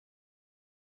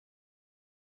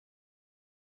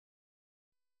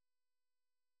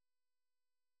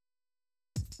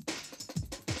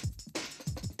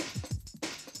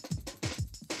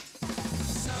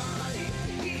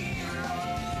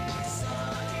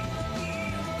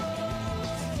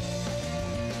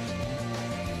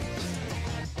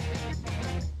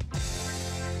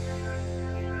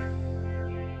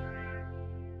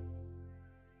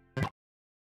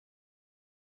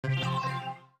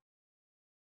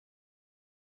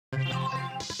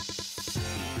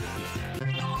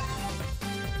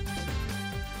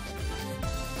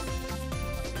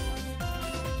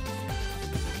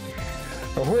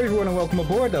Ahoy everyone and welcome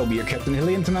aboard. I'll be your Captain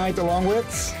Hillyan tonight along with...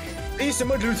 This is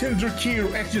Lieutenant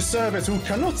Drakir at your service who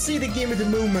cannot see the game at the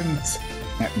moment.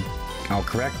 I'll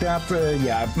correct that.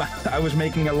 Yeah, I was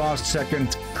making a last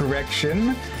second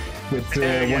correction with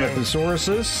one of the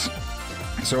sources.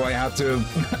 So I had to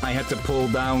pull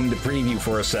down the preview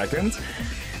for a second.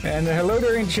 And hello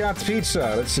there in chat,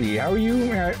 Pizza. Let's see, how are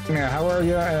you? How are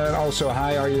you? Also,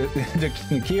 hi, are you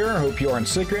Drakir? Hope you aren't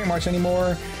sick very much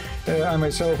anymore. I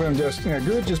myself am just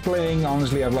good, just playing.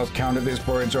 Honestly, I've lost count at this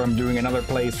point, so I'm doing another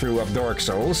playthrough of Dark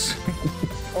Souls.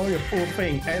 Oh, you poor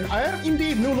thing. And I am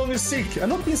indeed no longer sick. I've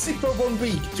not been sick for 1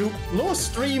 week. To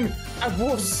last stream, I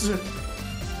was...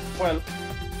 well,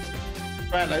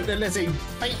 let's say,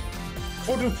 I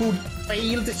quote-unquote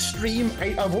failed stream.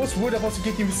 I was worried about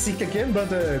getting sick again,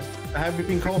 but I haven't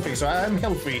been coughing, so I'm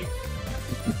healthy.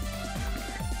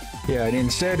 Yeah, and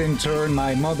instead, in turn,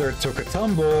 my mother took a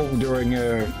tumble during,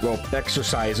 well,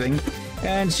 exercising,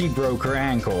 and she broke her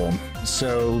ankle.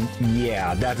 So,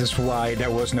 yeah, that is why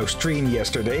there was no stream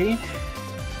yesterday.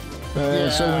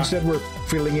 So instead, we're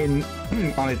filling in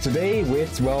on it today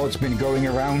with, well, it's been going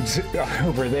around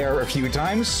over there a few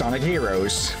times, Sonic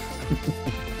Heroes.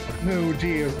 Oh,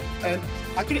 dear. And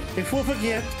actually, before I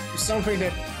forget, something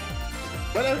that...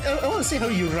 well, I want to see how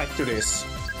you react to this.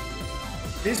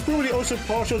 This is probably also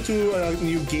partial to a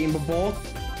new game I bought.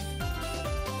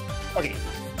 Okay,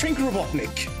 Think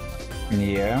Robotnik.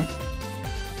 Yeah.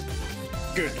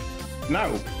 Good.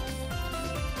 Now,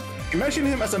 imagine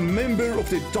him as a member of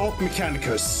the Dark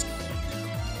Mechanicus.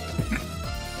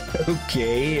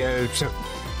 Okay, so...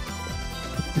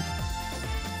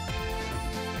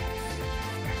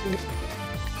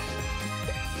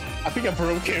 I think I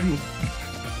broke him.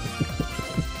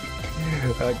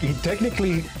 He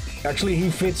technically... Actually, he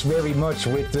fits very much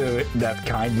with that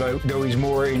kind, though he's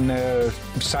more in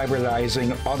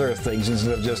cybernizing other things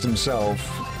instead of just himself.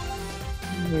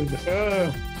 It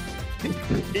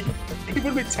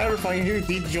would be terrifying if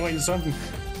he did join some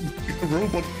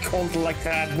robot cult like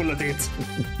that, wouldn't it?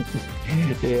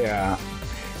 Yeah.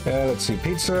 Let's see,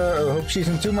 Pizza, I hope she's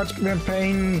in too much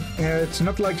pain. It's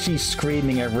not like she's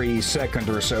screaming every second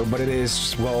or so, but it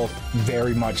is, well,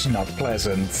 very much not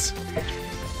pleasant.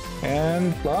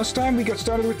 And last time we got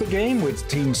started with the game with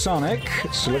Team Sonic,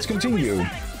 so let's continue.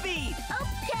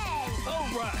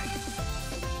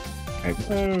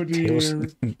 Oh dear.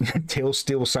 Tails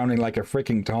still sounding like a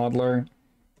freaking toddler.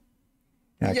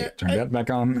 Okay, yeah, turn that back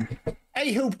on.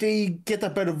 I hope they get a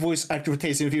better voice actor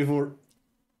taste in the future.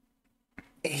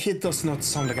 He does not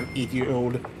sound like an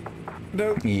 8-year-old.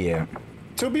 No. Yeah.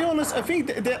 To be honest, I think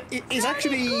that it's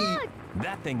actually...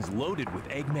 That thing's loaded with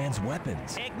Eggman's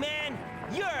weapons. Eggman,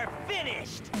 you're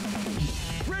finished!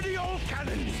 Ready all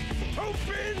cannons!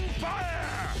 Open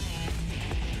fire!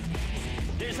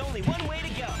 There's only one way to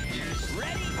go.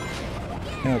 Ready?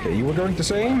 Okay, you were going to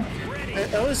say?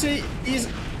 I would say,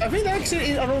 I think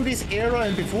actually around this era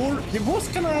and before, there was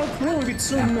kind of growing with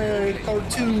some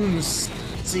cartoons,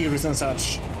 series and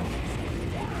such.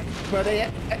 But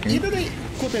either they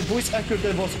got a voice actor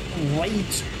that was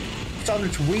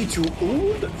sounded way too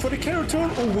old for the character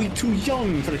or way too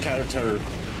young for the character.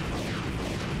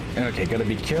 Okay, gotta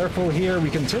be careful here. We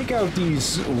can take out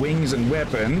these wings and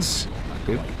weapons.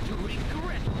 Oop.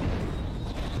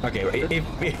 Okay,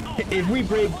 if we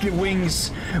break the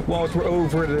wings whilst we're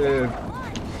over the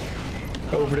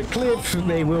cliff,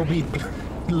 they will be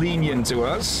lenient to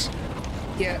us.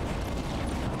 Yeah.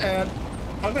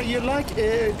 Okay, you like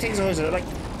things like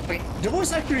the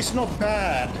voice actor is not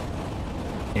bad.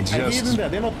 It's just even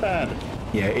that they're not bad.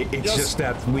 Yeah, it's just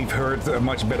that we've heard a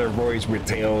much better voice with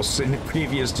Tails in the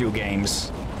previous 2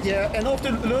 games. Yeah, and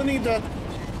after learning that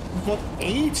what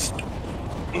age,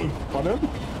 pardon,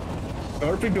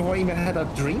 Earthy before I even had a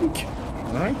drink,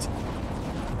 right?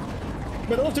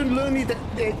 But after learning that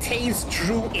Tails'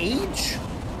 true age,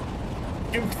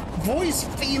 the voice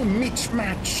feel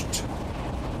mismatched.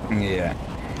 Yeah.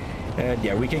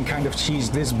 Yeah, we can kind of cheese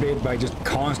this bit by just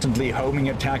constantly homing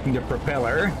attacking the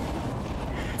propeller.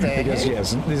 Because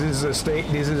yes, this is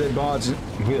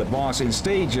a boss in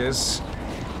stages,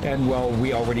 and well,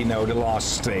 we already know the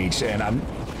last stage, and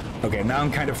now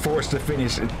I'm kind of forced to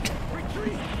finish it.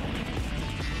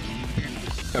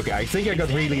 Okay, I think I got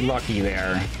really lucky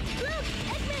there. Look,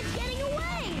 Eggman's getting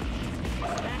away.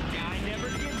 That guy never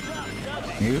gives up,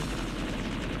 does he? Oop.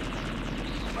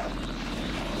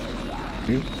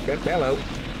 Hello.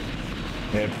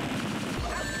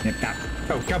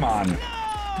 Oh, come on. No!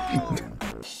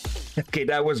 Okay,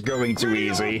 that was going too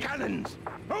easy. Cannons!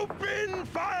 Open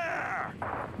fire!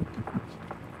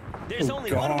 There's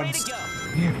only one way to go.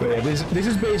 Well, this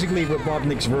is basically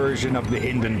Robotnik's version of the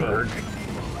Hindenburg.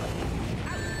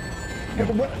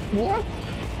 What?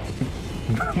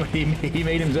 He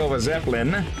made himself a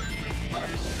Zeppelin.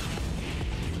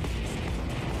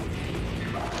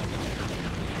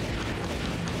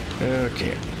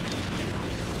 Okay.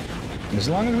 As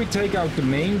long as we take out the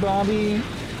main body,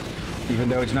 even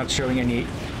though it's not showing any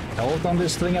health on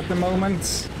this thing at the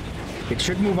moment, it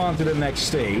should move on to the next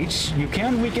stage. You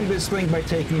can weaken this thing by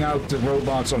taking out the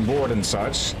robots on board and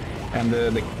such, and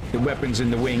the weapons in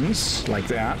the wings, like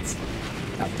that.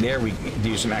 Up there we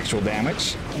do some actual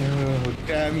damage. Oh,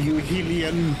 damn you,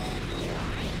 Hillyan.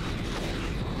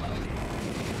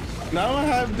 Now I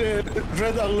have the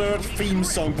Red Alert theme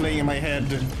song playing in my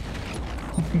head.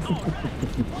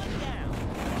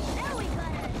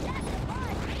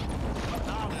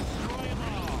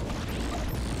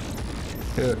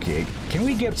 Okay, can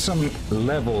we get some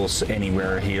levels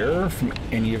anywhere here from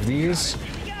any of these?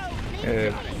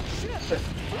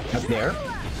 Up there.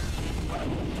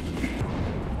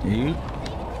 You.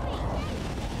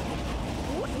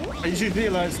 I should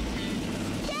realize.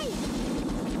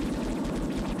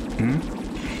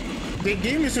 The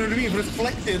game is already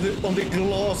reflected on the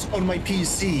glass on my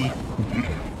PC.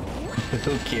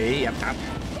 Okay, yep.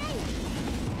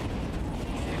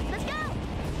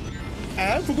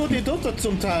 I forgot they do that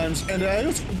sometimes, and I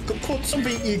also caught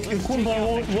something in corner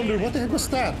and wonder what the heck was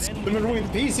that? Am I wrong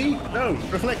with the PC? No,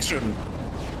 reflection.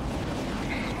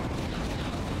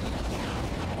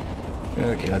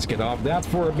 Okay, let's get off that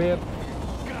for a bit.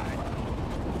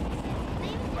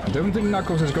 I don't think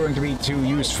Knuckles is going to be too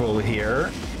useful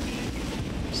here,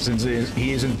 since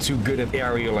he isn't too good at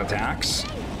aerial attacks.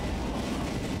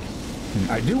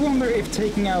 I do wonder if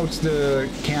taking out the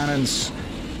cannons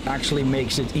actually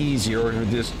makes it easier, or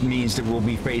this means that we'll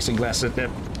be facing less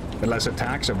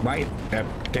attacks. It might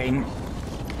gain...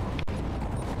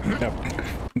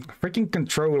 freaking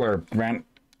controller ran...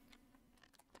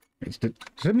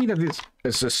 Does it mean that this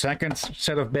is the second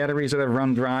set of batteries that have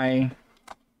run dry?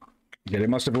 Yeah, they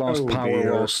must have lost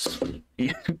power whilst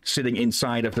sitting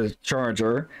inside of the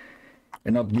charger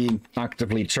and not being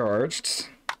actively charged.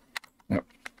 Yep.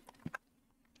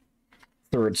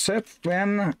 Third set,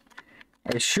 then.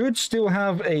 I should still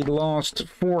have a last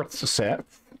fourth set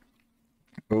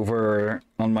over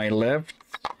on my left.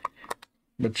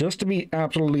 But just to be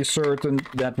absolutely certain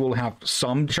that we'll have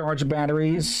some charge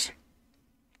batteries,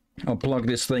 I'll plug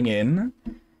this thing in.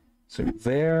 So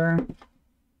there.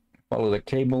 Follow the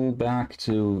cable back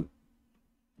to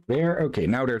there. Okay,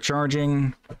 now they're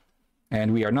charging.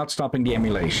 And we are not stopping the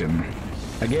emulation.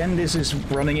 Again, this is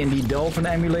running in the Dolphin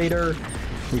emulator,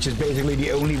 which is basically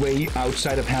the only way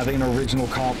outside of having an original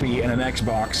copy and an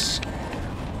Xbox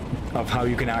of how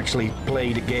you can actually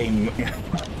play the game.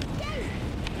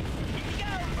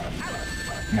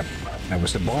 Yep, that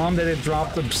was the bomb that it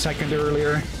dropped a second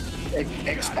earlier.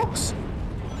 Xbox?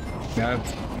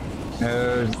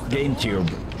 GameCube.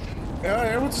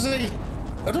 I want to say,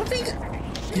 I don't think,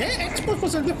 Xbox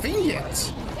wasn't the thing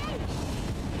yet.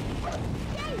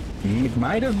 It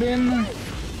might have been.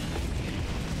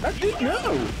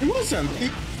 No, it wasn't.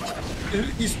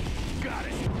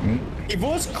 It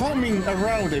was coming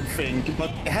around, I think,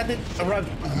 but it hadn't arrived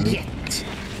yet.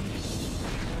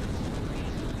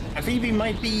 I think we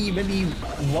might be maybe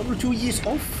 1 or 2 years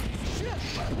off.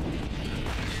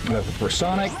 Level for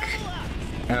Sonic.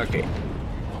 Okay.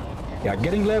 Yeah,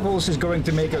 getting levels is going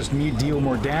to make us deal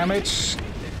more damage,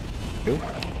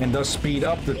 and thus speed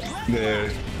up the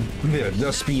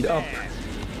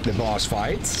boss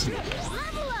fights.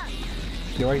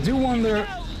 Though I do wonder,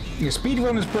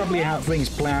 speedrunners probably have things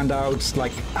planned out,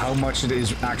 like how much it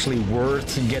is actually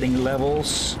worth getting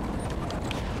levels.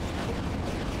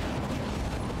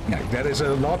 Yeah, that is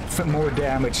a lot more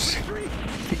damage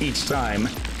each time.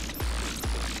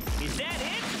 Is that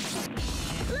it?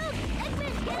 Look,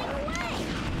 Eggman's getting away!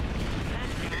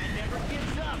 That guy never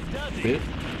gives up, does he?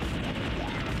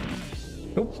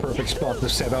 Oh, perfect spot to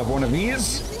set up one of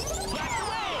these.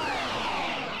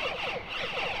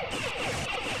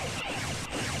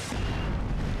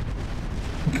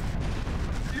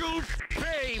 You'll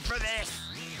pay for this!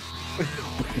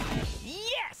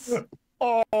 Yes!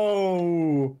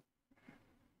 Oh!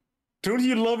 Don't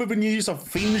you love it when you use a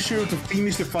finisher to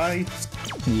finish the fight?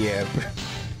 Yep.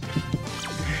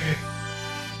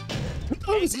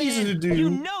 Oh, it's easy to do. You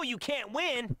know you can't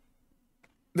win.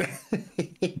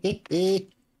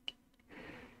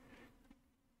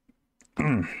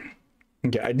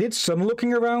 Okay, I did some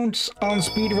looking around on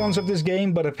speedruns of this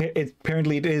game, but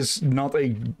apparently it is not a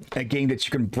game that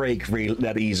you can break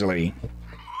that easily.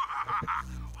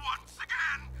 Once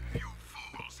again, you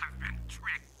fools have been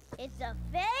tricked. It's a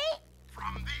fake?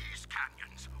 From these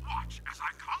canyons, watch as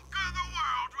I conquer the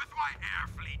world with my air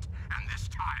fleet, and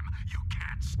time. You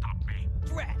can't stop me.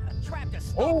 Drat, a trap to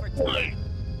stop Oh, for time.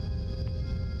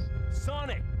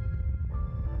 Sonic!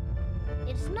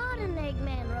 It's not an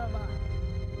Eggman robot.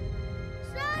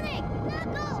 Sonic!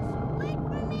 Knuckles! Wait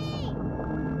for me!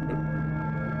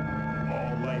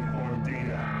 All life form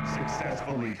data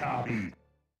successfully copied.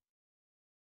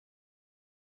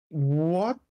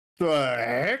 What the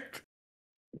heck?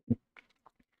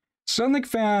 Sonic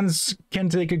fans can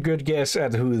take a good guess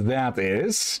at who that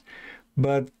is,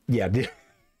 but yeah,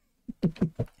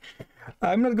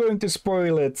 I'm not going to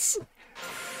spoil it.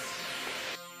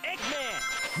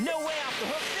 Eggman! No way off the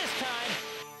hook this time!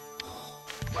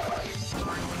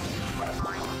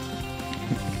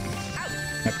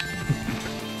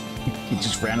 He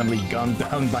just randomly gunned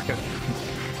down by a...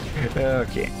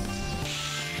 Okay.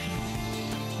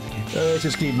 Let's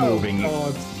just keep moving.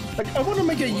 Oh, God. Like, I want to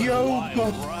make a joke,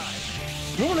 but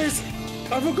one is,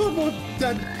 I forgot what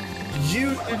that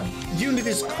unit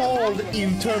is called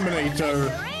in Terminator.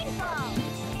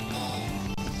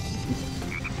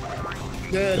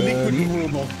 The liquid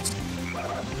robot.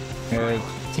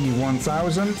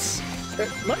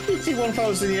 T-1000? Might be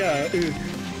T-1000, yeah.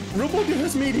 Robot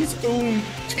has made his own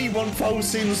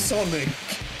T-1000 Sonic.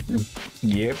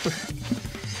 Yep.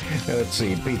 Let's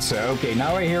see, pizza. Okay,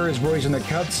 now I hear his voice in the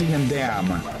cutscene and damn.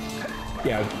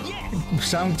 Yeah,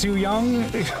 sound too young?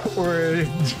 Or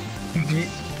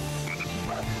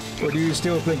do you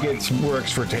still think it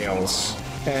works for Tails?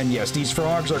 And yes, these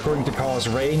frogs are going to cause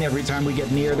rain every time we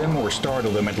get near them, or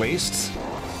startle them at least.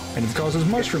 And it causes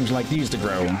mushrooms like these to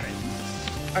grow.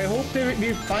 I hope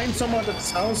we find someone that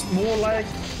sounds more like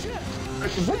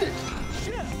what?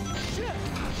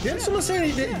 Didn't someone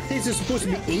say that this is supposed to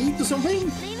be 8 or something?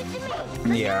 Leave it to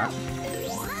me. Yeah.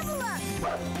 Level up.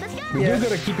 Let's go. We do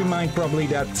gotta keep in mind probably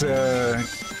that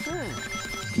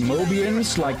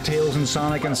Mobians, like Tails and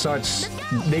Sonic and such,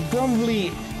 they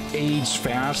probably age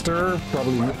faster,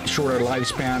 probably shorter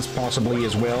lifespans possibly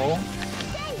as well.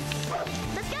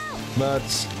 Let's go.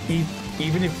 But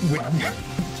even if we,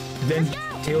 then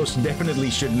Tails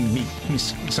definitely shouldn't be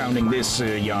sounding this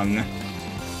young.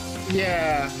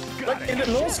 Yeah. Like in the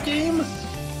last game,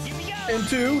 and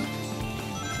 2,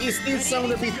 it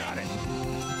sounded a bit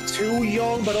too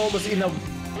young, but almost in a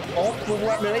awkward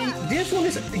way. This one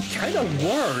is kind of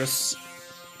worse.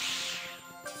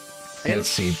 And Let's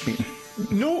see.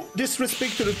 no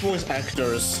disrespect to the voice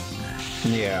actors.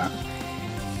 Yeah.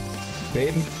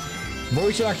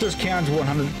 Voice actors can't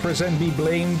 100% be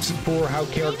blamed for how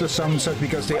characters sound such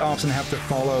because they often have to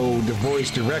follow the voice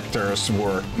director's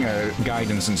work,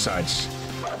 guidance and such.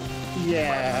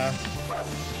 Yeah.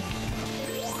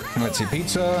 Let's see,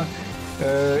 pizza.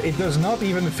 It does not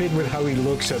even fit with how he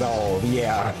looks at all.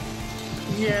 Yeah.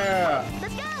 Yeah.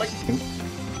 Like,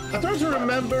 I'm trying to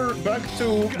remember back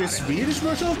to the Swedish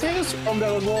version of Tales from the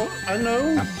I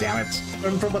know. Oh, damn it.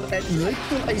 From what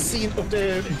little I seen of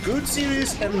the good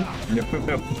series and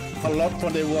a lot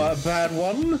from the bad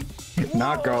one.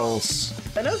 Knuckles.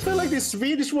 And I feel like the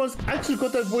Swedish ones actually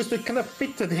got that voice that kind of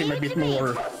fitted him a bit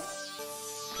more.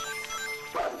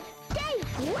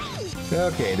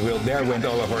 Okay, there went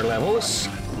all of our levels.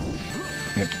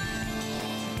 Yep.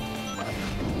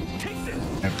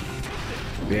 Yep.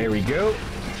 There we go.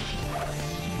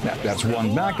 That's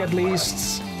one back at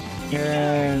least.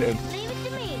 And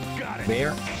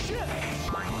there.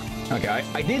 Okay,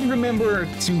 I did remember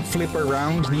to flip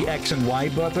around the X and Y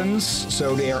buttons,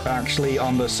 so they are actually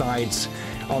on the sides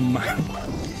on my...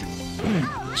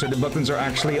 So the buttons are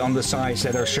actually on the sides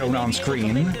that are shown on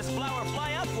screen.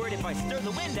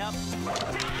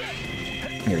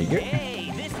 There you go.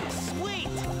 Hey, this is sweet!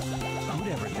 Who'd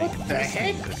ever think What the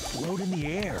heck? float in the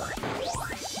air?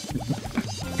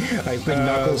 I think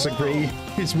Knuckles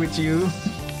agrees with you.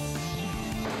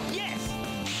 Yes!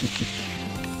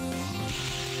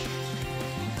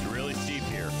 It's really steep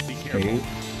here. Be careful. Hey.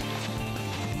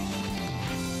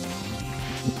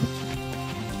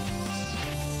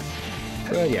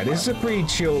 Yeah, this is a pretty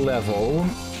chill level.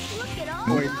 Look at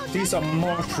all Wait, those these are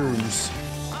mushrooms.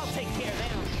 I'll take care of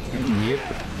them. Yep.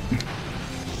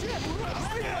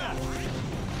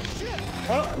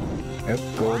 Oh, Yep,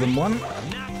 golden one.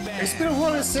 I still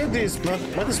want to say this, but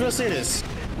might as well say this.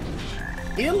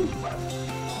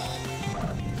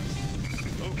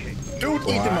 Don't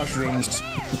eat the mushrooms.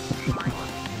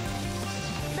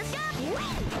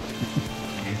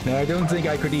 Now, I don't think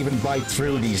I could even bite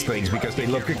through these things because they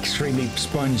look extremely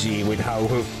spongy with how,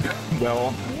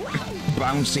 well,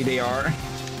 bouncy they are.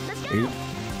 Oop.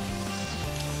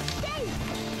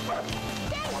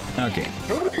 Okay,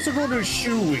 It's a rather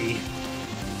chewy.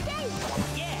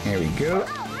 there we go.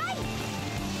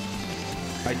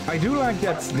 I I do like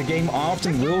that the game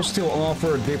often will still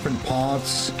offer different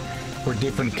paths for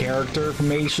different character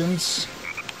formations.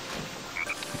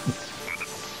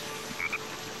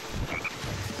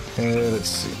 Let's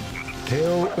see.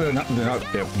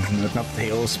 Not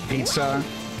Tails, Pizza.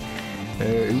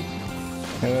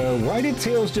 Why did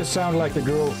Tails just sound like the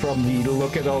girl from the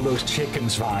Look at All Those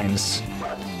Chickens vines?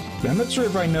 I'm not sure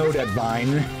if I know that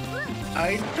vine.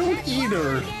 I don't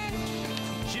either.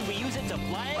 Should we use it to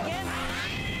fly again?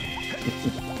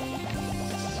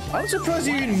 I'm surprised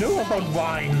you even know about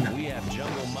wine. We have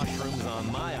jungle mushrooms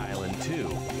on my island too,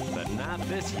 but not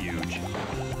this huge.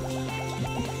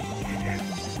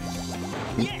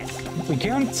 Yes! We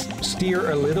can't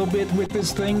steer a little bit with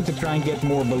this thing to try and get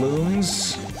more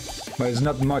balloons, but it's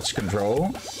not much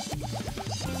control.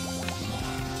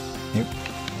 Yep.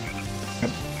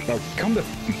 Oh, come to...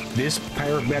 This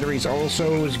power battery is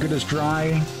also as good as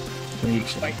dry.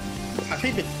 Like, I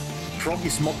think the frog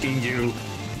is mocking you.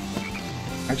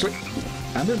 Actually,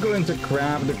 I'm just going to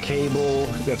grab the cable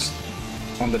that's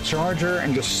on the charger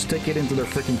and just stick it into the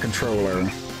freaking controller.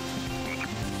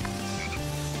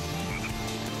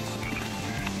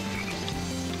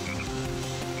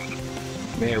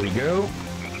 There we go.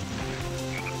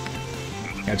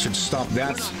 That should stop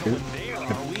that. There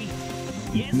are we?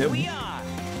 Yes, Nope. we are.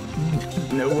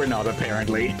 No, we're not,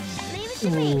 apparently. Leave it to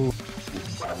me.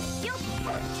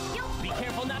 Be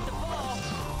careful not to fall.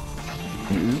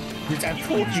 Which I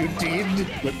thought you did,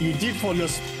 but you did fall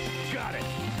just... Got it.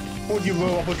 Thought you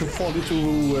were about to fall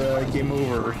into game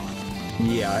over.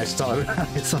 Yeah, I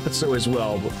thought so as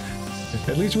well. But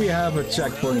at least we have a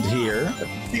checkpoint here.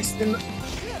 69.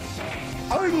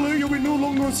 Hallelujah, we're no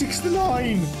longer on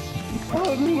 69.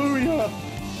 Hallelujah. Look,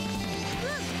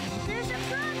 there's a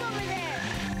frog over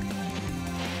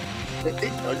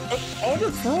there. Are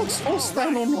the frogs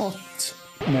hostile or not?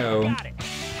 No. Got it.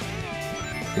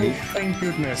 Oh, thank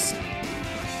goodness.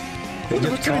 They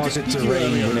just cause it to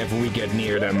rain whenever we get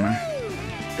near them.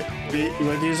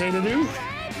 What do you say to do?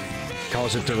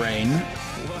 Cause it to rain.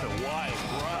 What a wise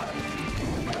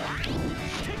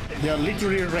ride. They are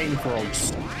literally rain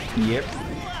frogs. Yep.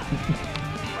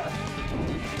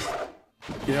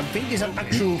 Yeah, I think it's an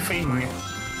actual thing.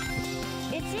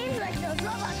 It seems like those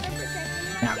robots are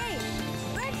protecting Yeah. the gate.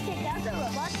 Let's take out the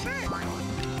robots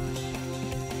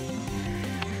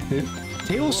first.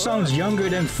 Tails sounds younger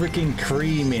than freaking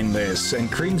Cream in this, and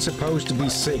Cream's supposed to be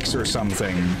 6 or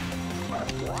something.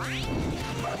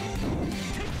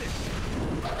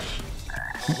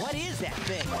 What is that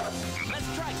thing?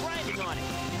 Let's try grinding on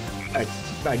it.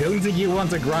 I don't think you want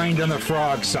to grind on a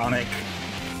frog, Sonic.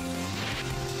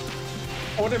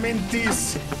 What I meant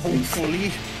is,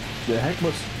 hopefully. The heck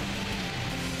was...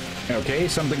 Okay,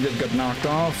 something that got knocked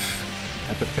off.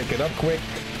 Had to pick it up quick.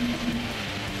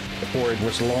 Before it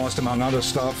was lost among other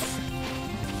stuff.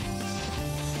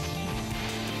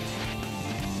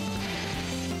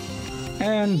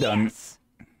 And done. Yes.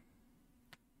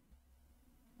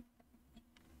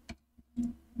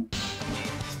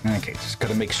 Okay, just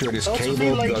gotta make sure this Also cable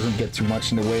feel like- doesn't get too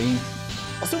much in the way.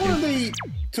 Also, when they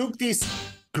took these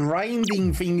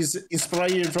grinding things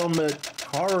inspired from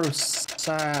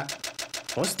Tarzan.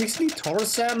 Was Disney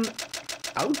Tarzan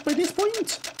out by this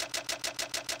point?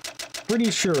 Pretty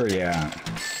sure, yeah.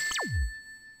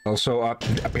 Also,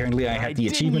 apparently I had the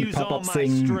didn't achievement use all pop-up my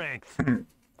thing. strength.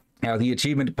 The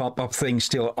achievement pop-up thing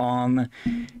still on,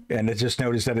 and I just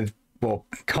noticed that it, well,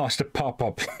 caused a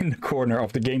pop-up in the corner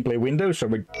of the gameplay window, so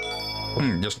we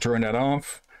just turn that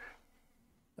off.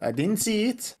 I didn't see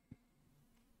it.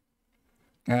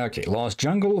 Okay, Lost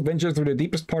Jungle, venture through the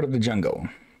deepest part of the jungle.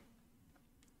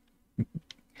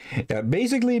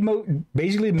 Basically,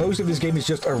 most of this game is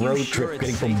just a road sure trip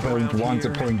it's getting from safe point around 1 to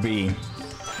here? point B.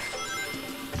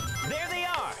 There they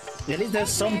are. At least there's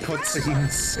some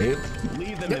cutscenes.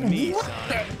 Leave them to me, What son.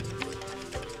 the-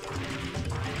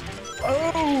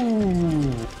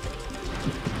 Oh!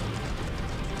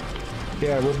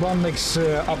 Yeah, Robotnik's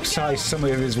upsized some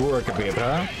of his work a bit,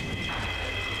 huh?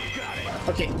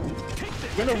 Okay.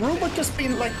 When a robot can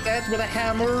spin like that with a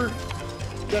hammer,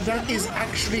 that is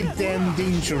actually damn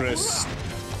dangerous.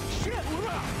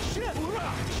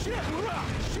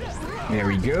 There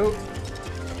we go.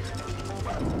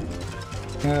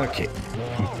 Okay.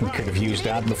 We could have used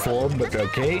that before, but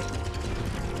okay.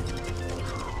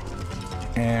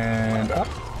 And up.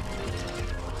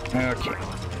 Okay.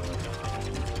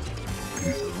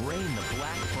 The rain the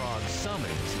black frog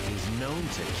summons is known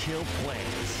to kill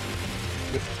plants.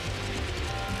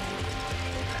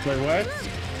 Wait, what?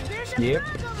 There's a Yep.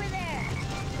 frog over there.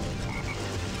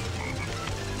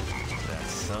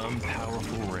 That's some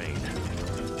powerful rain.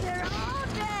 They're all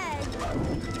dead.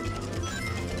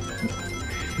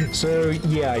 So,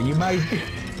 yeah, you might...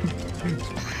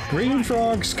 Green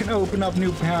frogs can open up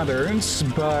new patterns,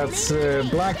 but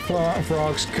black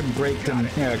frogs can break them,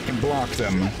 can block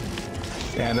them.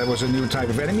 And that was a new type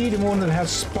of enemy, the one that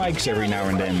has spikes every now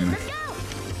and then.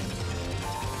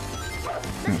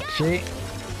 Okay.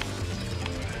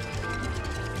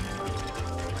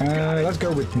 Let's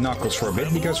go with Knuckles for a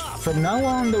bit, because from now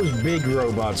on those big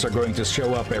robots are going to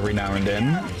show up every now and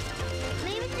then.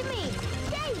 Leave it to me.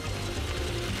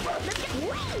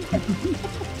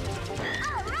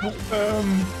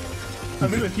 I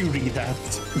will let you read that.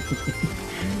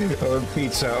 Oh,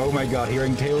 pizza. Oh my god,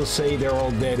 hearing Tails say they're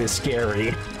all dead is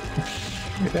scary.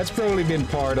 That's probably been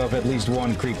part of at least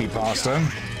one creepypasta.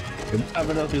 I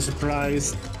would not be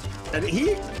surprised. And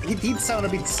he did sound a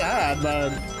bit sad,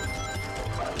 but...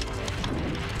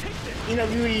 In a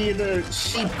really the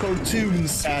cheap cartoon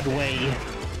sad way.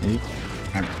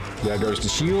 There goes the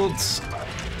shields.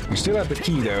 We still have the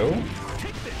key though.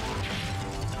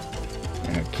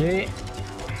 Okay.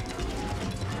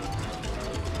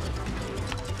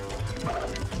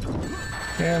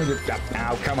 And we get up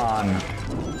now, come on.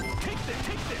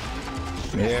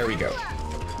 There we go.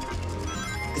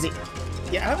 Is it?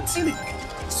 Yeah, I haven't seen it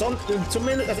so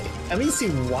many. I mean,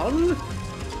 seen one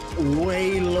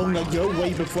way long ago,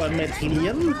 way before I met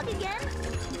Hillyan.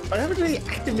 I haven't really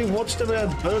actively watched them, I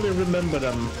barely remember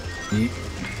them.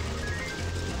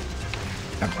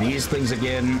 These things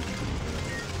again.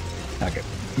 Okay.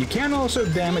 You can also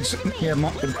damage. Yeah,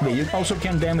 you also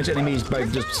can damage enemies by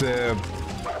just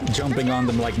jumping on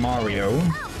them like Mario.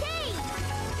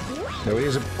 So it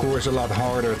is, of course, a lot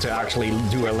harder to actually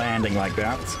do a landing like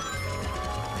that.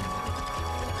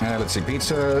 Let's see,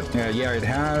 pizza. Yeah, it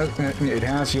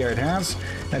has. Yeah, it has.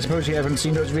 I suppose you haven't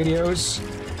seen those videos.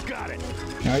 Got it.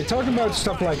 Now, you talking about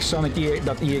stuff like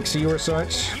Sonic.exe or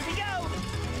such?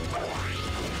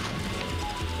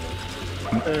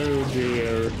 Oh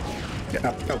dear.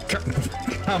 Oh,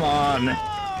 come on!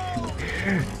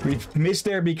 We missed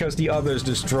there because the others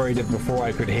destroyed it before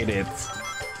I could hit it.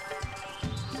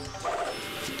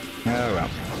 Oh well.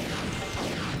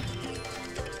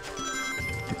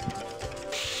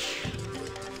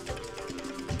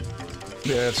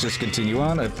 Let's just continue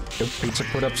on. Pizza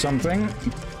put up something.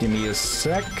 Give me a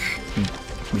sec.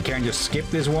 We can't just skip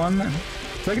this one.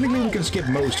 Technically, we can skip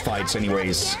most fights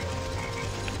anyways.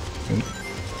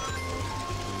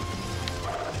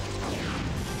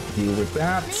 Deal with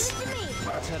that.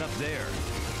 Let's head up there.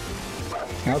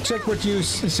 I'll check what you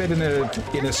said in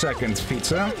a second,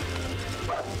 Pizza.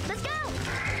 Let's go.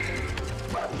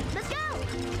 Let's go.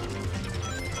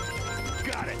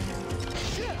 Got it.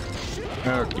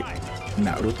 Okay.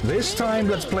 Now, this time,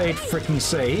 let's play it freaking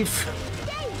safe.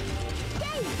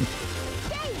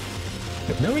 I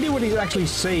have no idea what he's actually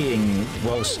saying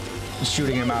whilst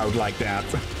shooting him out like that.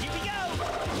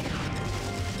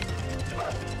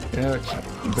 Okay,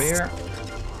 there.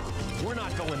 We're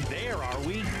not going there, are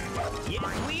we? Yes,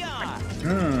 we are.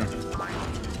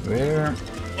 There.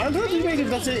 I thought you made it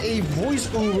that's a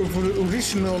voiceover for the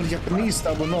original Japanese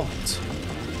dub or not.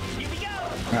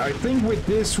 I think with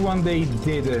this one they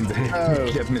didn't.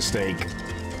 That mistake.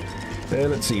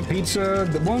 Let's see, Pizza.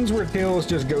 The ones where Tails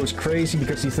just goes crazy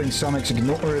because he thinks Sonic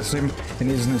ignores him and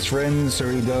isn't his friend, so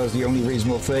he does the only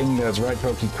reasonable thing. That's right,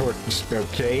 Pokecorp.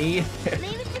 Okay. Leave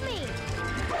it to me.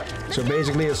 So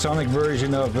basically a Sonic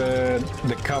version of the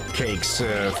Cupcakes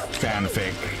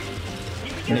fanfic.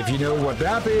 And if you know what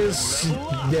that is,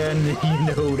 then you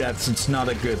know it's not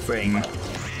a good thing.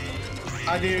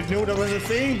 I didn't know that was a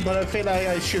thing, but I feel like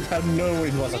I should have known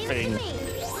it was a thing.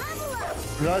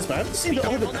 Realize, but I haven't seen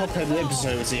all the Cuphead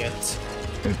episodes yet.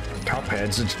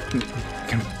 Cupheads?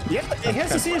 Yeah, it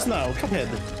has a series now, Cuphead.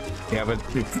 Yeah, but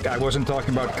I wasn't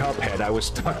talking about Cuphead. I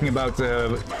was talking about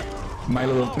My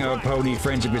Little Pony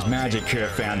Friendship is Magic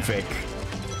fanfic.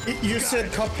 You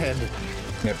said Cuphead.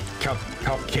 Yeah,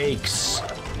 Cupcakes.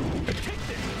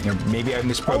 Yeah, maybe I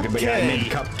misspoke, but yeah, I meant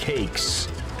Cupcakes.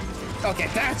 Okay,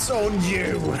 that's on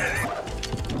you.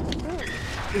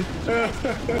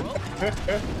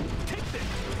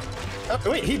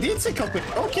 Wait, he did say Cuphead.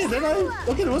 Okay, then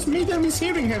okay, it was me that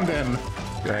mishearing him then.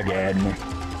 Again.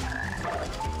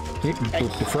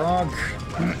 Poop the frog.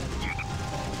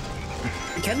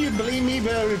 Can you believe me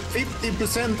where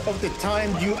 50% of the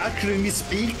time you actually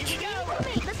misspeak?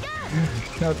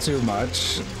 Not too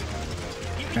much.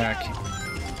 Okay.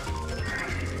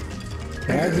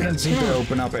 I didn't seem to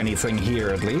open up anything here,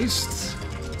 at least.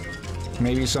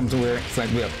 Maybe something where it's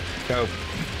like, well, oh,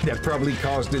 that probably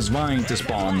caused this vine to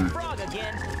spawn.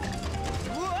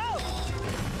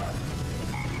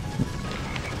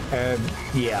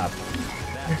 Yeah.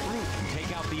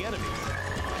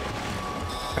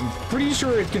 I'm pretty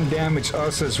sure it can damage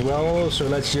us as well, so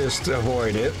let's just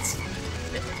avoid it.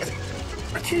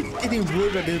 I keep getting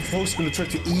worried that the fox will try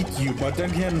to eat you, but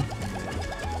then again,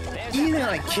 eating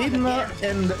an echidna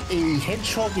and a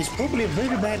hedgehog is probably a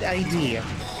very bad idea.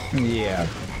 Yeah.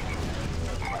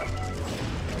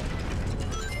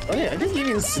 Oh yeah, I think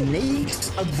even snakes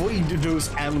avoid those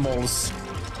animals.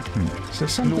 Is there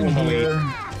something Normally. here?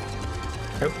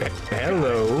 Oh,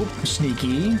 hello,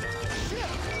 sneaky.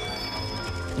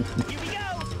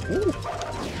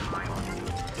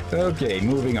 Okay,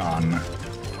 moving on.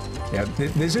 Yeah,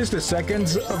 this is the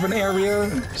second of an area,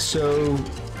 so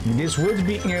this would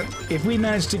be if we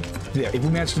manage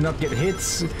to not get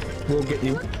hits, we'll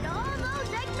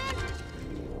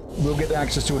get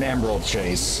access to an emerald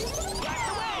chase.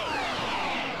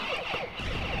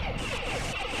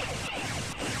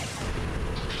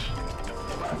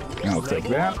 I'll take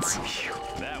that.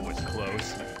 That was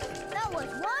close. That was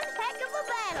one heck of a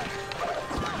battle.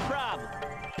 No problem.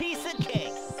 Piece of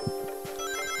cake.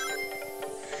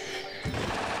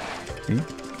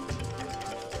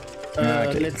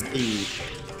 Okay. Let's see.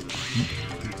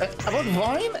 About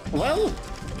Vine? Well,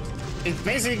 it's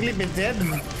basically been dead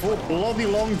for a bloody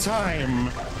long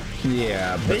time.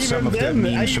 Yeah, but Even some of the then, I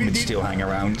memes from even it did- still hang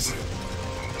around.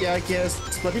 Yeah, I guess.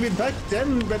 But even back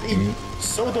then, but it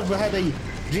sort of had a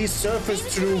resurfaced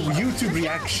through YouTube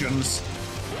reactions.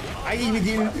 I even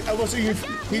didn't. I was even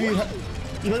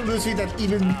able to see that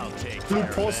even flew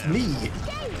past me.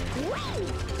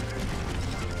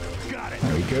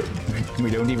 There we go.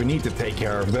 We don't even need to take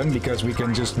care of them because we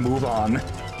can just move on.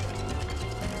 That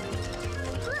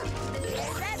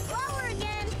flower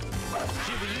again.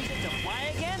 Should we use it to fly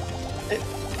again?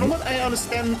 From what I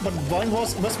understand, what Vine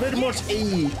was very much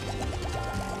a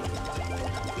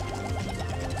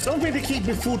something to keep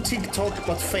before TikTok,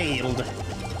 but failed.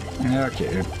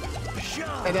 Okay.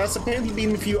 And there's apparently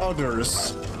been a few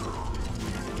others.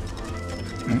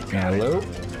 Hello.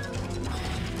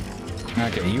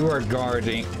 Okay, you are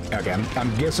guarding. Okay,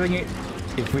 I'm guessing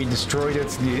if we destroyed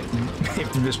it,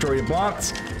 if we destroy the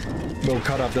bots, we'll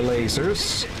cut off the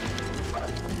lasers.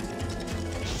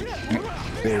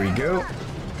 There we go.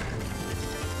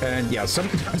 And yeah, some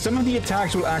of the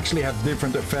attacks will actually have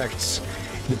different effects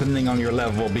depending on your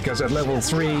level, because at level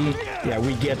 3, yeah,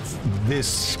 we get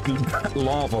this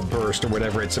lava burst or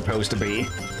whatever it's supposed to be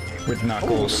with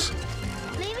Knuckles.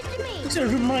 Leave it to me.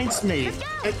 It reminds me.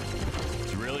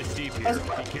 It's really steep here.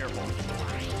 Be careful.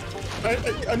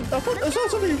 I saw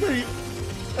something very.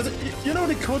 You know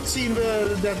the cutscene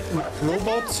that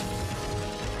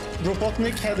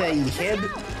Robotnik had a head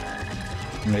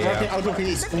popping Yeah, out of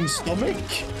his own stomach?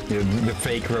 the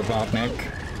fake Robotnik.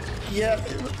 Yeah,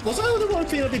 was I the one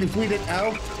feeling a bit weirded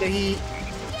out that he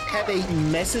had a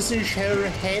messenger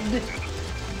head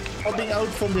popping out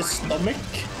from the stomach?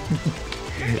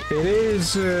 It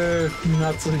is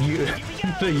not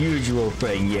the usual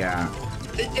thing, yeah.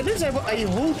 It is. I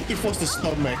hope it was the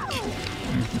stomach.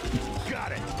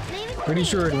 Pretty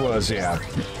sure it was, yeah.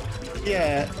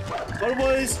 Yeah.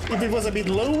 Otherwise, if it was a bit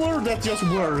lower, that's just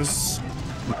worse.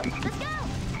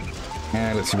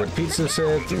 And let's see what Pizza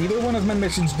said. Either one of my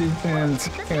missions didn't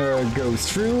go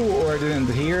through or I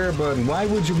didn't hear, but why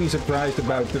would you be surprised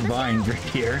about the vine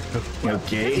here?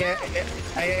 Okay. Yeah,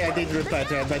 I did reply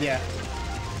to that, but yeah.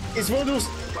 It's one of those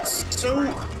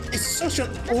it's such an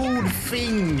old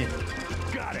thing.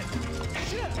 Got it.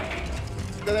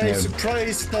 That I'm Yeah.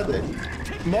 surprised that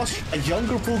much a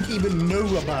younger folk even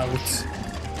know about.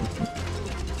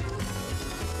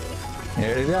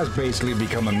 Yeah, it has basically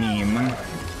become a meme.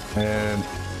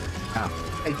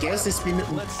 I guess it's been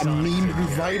a meme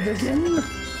revived again.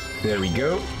 There we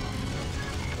go.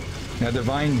 Now the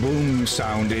vine boom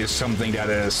sound is something that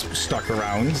is stuck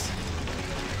around.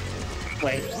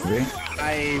 Wait, Okay.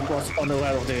 I was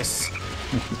unaware of this.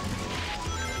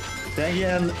 Then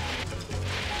again,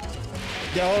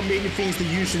 there are many things that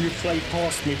usually fly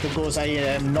past me because I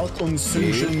am not on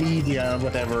social media or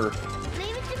whatever.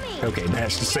 Leave it to me. Okay,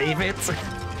 that's to save it.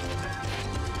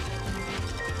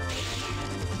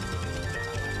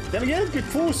 Then again,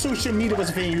 before social media was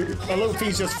a thing, a lot of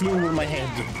things just flew over my head.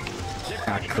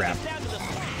 Ah, crap. Down to the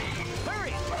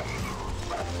hurry.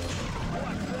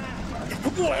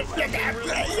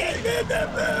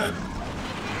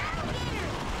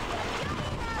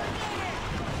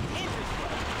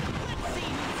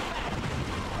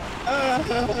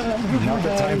 Not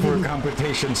the time for a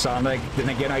competition, Sonic. Then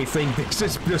again, I think this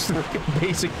is just a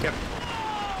basic...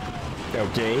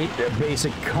 Okay, a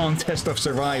basic contest of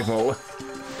survival.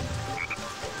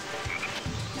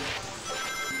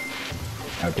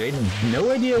 Okay, no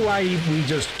idea why we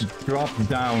just dropped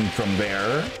down from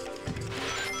there.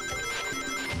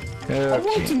 I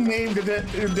want to name the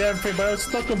damn thing, but I was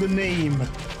stuck on the name.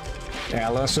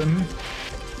 Allison.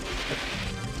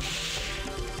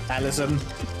 Allison.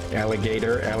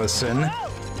 Alligator Allison. There's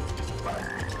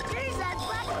that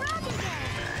black frog again.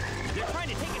 They're trying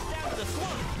to take us down to the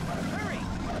swamp. Hurry!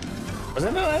 Was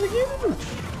that an alligator?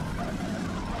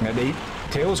 Yeah,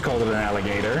 Tails called it an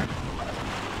alligator.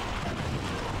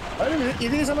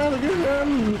 It is an alligator.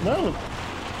 No.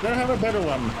 Then I have a better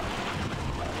one.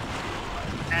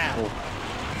 Ow.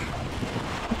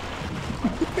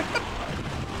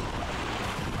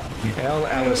 L.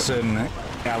 Allison,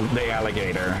 the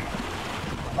alligator.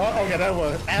 Oh, okay, that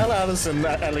was Al Allison,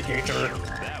 that alligator.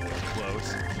 That was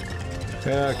close.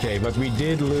 Okay, but we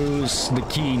did lose the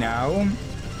key now.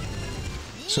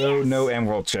 So no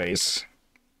emerald chase.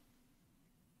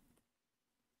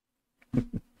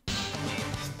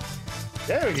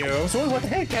 There we go. So what the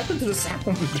heck happened to the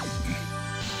sound?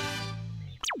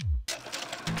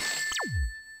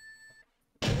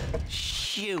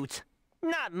 Shoot!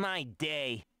 Not my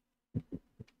day.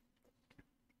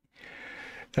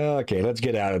 Okay, let's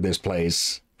get out of this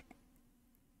place.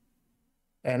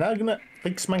 And I'm gonna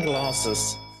fix my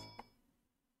glasses.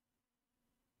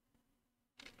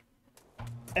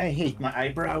 I hate my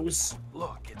eyebrows.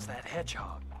 Look, it's that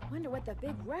hedgehog. Wonder what the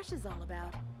big rush is all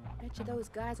about. Bet you those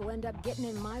guys will end up getting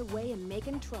in my way and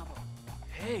making trouble.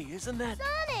 Hey, isn't that...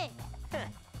 Sonic!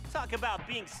 Talk about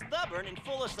being stubborn and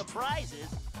full of surprises.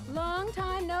 Long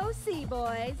time no see,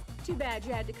 boys. Too bad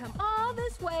you had to come all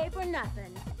this way for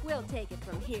nothing. We'll take it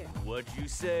from here. What'd you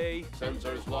say?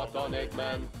 Sensors locked on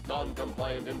Eggman.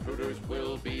 Non-compliant intruders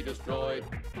will be destroyed.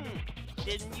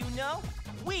 Didn't you know?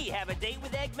 We have a date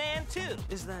with Eggman, too.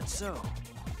 Is that so?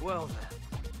 Well then,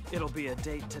 it'll be a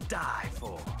date to die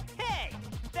for. Hey,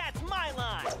 that's my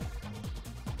line.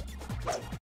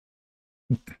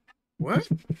 What?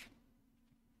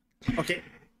 Okay.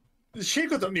 She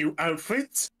got a new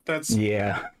outfit. That's...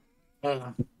 Yeah.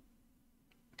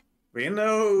 We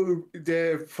know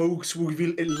the folks will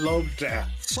love that.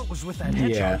 What was with that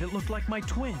hedgehog? Yeah. It looked like my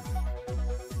twin.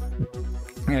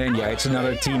 And yeah, it's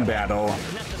another team battle. And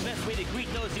that's the best way to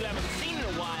greet those you haven't seen in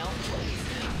a while.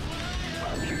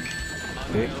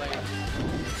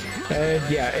 And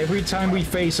yeah, every time we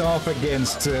face off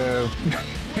against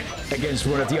against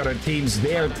one of the other teams,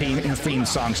 their theme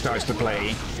song starts to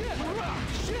play.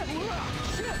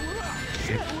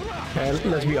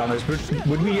 Let's be honest,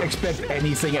 would we expect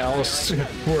anything else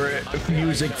for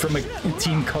music from a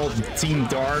team called Team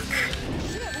Dark?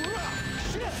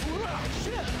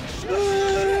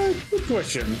 Good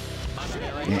question.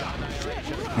 Yeah.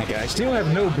 Okay, I still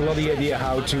have no bloody idea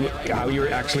how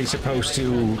you're actually supposed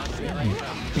to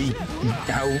be,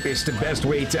 how is the best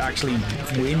way to actually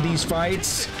win these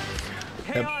fights.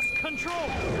 Chaos control.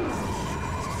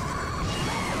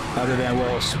 Other than,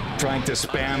 well, trying to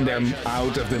spam them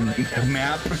out of the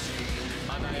map.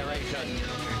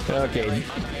 Okay.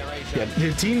 Yeah,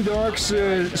 the Team Dark's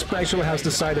special has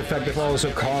the side effect of also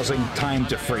causing time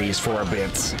to freeze for a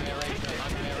bit.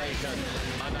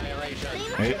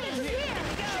 Hey.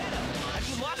 Have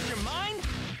you lost your mind?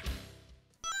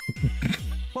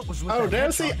 What was with Oh, that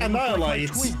there's the hedgehog? It looked like my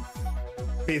Annihilate. twin.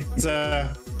 It's,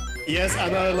 yes,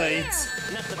 Annihilate. And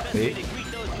that's the best way to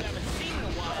greet those you haven't seen in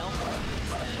a while.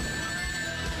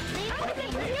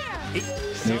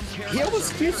 He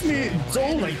almost gives me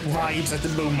Dalek vibes at the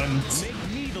moment.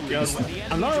 Yes,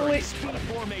 Annihilate.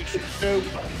 So,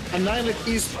 Annihilate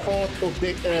is part of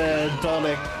the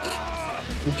Dalek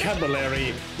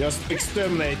vocabulary. Just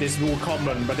exterminate is more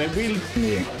common, but they will.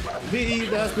 Yeah.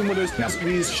 There has been one of those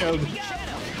we showed.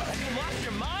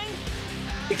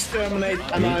 Exterminate,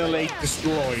 annihilate,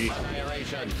 destroy.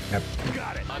 Yep.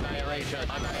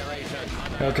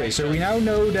 Okay, so we now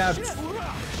know that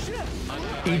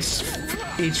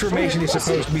each formation is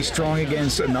supposed to be strong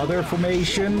against another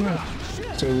formation.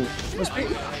 So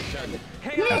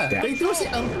Yeah, they do see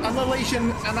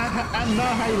annihilation and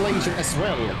annihilation as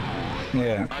well.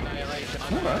 yeah.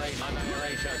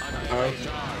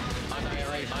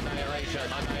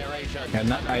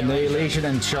 Annihilation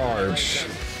and charge.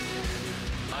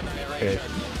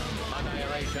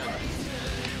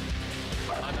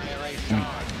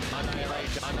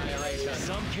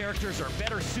 Some characters are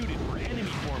better suited for enemy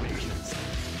formations.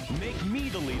 Make me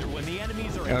the leader when the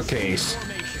enemies are in Okay. formation.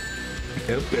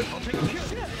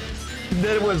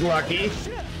 That was lucky.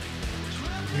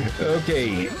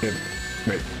 Okay.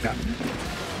 Wait.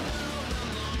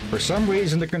 For some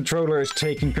reason, the controller is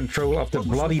taking control of the What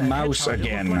was bloody with that mouse hedgehog? It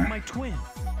again. looked like my twin.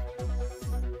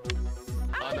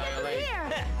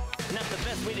 Not the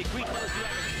best way to greet those you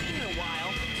haven't seen in a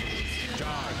while.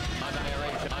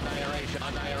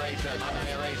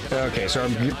 Okay, so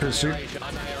I'm pursuing.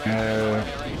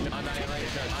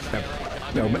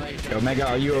 Omega,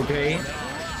 are you okay?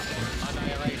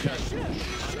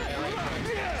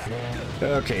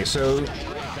 Okay, so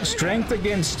strength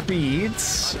against speed,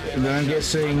 then I'm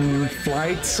guessing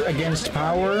flight against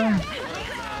power.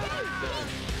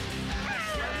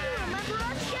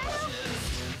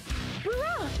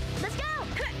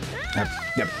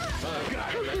 Yep.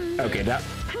 Okay, that.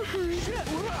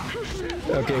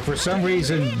 Okay, for some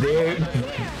reason there.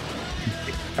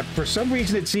 For some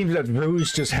reason, it seems that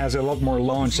Rouge just has a lot more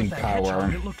launching power.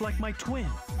 It looked like my twin.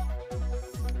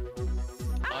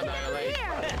 Not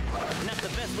the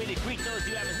best way to greet those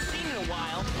you haven't seen in a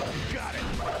while. Got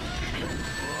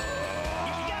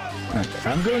it. Okay,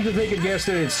 I'm going to take a guess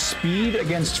that it's speed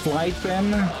against flight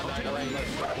then.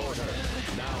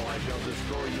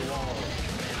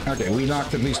 Okay, we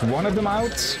knocked at least one of them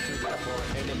out.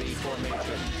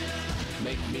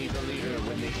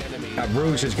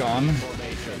 Rouge is gone.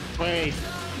 Wait,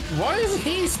 why is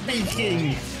he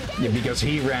speaking? Yeah, because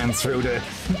he ran through the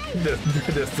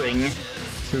thing,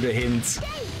 through the hints.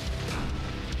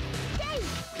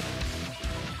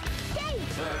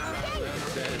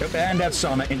 And that's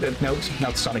Sonic. No,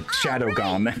 not Sonic. Shadow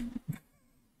gone.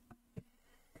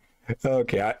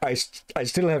 Okay, I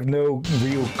still have no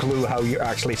real clue how you're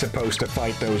actually supposed to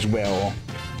fight those well.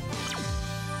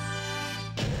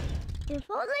 If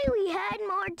only we had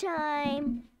more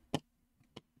time.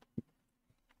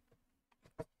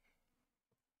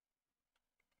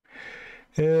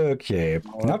 Okay,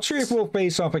 not sure if we'll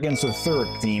face off against the third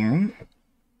team.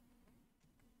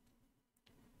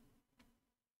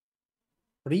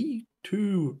 3,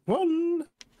 2, 1.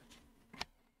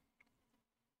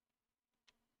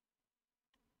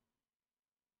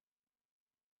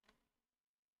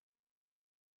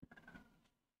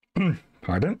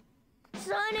 Pardon?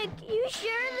 Sonic, you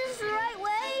sure this is the right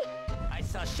way? I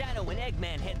saw Shadow and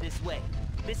Eggman head this way.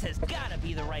 This has gotta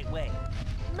be the right way.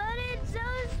 But it's so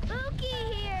spooky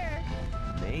here.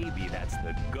 Maybe that's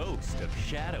the ghost of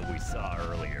Shadow we saw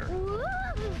earlier. Woo!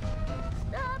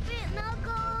 Stop it,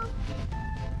 Knuckles.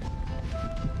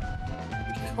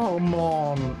 Come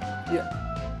on.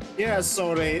 Yeah,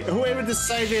 sorry. Whoever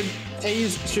decided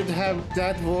Tails should have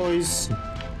that voice.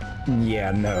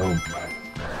 Yeah, no.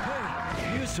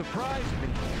 You surprised me.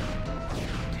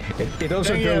 It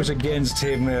also goes against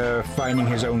him finding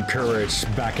his own courage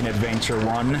back in Adventure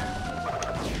 1.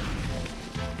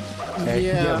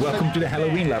 Yeah, welcome to the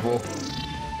Halloween level.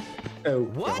 Oh,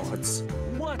 What? God.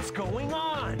 What's going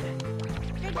on?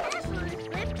 The castle is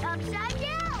flipped upside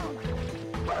down.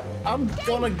 I'm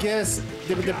gonna guess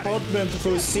the Department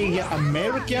for Sega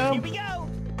America Here we go.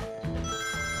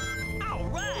 All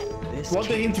right. This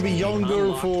wanted him to be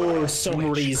younger for some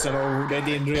reason, or they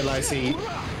didn't realize he's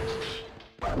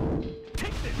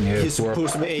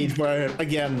supposed to be age, but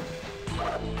again,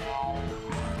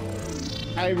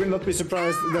 I will not be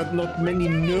surprised that not many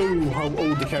know how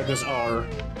old the characters are.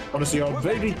 Honestly, I'm a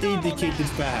very dedicated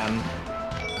fan.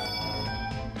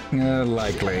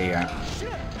 Likely, yeah.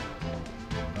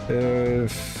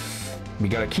 We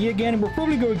got a key again. We're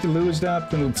probably going to lose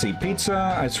that. And let's see,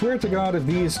 Pizza. I swear to God, if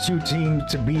these two teams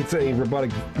to beat a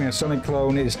robotic Sonic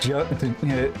clone is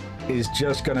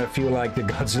just gonna feel like the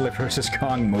Godzilla vs.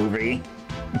 Kong movie.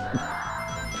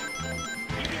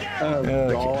 Oh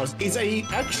God! It's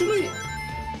actually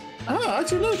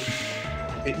look.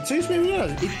 It seems maybe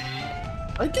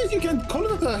I guess you can call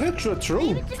it a extra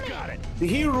trope. The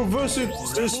hero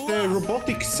versus the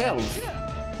robotic self.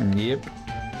 Yep.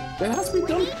 That has been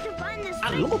done We need to find this a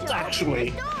switch lot, to actually.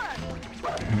 open the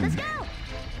door. Let's go.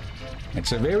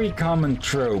 It's a very common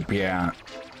trope, yeah.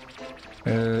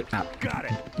 Got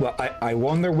it. Well, I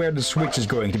wonder where the switch is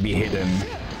going to be hidden.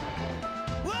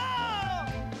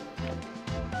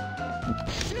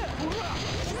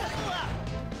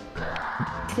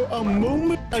 For a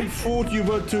moment, I thought you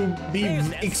were to be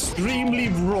extremely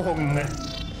wrong.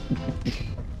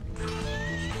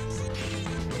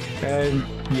 And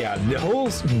yeah, the whole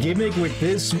gimmick with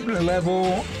this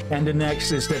level and the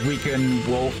next is that we can,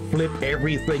 well, flip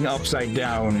everything upside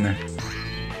down.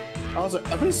 Also,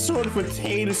 I'm very sorry for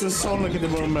Tails and Sonic at the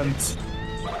moment.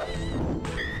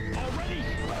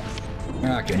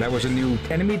 Okay, that was a new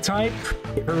enemy type.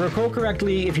 If I recall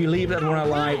correctly, if you leave that one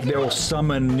alive, they'll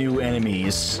summon new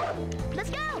enemies. Let's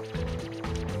go.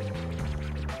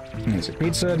 It's a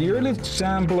pizza. The early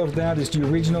example of that is the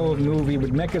original movie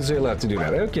with Mechazilla to do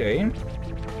that. Okay.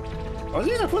 Oh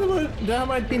yeah, I thought that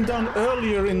might have been done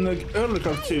earlier in the early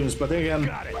cartoons, but again...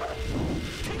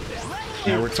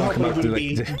 Yeah, we're talking about the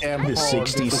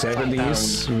 60s,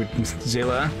 70s with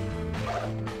Zilla.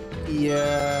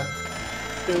 Yeah.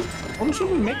 How should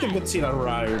we make a Godzilla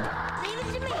ride?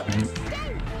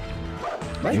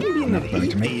 Might be in the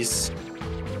 80s.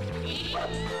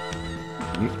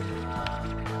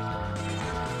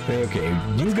 Okay,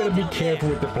 you gotta be careful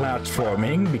with the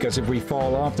platforming, because if we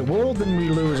fall off the world, then we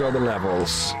lose all the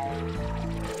levels.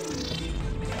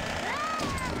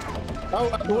 Oh,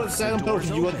 well, second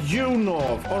person, what you know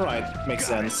of. Alright, makes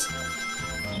sense.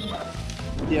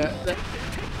 Yeah,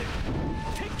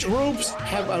 troops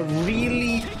have a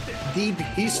really deep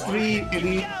history.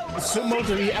 So much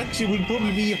that it actually would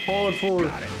probably be hard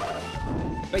for...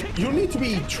 Like, you need to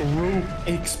be troop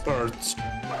experts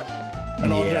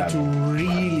in order to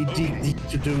really dig deep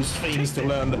to those things to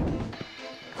learn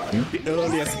the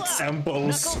earliest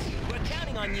examples. We're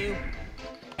counting on you.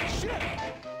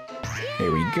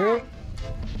 Here we go.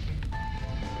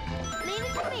 Leave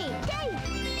it to me.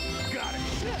 Got it.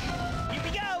 Here we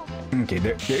go. Okay,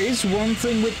 there is one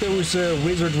thing with those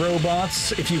wizard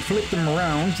robots. If you flip them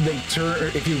around, they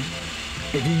turn. If you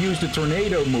use the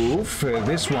tornado move,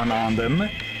 this one on them,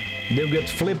 they'll get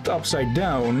flipped upside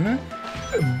down.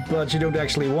 But you don't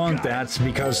actually want that,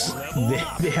 because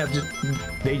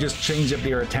they just change up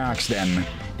their attacks. Then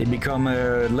they become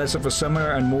less of a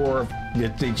summoner and more.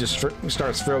 They just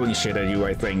start throwing shit at you,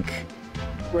 I think.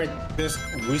 Wait, there's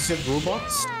wizard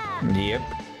robots? Yep.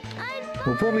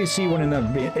 We'll probably see one in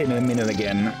a minute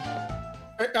again.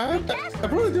 I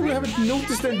probably haven't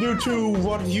noticed them due to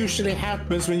what usually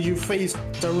happens when you face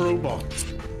the robot.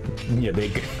 Yeah,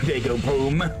 they go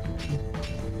boom.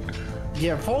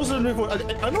 Yeah, possibly before.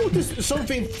 I noticed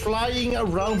something flying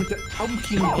around with a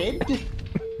pumpkin head.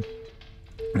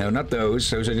 No, not those.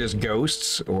 Those are just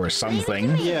ghosts or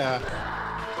something. Yeah.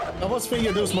 I was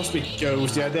thinking those must be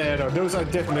ghosts. Yeah, there are. Those are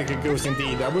definitely ghosts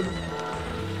indeed. I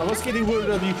was getting worried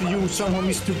that if you somehow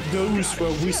mistook those for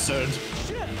a wizard.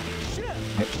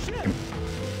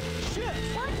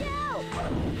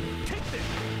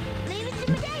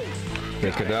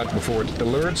 Take it out before it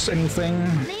alerts anything.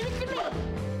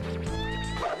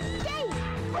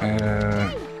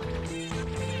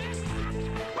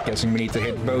 Guessing we need to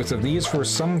hit both of these for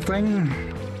something.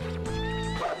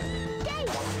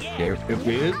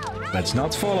 Let's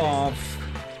not fall off.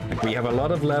 Like, we have a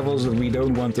lot of levels that we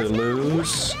don't want to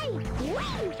lose.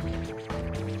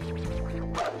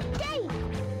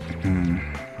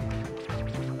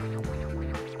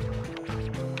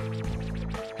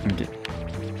 Okay.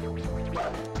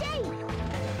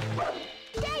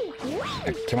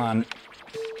 Come on.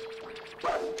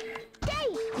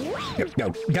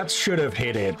 No, that should have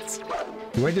hit it.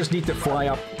 Do I just need to fly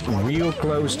up real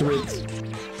close to it?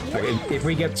 Okay, if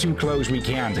we get too close, we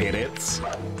can't hit it.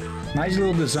 Nice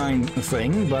little design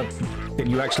thing, but then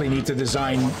you actually need to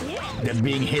design that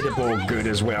being hittable good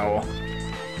as well.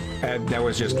 That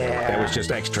was just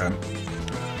extra.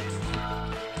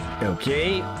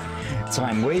 Okay,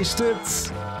 time wasted.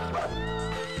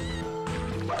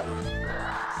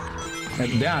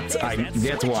 And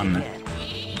that one.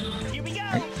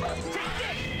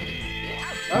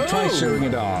 I'll try showing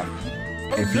it off.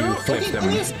 If you flip them.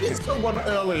 Yes, it's the one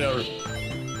earlier.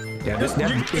 Yeah,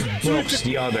 it blocks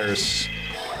the others.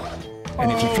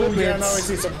 And if you flip it... now I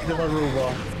see something of a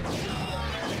robot.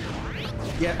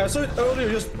 Yeah, I saw it earlier,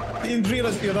 just didn't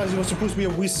realize it was supposed to be a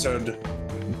wizard.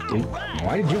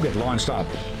 Why did you get launched up?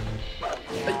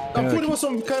 I thought it was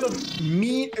some kind of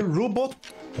mean robot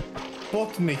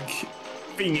botnik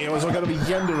thingy. It was some kind of a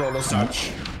gender role or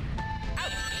such.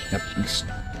 Yep,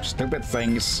 stupid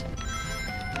things.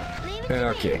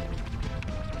 Okay.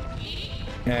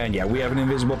 And yeah, we have an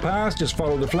invisible path. Just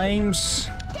follow the flames.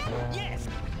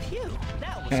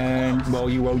 And, well,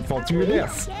 you won't fall to your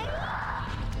death.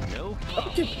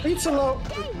 Okay, Pizza Love.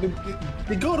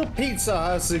 The god of pizza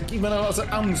has given us an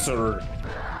answer.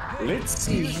 Let's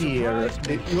see here.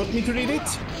 You want me to read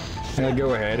it?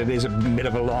 Go ahead. It is a bit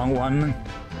of a long one.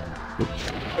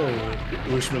 Oh,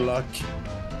 wish me luck.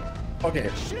 Okay,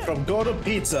 from God of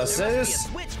Pizza says...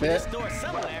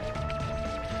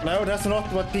 No, that's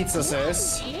not what pizza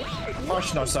says.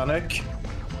 Hush now, Sonic.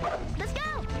 Let's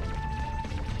go.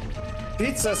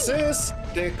 Pizza says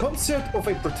the concept of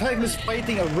a protagonist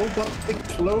fighting a robotic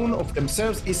clone of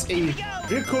themselves is a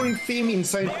recurring theme in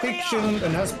science fiction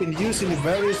and has been used in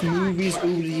various movies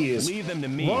over the years. Leave them to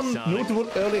me, One Sonic.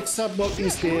 notable early example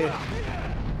is the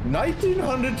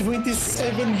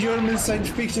 1927 German science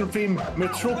fiction film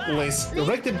Metropolis,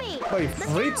 directed by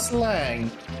Fritz Lang.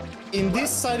 In this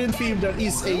silent film, there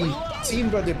is a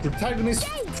scene where the protagonist,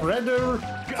 Fredder,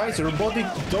 fights a robotic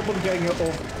doppelganger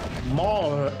of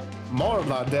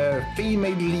Marla, the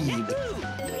female lead.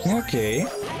 Okay.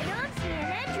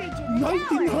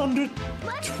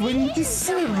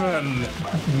 1927.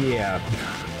 Yeah.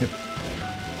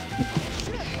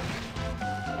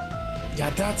 Yeah,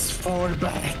 that's far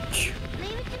back.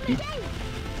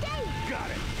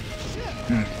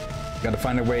 Gotta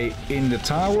find a way in the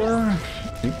tower.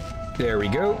 There we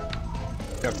go.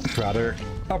 Up, rather,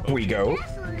 up we go.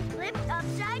 Flipped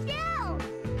upside down.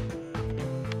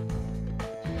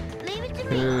 Leave it to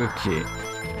me. Okay.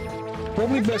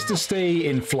 Probably best to stay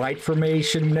in flight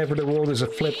formation whenever the world is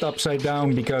flipped upside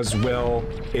down because, well,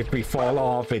 if we fall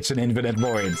off, it's an infinite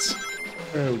void.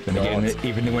 Oh, and again,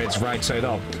 even when it's right side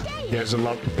up, there's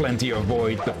plenty of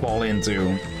void to fall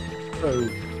into. Oh.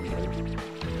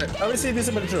 I would say this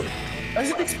about the troop.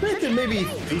 I expected maybe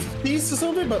 50s or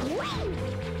something, but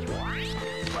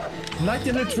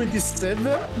 1927?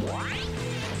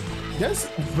 That's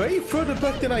way further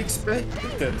back than I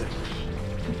expected.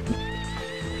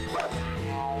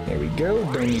 There we go.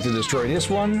 Don't need to destroy this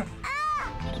one.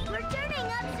 We're turning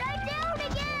upside down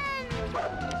again.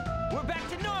 We're back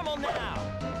to normal now.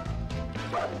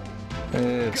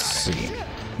 Let's see.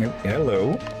 Oh,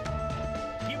 hello.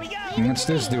 Here we go. What's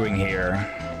this doing here?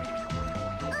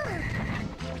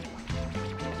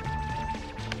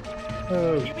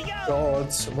 Oh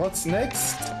god, what's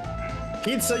next?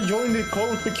 Pizza joined the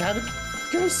Cold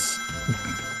Mechanicus?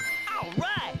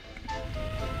 Alright.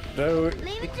 Though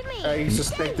Leave it to me. I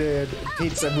suspected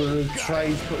Pizza will try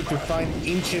to find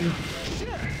ancient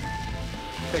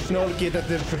technology that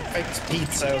perfects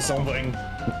pizza or something.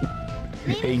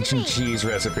 Ancient cheese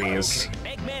recipes.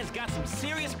 Eggman's got some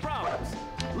serious problems.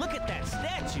 Look at that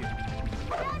statue.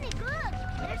 Sonic, look.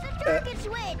 There's a target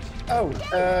switch. Oh,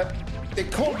 the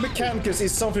Cold Mechanicus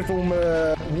is something from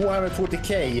Warhammer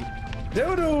 40k. There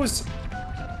are those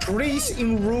trees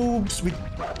in robes with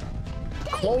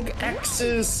cog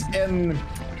axes and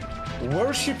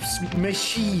worships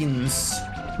machines.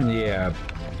 Yeah.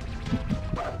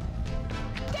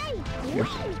 Yep.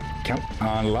 Come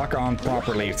on, lock on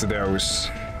properly to those.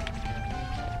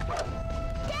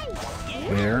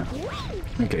 There.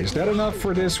 Okay, is that enough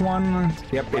for this one?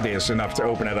 Yep, it is enough to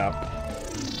open it up.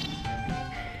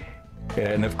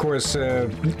 And of course,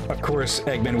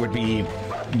 Eggman would be,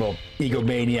 well,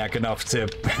 egomaniac enough to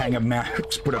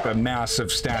put up a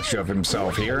massive statue of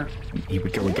himself here. Here we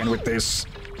go again with this.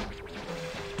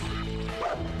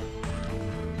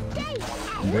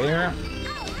 There.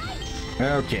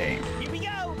 Okay. Here we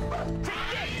go.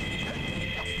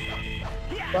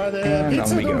 But And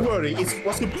Pizza, on we don't go. worry, it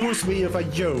was supposed to be of a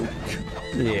joke.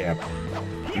 Yeah.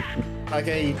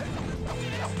 Okay,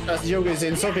 as joke is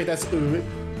in something that's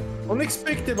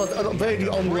unexpected but very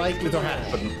unlikely to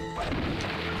happen.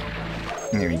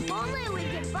 There we If only we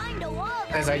could find a wall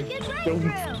that As I we could break don't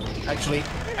through. actually,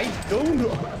 I don't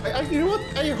know. You know what?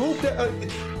 I hope that. I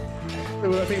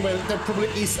think there probably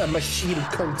is a machine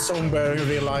called somewhere in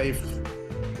real life.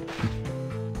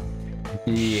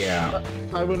 Yeah.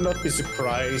 I will not be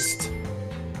surprised.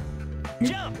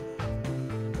 Jump.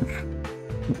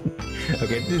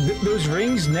 Okay, those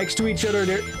rings next to each other,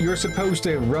 you're supposed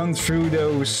to run through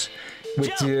those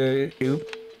with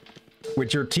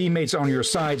your teammates on your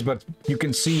sides, but you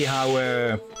can see how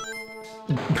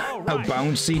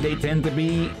bouncy they tend to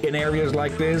be in areas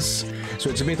like this. So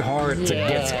it's a bit hard to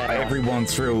get everyone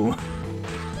through.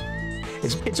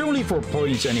 It's only 4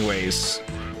 points anyways.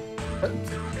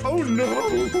 Oh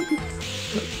no!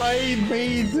 I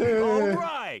made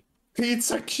Alright.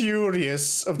 Pizza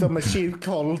curious of the machine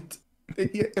cult. I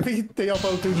think they are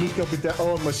about to look up with their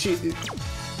own machine.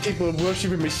 People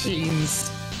worshiping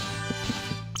machines.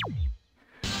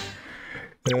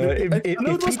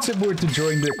 If Pizza were to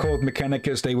join the Cold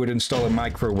Mechanicus, they would install a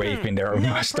microwave in their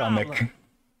No stomach. problem.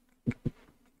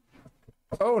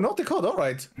 Oh, not the cult,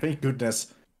 alright. Thank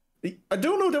goodness. I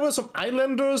don't know, there were some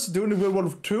islanders during World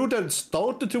War II that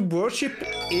started to worship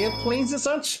airplanes and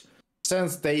such.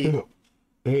 Since they...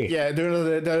 Yeah,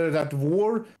 during that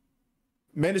war,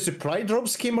 many supply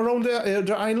drops came around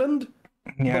the island.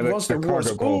 Yeah, but once the war was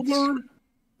cargo cults. over...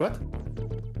 What?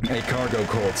 A cargo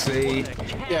cults. They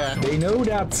Yeah. know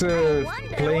that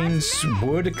planes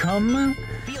would come,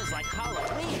 Feels like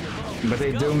Halloween. but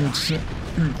they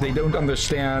don't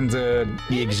understand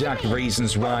the exact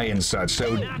reasons why and such.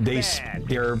 So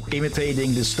they're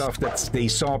imitating the stuff that they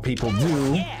saw people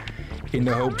do in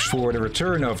the hopes for the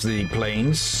return of the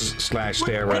planes /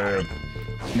 their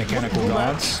mechanical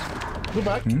gods. Go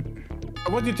back. I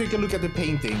want you to take a look at the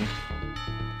painting.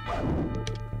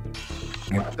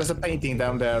 Yep. There's a painting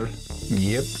down there.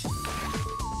 Yep.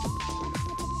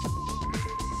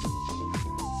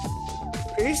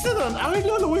 Is that an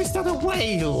island or is that a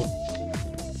whale?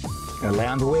 A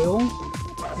land whale?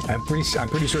 I'm pretty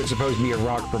sure it's supposed to be a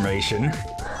rock formation.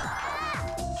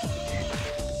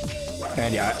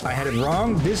 And yeah, I had it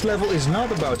wrong. This level is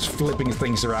not about flipping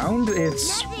things around.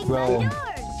 It's, well...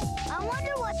 I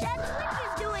wonder what that switch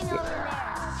is doing over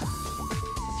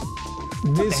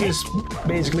there. This is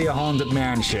basically a haunted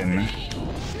mansion.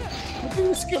 Where did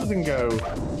the skeleton go?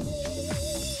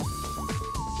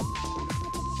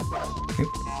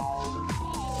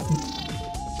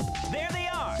 There they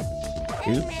are.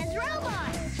 Oop. Man's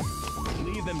robot.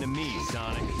 Leave them to me,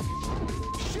 Sonic.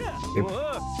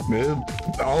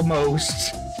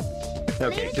 Almost.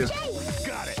 Okay, just...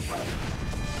 Got it.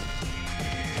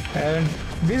 And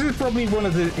this is probably one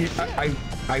of the...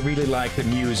 I really like the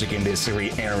music in this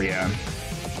area.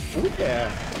 Oh, yeah.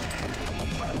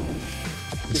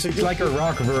 It's like a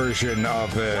rock version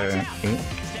of... Step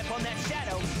on that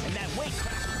shadow, and that weight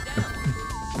crashes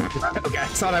down. Okay, I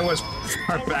thought I was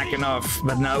far back enough,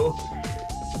 but no.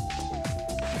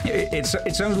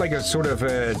 It sounds like a sort of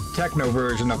a techno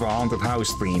version of a haunted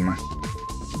house theme.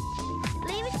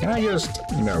 Leave it to Can I me. just,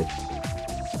 you know...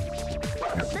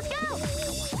 Let's go.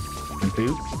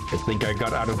 Oop, I think I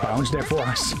got out of bounds there for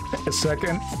us. A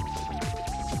second.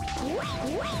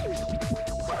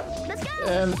 Let's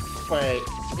go. Wait.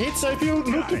 Pizza, if you're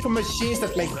looking for machines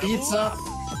that make pizza,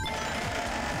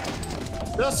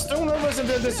 there's stone ovens and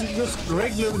then there's just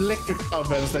regular electric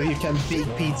ovens that you can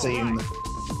bake pizza in.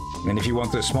 And if you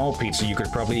want a small pizza, you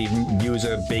could probably use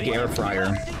a big air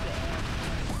fryer.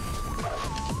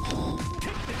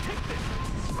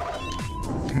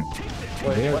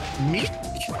 There. What? Meat?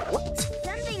 What?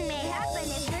 Something may happen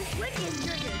if this switch is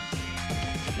triggered.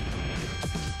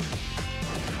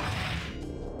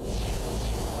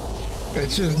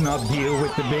 Let's just not deal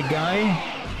with the big guy.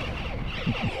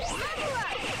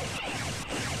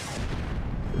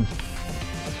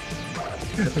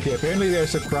 Okay, apparently they're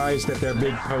surprised that their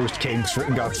big post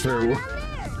got through.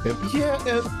 Yep. Yeah,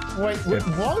 wait,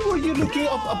 why were you looking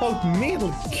up about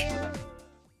milk?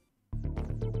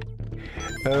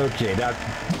 Okay, that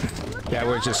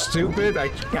was just stupid.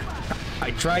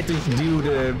 I tried to do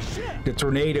the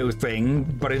tornado thing,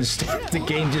 but instead the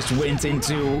game just went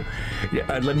into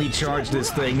let me charge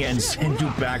this thing and send you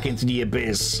back into the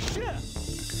abyss.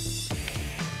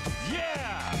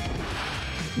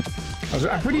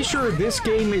 I'm pretty sure this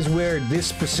game is where this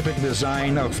specific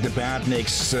design of the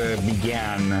badniks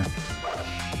began.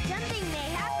 Something may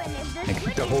happen if this Like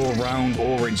switch the is whole triggered. round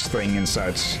orange thing and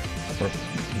such.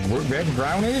 Or red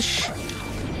brownish?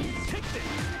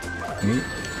 Okay,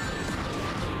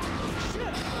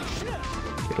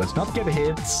 let's not get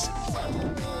hits.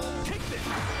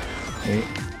 Okay.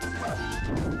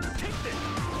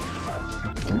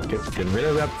 Get rid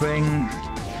of that thing.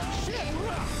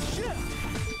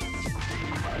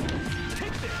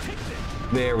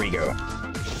 There we go.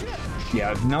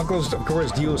 Yeah, Knuckles, of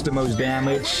course, deals the most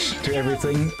damage to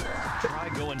everything. Try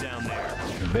going down there.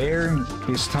 There,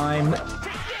 this time.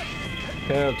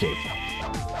 Okay.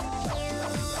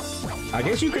 I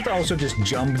guess you could also just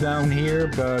jump down here,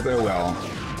 but oh well.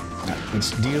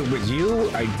 Let's deal with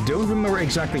you. I don't remember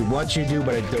exactly what you do,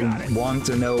 but I don't want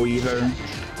to know either,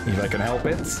 if I can help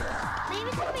it. Leave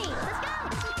it to me.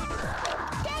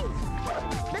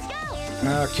 Let's go.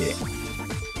 Okay.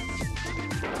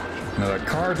 Another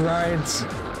cart ride.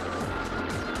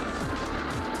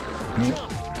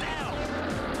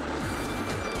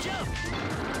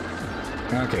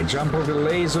 Okay, jump over the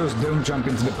lasers, don't jump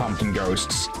into the pumpkin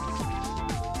ghosts.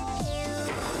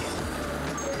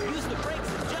 Use the brakes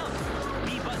to jump.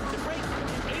 B button to brake.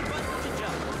 A button to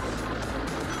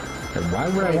jump. Why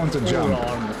would I want to jump?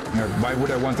 on. Or why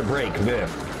would I want to brake? There.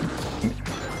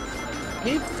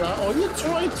 Pizza, are you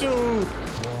trying to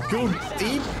go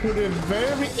deep to the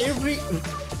every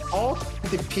off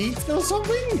the pizza or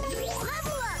something?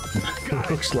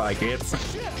 Looks like it.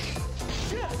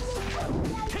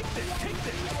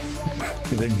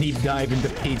 The deep dive into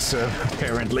pizza,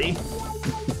 apparently.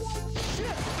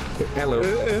 Hello.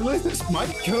 At least it's my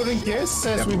current guess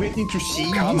says we went into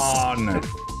cheese. Come on.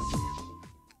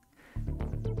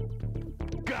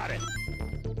 Got it.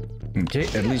 Okay,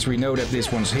 at least we know that this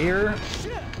one's here.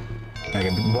 Okay,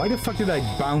 why the fuck did I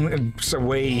bounce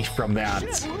away from that?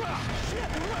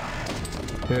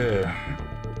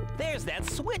 There's that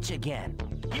switch again.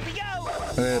 Here we go.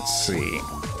 Let's see.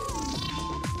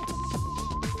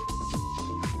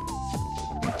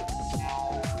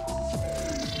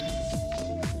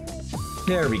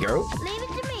 There we go. Leave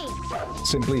it to me.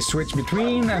 Simply switch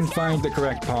between and find the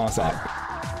correct path up.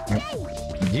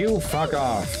 You fuck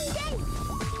off.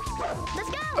 Let's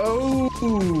go. Oh,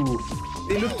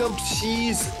 they looked up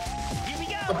cheese. Here we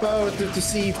go. about to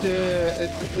see if the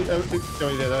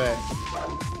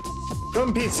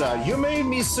from pizza. You made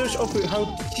me search up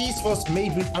how cheese was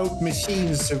made without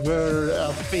machines were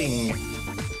a thing.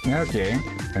 Okay.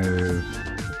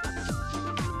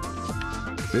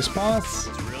 This path?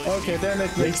 Okay, then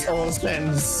it makes all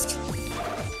sense.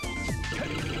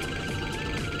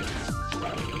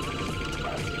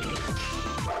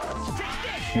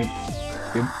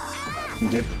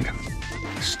 Yep.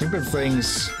 Stupid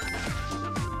things.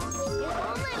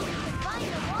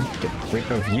 Get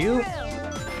rid of you.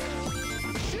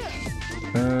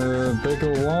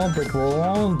 Brick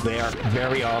wall. They are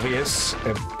very obvious.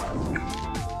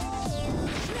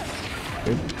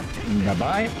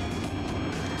 Bye-bye.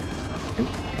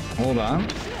 Hold on.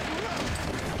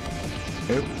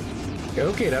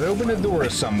 Okay, that opened the door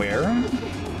somewhere.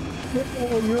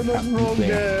 Oh, you're not wrong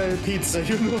there, Pizza.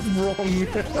 You're not wrong.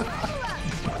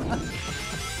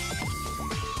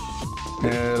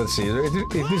 Let's see.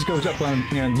 If this goes up on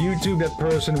YouTube, that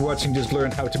person watching just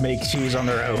learned how to make cheese on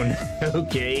their own.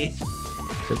 Okay.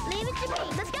 Leave it to me.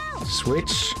 Let's go.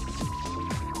 Switch.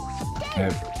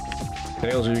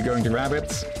 Tails, are you going to grab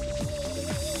it?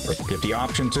 Or get the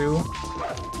option to?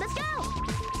 Let's go.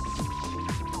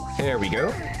 There we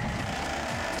go.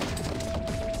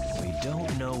 We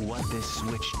don't know what this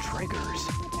switch triggers.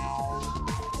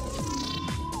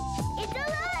 It's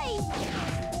alive.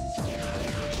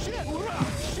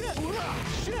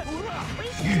 We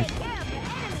should take care of the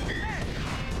enemy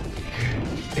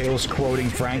first. Tails quoting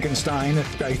Frankenstein,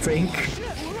 I think.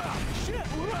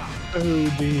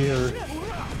 Oh dear.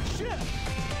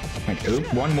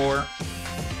 Oop, one more.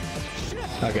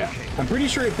 Okay. I'm pretty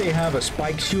sure if they have a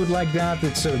spike shoot like that,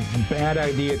 it's a bad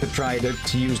idea to try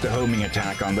to use the homing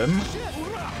attack on them.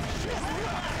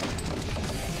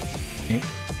 Okay.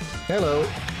 Hello,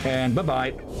 and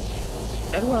bye-bye.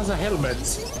 That was a helmet.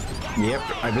 Yep,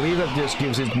 I believe that just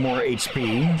gives it more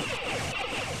HP.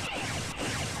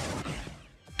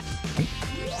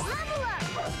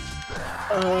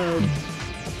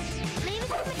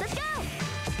 Let's go.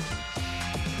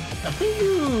 I think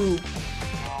you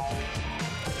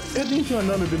get into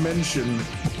another dimension.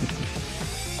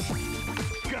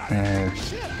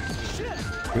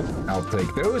 I'll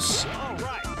take those.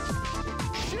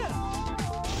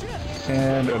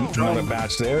 And another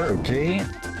batch there, okay.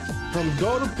 From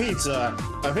God of Pizza,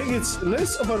 I think it's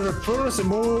less of a reverse and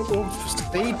more of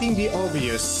stating the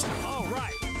obvious.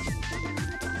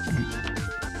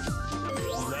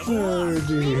 Oh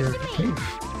dear.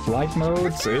 Flight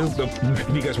mode, so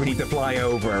because we need to fly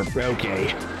over.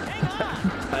 Okay.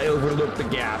 I overlooked the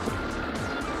gap.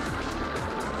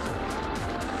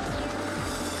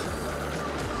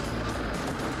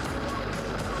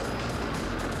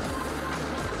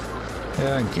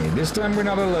 Okay, this time we're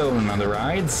not alone on the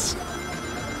rides.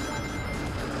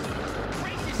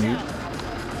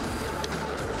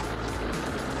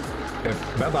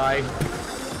 Bye-bye.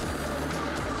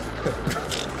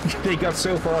 They got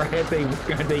so far ahead, they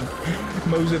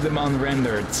most of them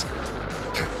unrendered.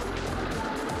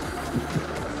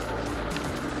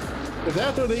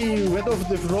 That or they went off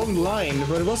the wrong line,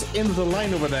 but it was in the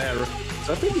line over there.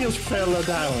 So I think he just fell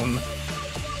down.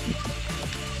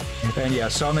 And yeah,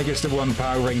 Sonic is the one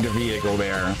powering the vehicle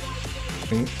there.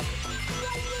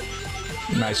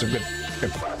 Nice of good.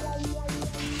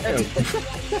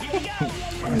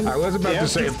 I was about to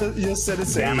say. You said the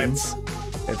same. Damn it.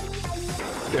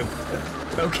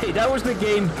 Okay, that was the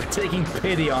game taking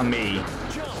pity on me.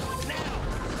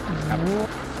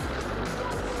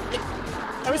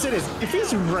 I would say this: if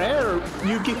it's rare,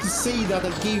 you get to see that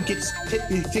the game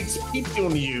takes pity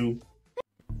on you.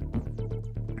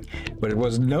 But it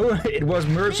was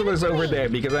merciless over there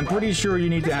because I'm pretty sure you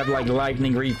need to have like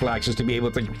lightning reflexes to be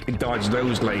able to dodge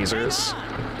those lasers.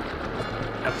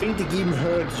 I think the game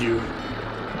heard you.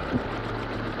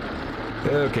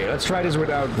 Okay, let's try this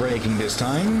without braking this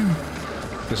time,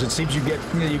 because it seems you get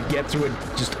to a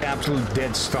just absolute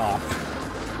dead stop.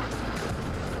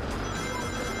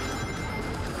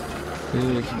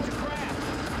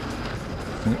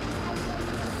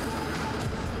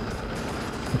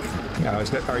 Now,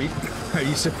 are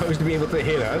you supposed to be able to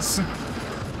hit us?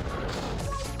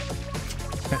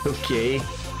 Okay.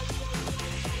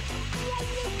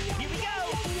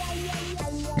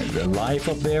 There's a life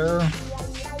up there.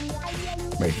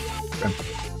 Wait.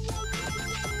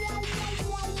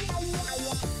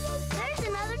 There's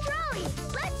another trolley.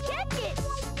 Let's catch it.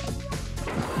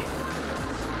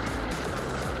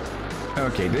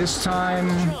 Okay, this time.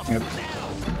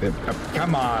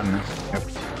 Come on.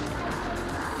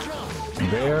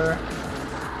 There.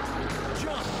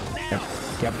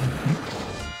 Yep.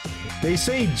 They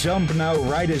say jump now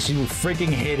right as you freaking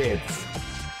hit it.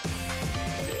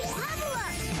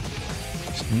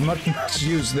 Not much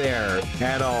use there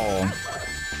at all.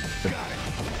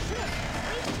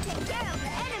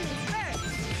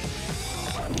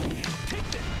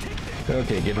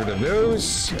 Okay, get rid of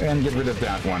those and get rid of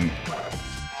that one.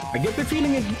 I get the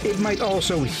feeling it might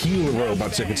also heal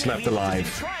robots if it's left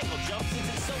alive. Triangle jump since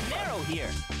it's so narrow here.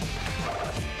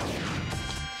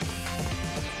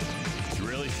 It's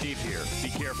really steep here. Be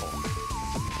careful.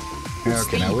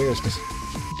 Okay, now where's this?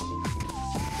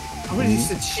 Where is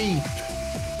the sheep?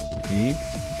 Sheep.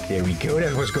 There we go.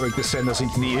 That was going to send us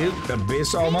into the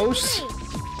abyss almost.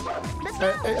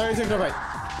 I think I'm right.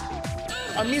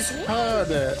 I misheard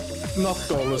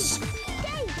Knuckles.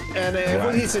 And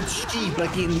when he said sheep,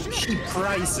 like in sheep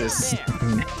prices.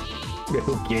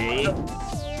 Okay.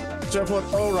 So I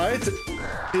thought, alright,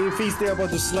 if he's there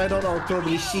about to slide on our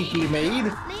totally sheep he made,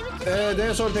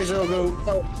 then sort of things will go,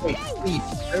 oh, wait, sheep,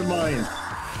 never mind.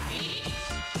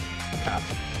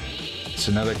 It's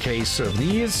another case of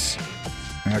these.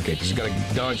 Okay, just gotta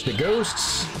dodge the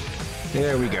ghosts.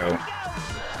 There we go.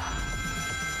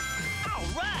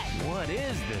 What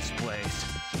is this place?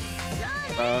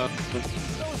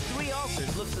 Those three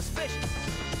altars look suspicious.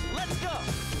 Let's go.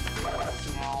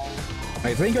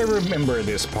 I think I remember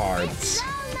this part.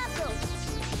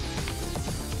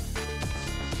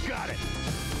 Got it.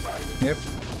 Yep,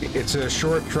 it's a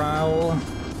short trial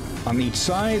on each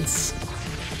side.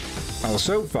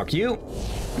 Also, fuck you.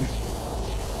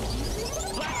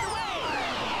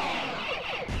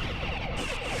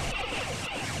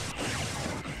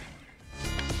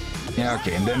 Yeah,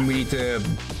 okay, and then we need to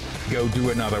go do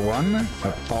another one.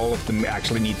 All of them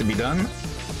actually need to be done.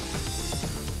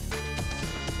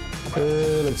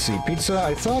 Let's see, pizza.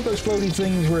 I thought those floating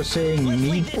things were saying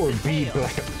meep or beep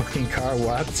like a fucking car.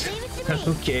 What?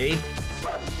 Okay.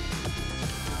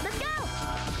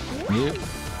 Yep.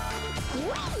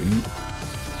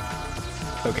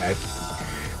 Okay. I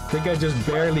think I just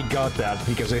barely got that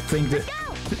because I think the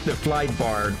flight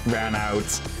bar ran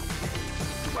out.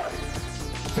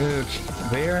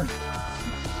 There.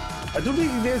 I don't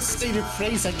think they'll say the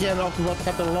phrase again after what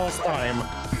happened last time.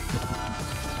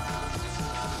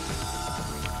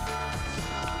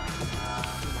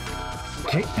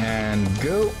 Okay, and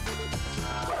go.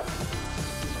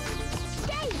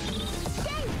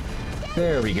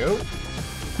 There we go.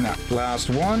 Now, last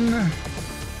one.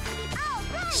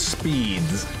 Speed.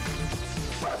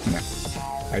 Yeah.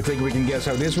 I think we can guess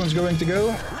how this one's going to go.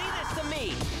 Leave this to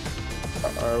me.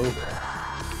 Uh-oh.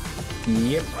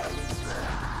 Yep.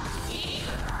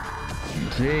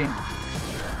 Okay.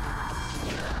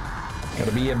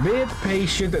 Gotta be a bit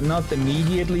patient and not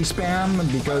immediately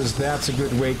spam, because that's a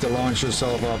good way to launch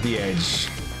yourself off the edge.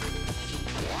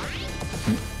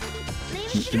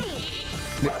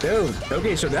 Oh,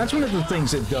 okay, so that's one of the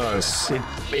things it does.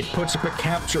 It puts up a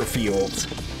capture field.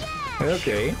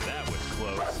 Okay. That was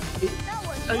close.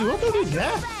 Hey, what did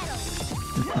that?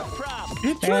 No problem.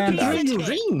 You tried And to drain out. your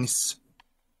rings.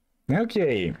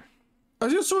 Okay. I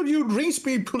just saw your rings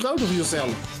being pulled out of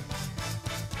yourself.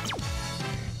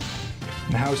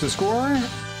 How's the score?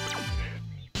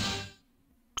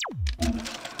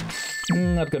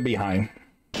 Not gonna be high.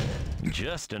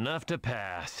 Just enough to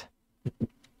pass.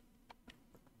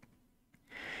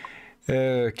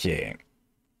 Okay.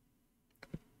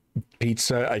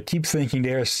 Pizza, I keep thinking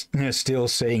they're still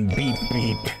saying beep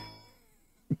beep.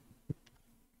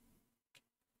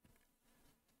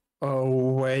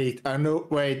 Oh, wait. I know.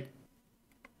 Wait.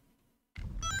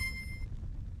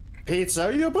 Pizza,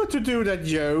 are you about to do that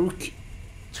joke?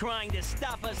 Trying to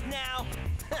stop us now?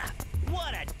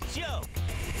 What a joke!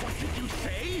 What did you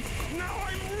say? Now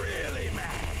I'm really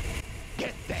mad.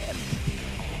 Get them.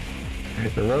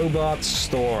 The Robot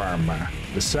Storm.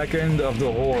 The second of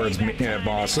the Horde's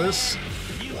bosses.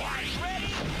 You guys ready?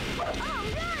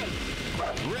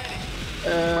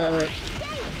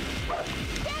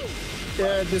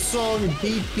 The song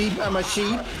Beep Beep I'm a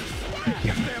Sheep.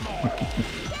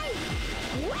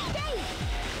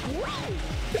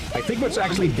 I think what's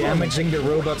actually damaging the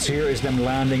robots here is them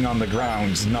landing on the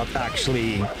ground, not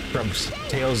actually from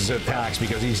Tails' attacks,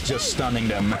 because he's just stunning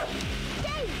them.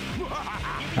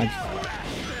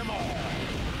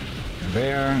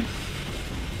 There.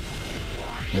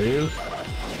 There.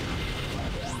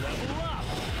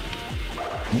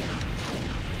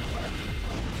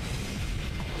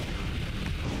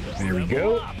 There we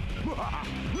go.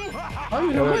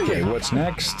 Okay, what's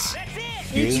next?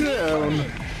 It's your own.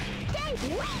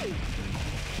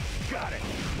 Got it.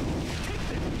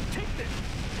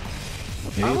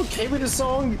 I'm okay with the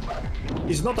song.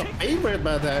 It's not a favorite,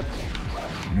 but that.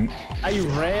 I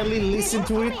rarely listen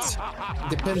to it.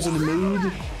 Depends on the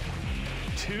mood.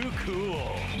 Too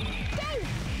cool.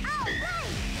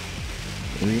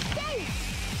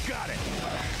 Got it.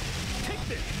 Take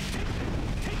this.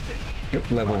 Take this.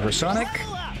 Yep, level for Sonic.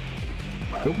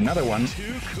 Oh, another one.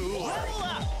 Too cool.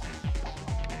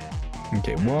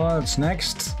 Okay, what's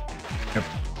next? Yep.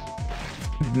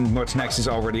 What's next is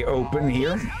already open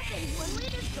here. When we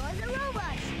destroy the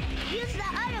robots, use the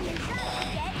item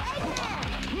inside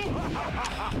to get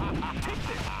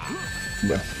Eggman.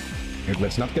 Yeah. Here,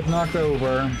 let's not get knocked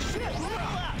over.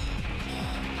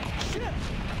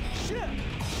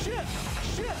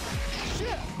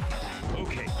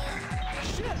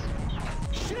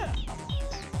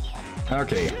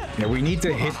 Okay, yeah, we need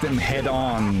to hit them head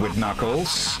on with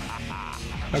Knuckles.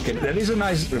 Okay, that is a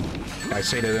nice... I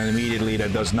say that and immediately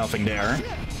that does nothing there.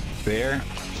 There.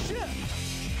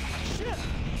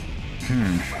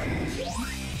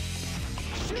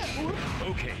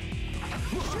 Okay.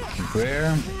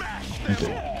 There.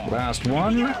 Okay. Last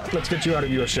one. Let's get you out of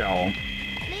your shell.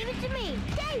 Leave it to me.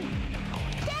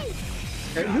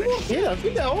 Dave! Yeah, I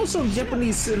think there are some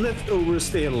Japanese leftovers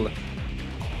still.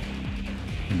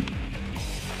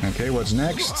 Okay, what's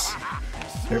next?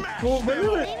 Well,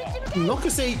 whenever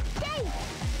Knuckles say,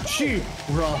 shoot,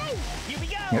 bro.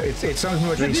 Yeah, it sounds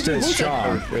more like he says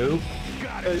Shaw.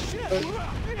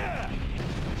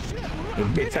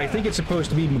 I think it's supposed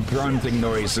to be grunting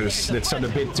noises that sound a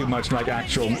bit too much like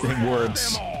actual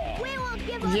words.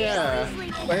 Yeah,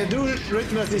 but I do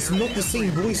recognize it's not the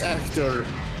same voice actor.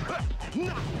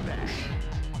 Too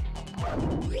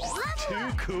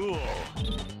cool.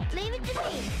 Leave it to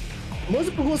me.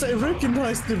 Mostly because I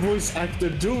recognize the voice actor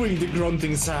doing the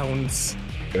grunting sounds.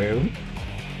 Oh.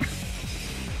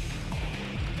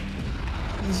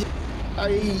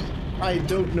 I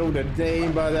don't know the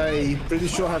name, but I'm pretty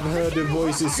sure I've heard the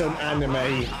voices on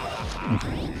anime.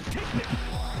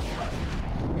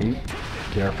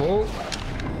 Careful.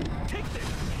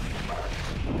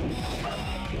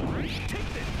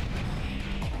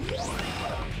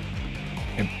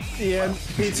 Yeah,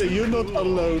 Pizza, you're not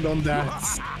alone on that.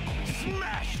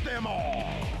 Smash them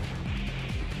all.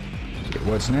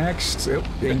 What's next? Oh,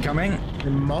 incoming. The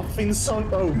Muffin song?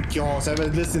 Oh gosh, I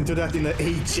haven't listened to that in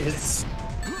ages.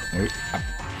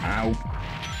 Ow.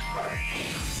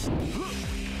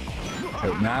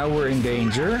 Oh, now we're in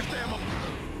danger.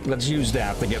 Let's use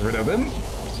that to get rid of him.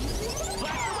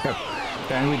 Oh,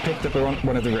 and we picked up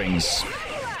one of the rings.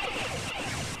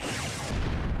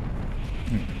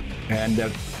 And,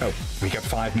 oh, we got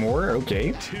 5 more?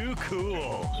 Okay. Too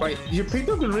cool. Wait, you picked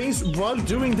up the rings while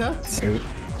doing that?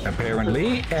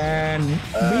 Apparently, and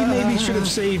we maybe should have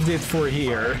saved it for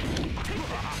here.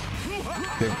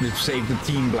 We've saved the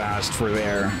Team Blast for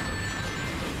there.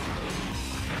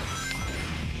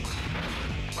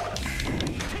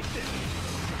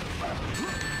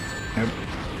 Yep.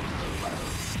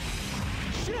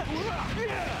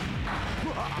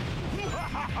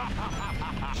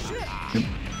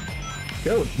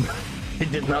 Oh, I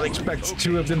did not expect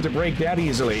 2 of them to break that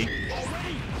easily.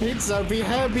 We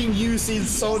have been using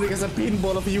Sonic as a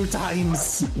pinball a few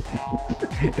times.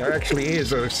 There actually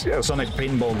is a Sonic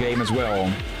pinball game as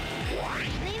well.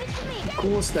 Of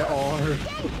course there are.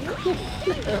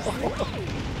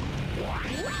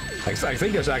 I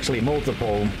think there's actually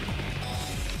multiple.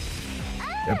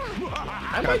 Yep.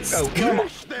 I've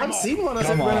seen one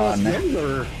when I was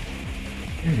younger.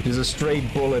 Just a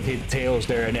straight bullet hit Tails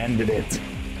there and ended it.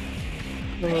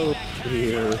 Oh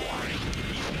dear.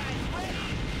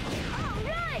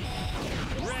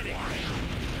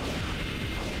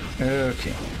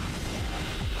 Okay.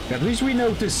 At least we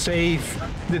know to save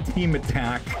the team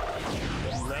attack.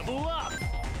 Level up.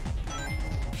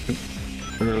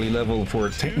 Early level for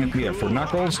technically for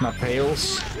Knuckles, not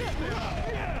Tails.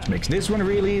 Which makes this one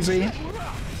real easy.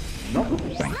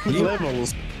 Thank you.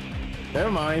 Levels.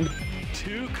 Never mind.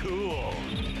 Too cool.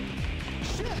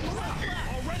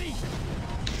 Already.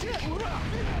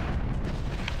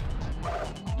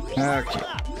 Okay.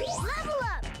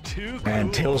 Too cool.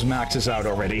 And Tails maxes out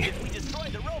already. We destroy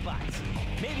the robots.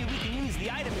 Maybe we can use the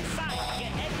item inside to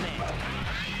get Eggman.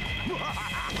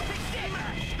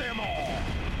 Smash them all.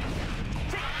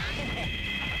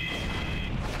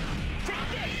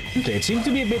 Okay, it seems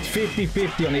to be a bit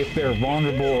 50-50 on if they're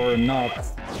vulnerable or not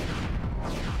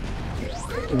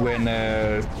when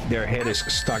their head is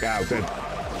stuck out.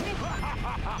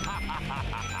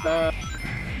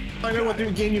 I know what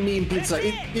game you mean, Pizza.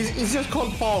 It's just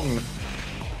called Pong.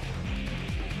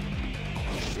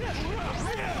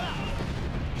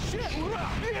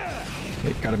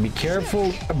 You gotta be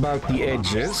careful about the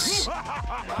edges.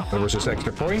 There was just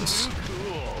extra points.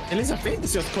 At least I think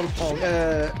it's just called Pong.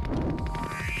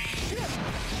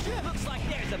 Looks like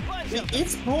there's a bunch of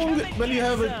It's Pong when you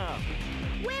have it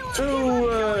We will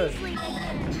two sleep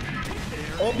again.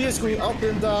 objects going up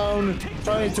and down,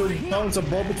 trying to bounce a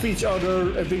ball between each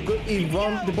other. If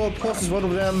the ball crosses one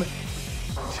of them,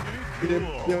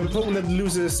 the opponent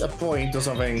loses a point or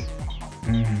something.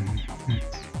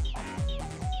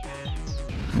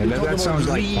 Yeah, that sounds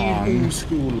like Pong. Old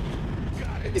school.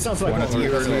 It sounds like One of the Pong,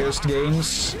 doesn't it? earliest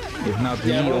games, if not the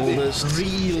Yeah, one of the oldest.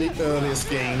 really earliest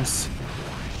games.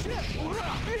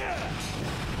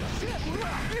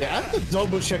 Yeah, I have to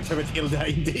double check with Hilda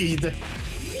indeed.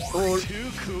 Or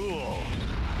Too cool.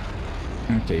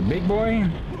 Okay, big boy.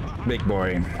 Big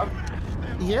boy.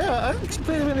 yeah, I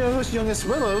played when I was young as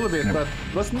well a little bit, but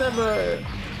was never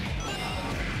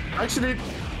actually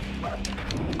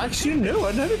no,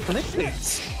 I never played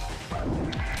it.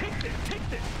 Take this.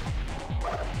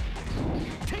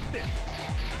 Take this.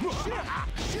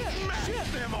 Smash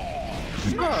them all.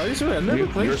 Oh, it's right, I never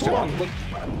played you're still Pong, on. but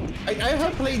I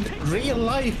have played real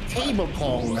life table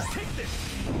Pong,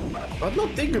 but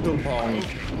not digital Pong.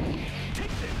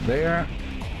 There.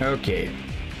 Okay.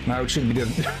 Now it should be the,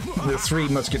 the three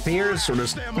musketeers, or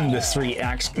the three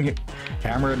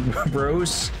hammered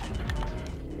bros.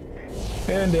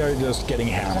 And they're just getting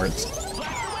hammered.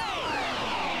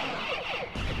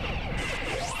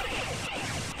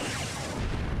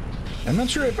 I'm not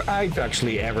sure if I've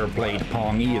actually ever played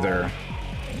Pong either.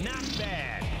 Not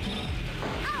bad.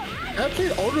 I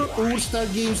played other old-style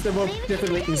games that were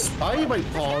definitely inspired by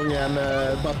Pong and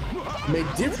but made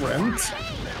different.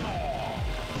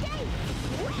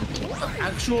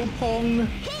 Actual Pong,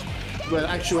 well,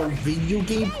 actual video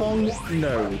game Pong,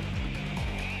 no.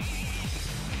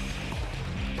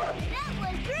 That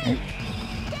was great.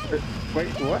 Wait,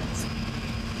 what?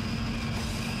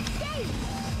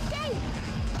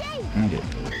 Okay.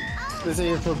 They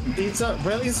say for pizza.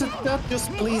 Well, is it not just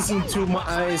pleasing to my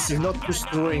eyes and not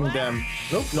destroying them?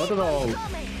 Nope, not at all.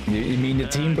 You mean the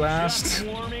Team Blast?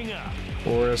 Warming up.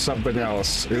 Or something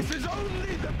else? Oop. This is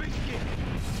only the beginning.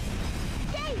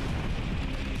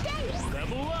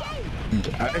 Level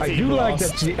up. I do like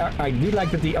that. I do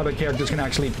like that the other characters can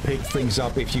actually pick things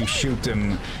up if you shoot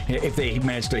them, if they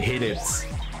manage to hit it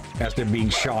as they're being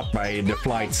shot by the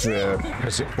flight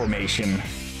formation.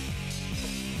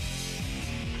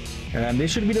 And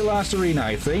this should be the last arena,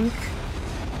 I think.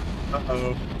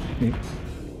 Uh-oh.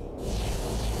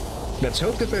 Let's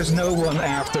hope that there's no one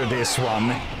after this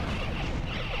one.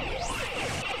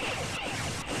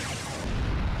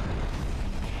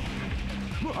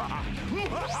 That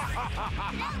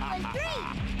was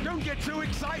great. Don't get too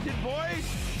excited, boys.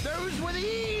 Those were the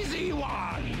easy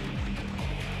ones.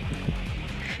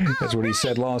 That's what he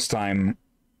said last time.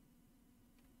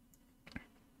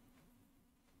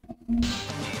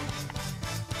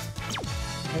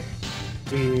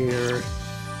 Weird.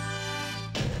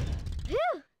 Phew,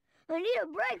 I need a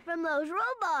break from those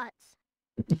robots.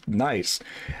 Nice.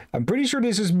 I'm pretty sure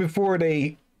this is before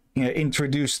they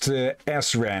introduced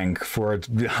S rank for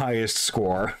the highest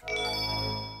score.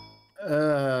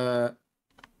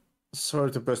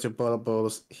 Sorry to burst your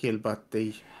bubbles, Hill, but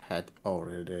they had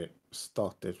already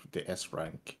started with the S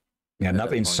rank. Yeah, not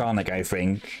that in point. Sonic, I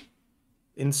think.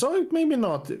 In Sonic, maybe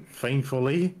not,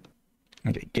 thankfully.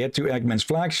 Okay, get to Eggman's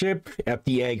flagship at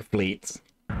the Egg Fleet.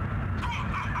 You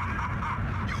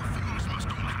fools must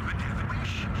await the death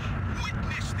wish.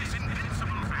 Witness this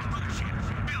invincible vampire ship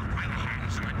built by the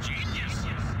hands of a genius.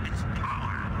 Its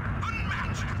power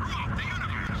unmatched throughout the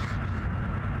universe.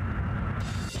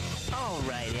 All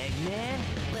right, Eggman.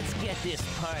 Let's get this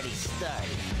party started.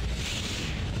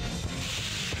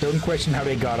 Don't question how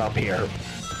they got up here.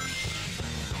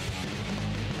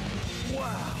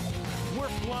 Wow. We're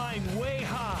flying way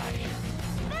high.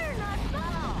 Better not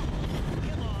fall.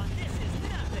 Come on, this is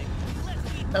nothing. Let's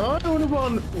keep Am I the only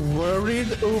one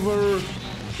worried over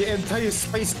the entire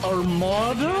space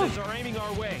armada? Cannons are aiming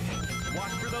our way.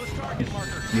 Watch for those target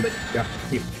markers. Yeah.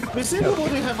 We seem to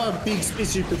already have a big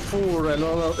spaceship before, and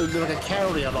all, like a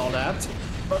carrier and all that.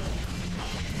 But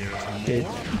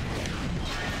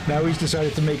Now he's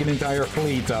decided to make an entire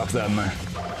fleet of them.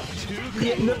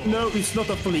 yeah, no, it's not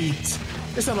a fleet.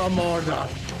 It's an armada.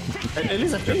 At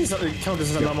least I think it counts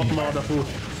as an armada for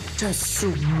just so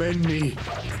many.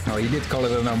 Oh, he did call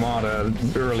it an armada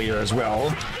earlier as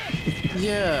well.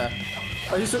 Yeah.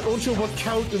 I just not sure what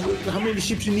how many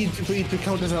ships you need for it to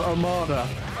count as an armada.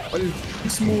 But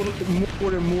it's more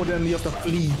than just a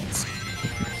fleet.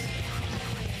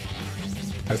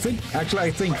 I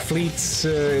think fleets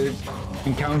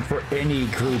can count for any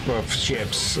group of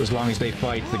ships as long as they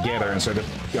fight together. And sort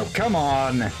of, come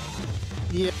on.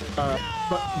 Yeah, But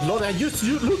Lord, I just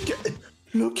you look,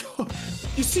 you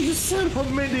see yourself how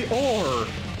many are.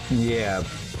 Yeah.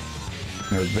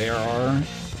 There are.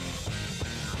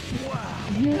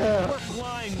 Yeah. We're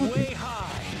flying way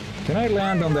high. Can I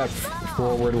land on that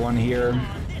forward one here?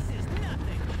 This is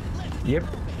nothing. Yep.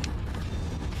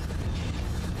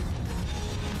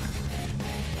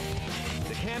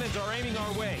 The cannons are aiming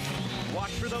our way.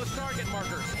 Watch for those target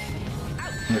markers.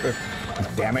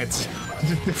 Damn it.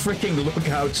 The freaking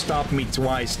lookout stopped me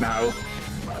twice now.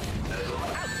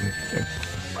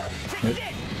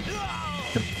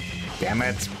 Damn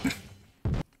it.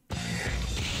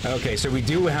 Okay, so we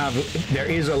do have... There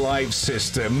is a live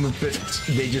system, but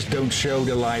they just don't show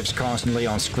the lives constantly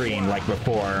on screen like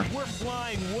before. We're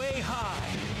flying way high.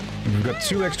 We've got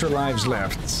 2 extra lives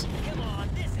left. Come on,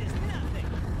 this is nothing.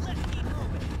 Let's keep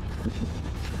moving.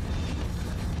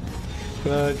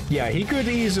 But yeah, he could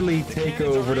easily take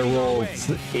over the role if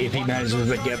he manages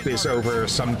to get this over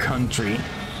some country.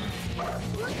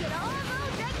 Look at all of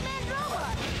those Eggman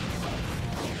robots.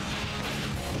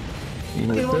 Even You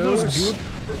with know those those. good,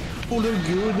 all the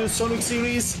good Sonic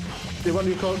series, the one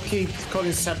you keep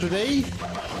calling Saturday.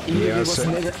 It was Yes.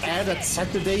 never aired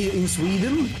Saturday in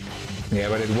Sweden. Yeah,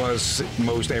 but it was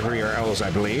most everywhere else, I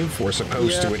believe, or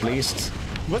supposed to Yeah. at least.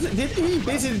 Was it? Did he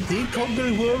basically conquer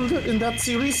the world in that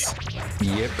series?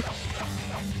 Yep.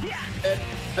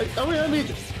 I mean,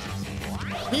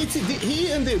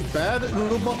 he and the bad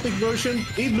robotic version,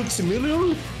 it looks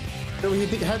similar. So he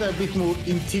had a bit more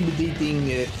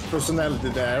intimidating personality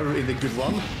there in the good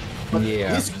one. But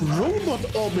Yeah. this robot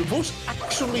army was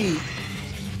actually,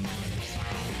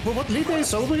 for what little I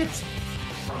saw of it,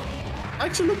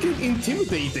 actually looking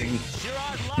intimidating.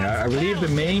 Yeah, I believe the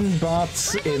main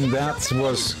bots in that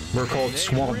were called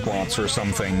SWAT bots or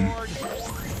something.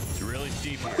 It's really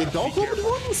steep. The dog robot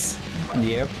ones?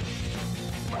 Yep.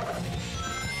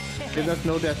 Did not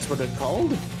know that's what they're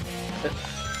called.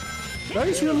 I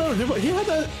just remember he had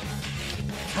a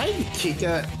sidekick.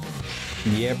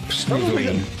 Yep,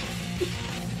 Sniggly.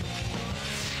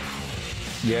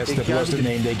 Yes, The that guy was the with the-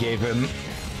 name they gave him.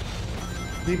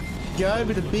 The guy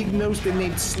with the big nose they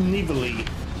named Snively.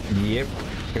 Yep.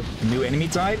 Yep. New enemy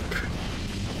type.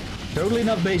 Totally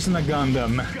not based on a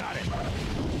Gundam.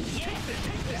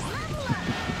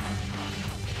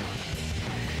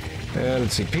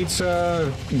 Let's see, pizza.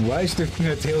 Why is the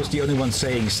Tails the only one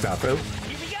saying stuff? Oh.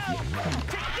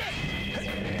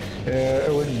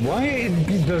 Why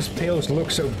does Tails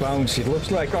look so bouncy? It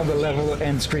looks like on the level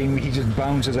end screen he just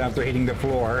bounces after hitting the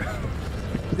floor.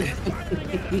 By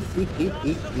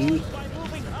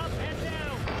moving up and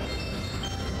down.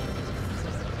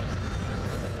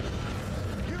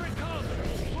 Here it comes.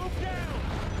 Move down.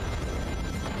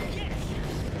 Yes.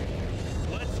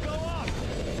 Let's go up.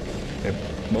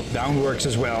 Well, down works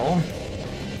as well.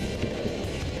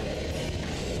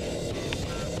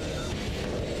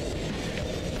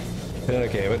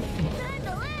 Okay, but Time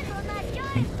to land on that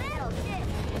giant battleship.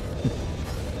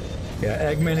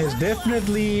 yeah, Eggman has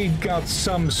definitely got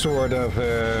some sort of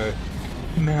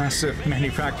massive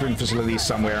manufacturing facility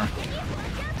somewhere.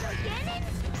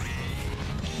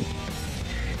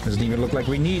 Doesn't even look like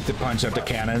we need to punch out the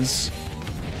cannons.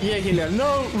 Yeah, Hillyan.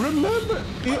 No, remember?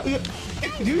 Do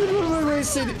you remember when I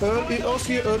said asked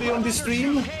you earlier on the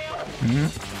stream?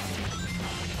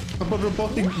 About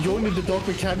robotic joining the Dark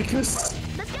Mechanicus?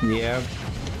 Yeah.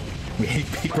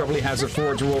 He probably has a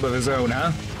forge world of his own,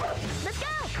 huh? Let's go.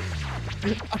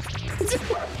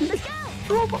 Let's go.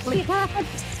 Probably has.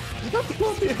 Not the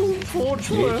whole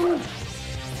Forge world.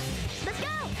 Let's go.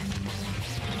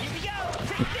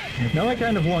 Now I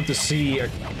kind of want to see a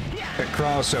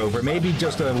crossover, maybe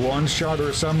just a one-shot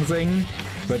or something,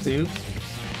 but a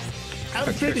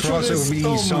I'm pretty sure crossover there's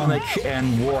between some. Sonic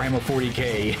and Warhammer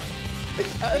 40k.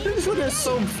 I'm pretty sure there's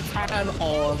some fan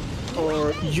art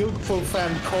or youthful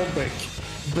fan comic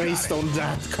based on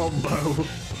that combo.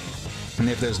 And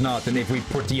if there's not, then if we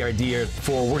put the idea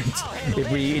forward,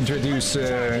 if we introduce,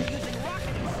 if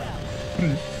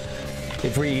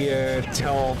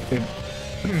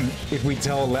we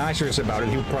tell Lashers about it,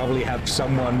 he'll probably have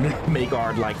someone make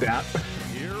art like that.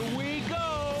 Here we go.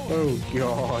 Oh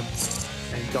god.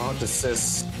 And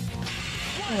goddesses.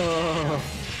 Oh,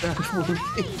 that would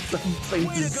be something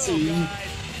to see.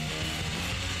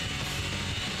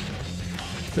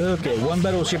 Okay, one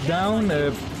battleship down,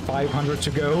 500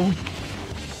 to go.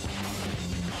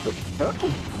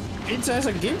 Oh, it has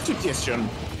a game suggestion.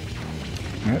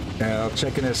 I'll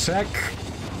check in a sec.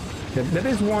 That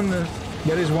is one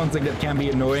thing that can be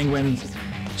annoying when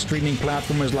streaming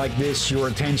platformers like this. Your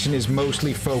attention is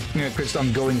mostly focused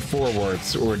on going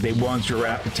forwards, or they want your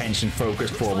attention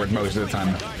focused forward most of the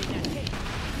time.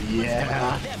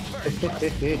 Yeah.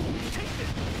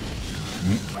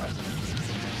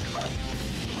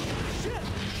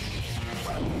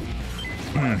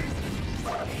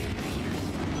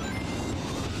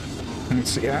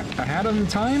 Let's see, ahead on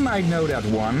time, I know that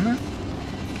one.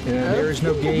 There is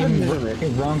no game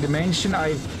in wrong dimension.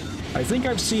 I think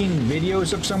I've seen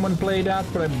videos of someone play that,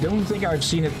 but I don't think I've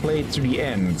seen it played to the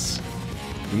end.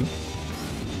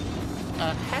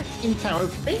 Hack in Town.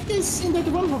 I think I've seen that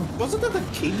one. Wasn't that a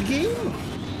kid game?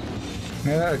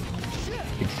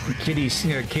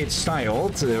 Kid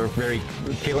styled. They're very.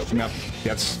 No,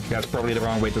 that's probably the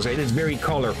wrong way to say it. It's very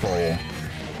colorful.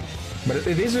 But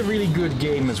it is a really good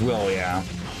game as well, yeah.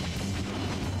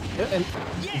 Yeah, and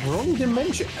Wrong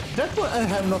Dimension. That one I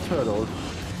have not heard of.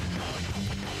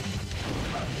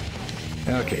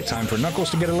 Okay, time for Knuckles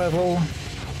to get a level.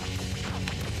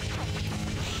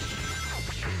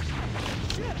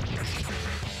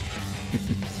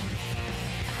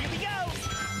 Here we go.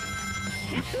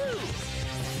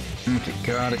 Okay,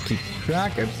 gotta keep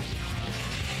track. I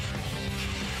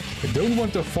don't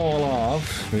want to fall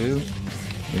off.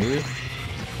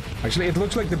 Actually, it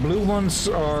looks like the blue ones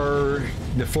are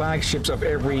the flagships of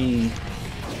every...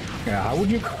 how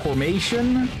would you...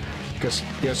 formation? Because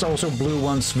there's also blue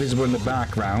ones visible in the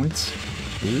background.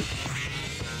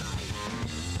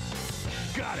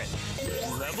 Got it.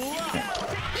 Level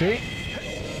up. Okay.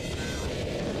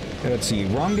 Let's see.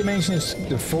 Wrong Dimension is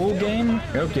the full game?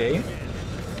 Okay.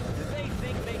 They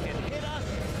think they can hit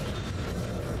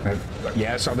us?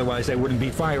 Yes, otherwise they wouldn't be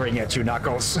firing at you,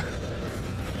 Knuckles.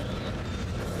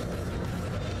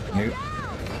 Nope.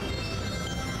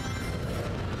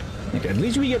 Okay, at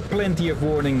least we get plenty of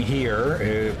warning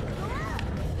here.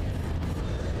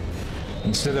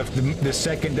 Instead of the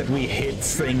second that we hit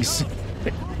things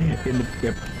in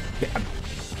the...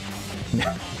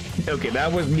 Okay,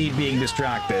 that was me being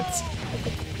distracted.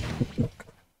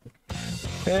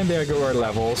 And there go our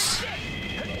levels.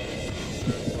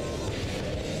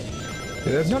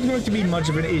 There's not going to be much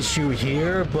of an issue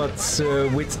here, but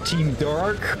with Team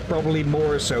Dark, probably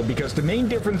more so, because the main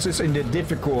differences in the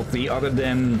difficulty, other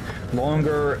than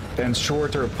longer and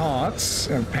shorter paths,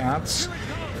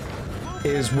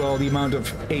 is, well, the amount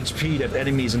of HP that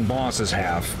enemies and bosses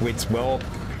have, with, well,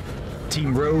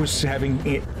 Team Rose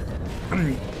having...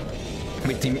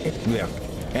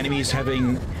 enemies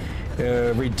having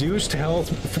reduced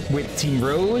health with Team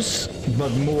Rose,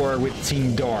 but more with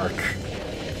Team Dark.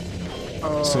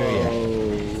 So yeah,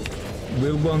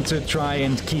 we'll want to try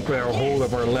and keep a hold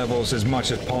of our levels as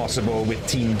much as possible with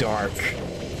Team Dark.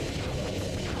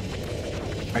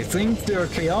 I think the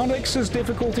Chaotix's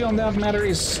difficulty on that matter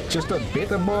is just a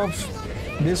bit above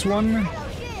this one.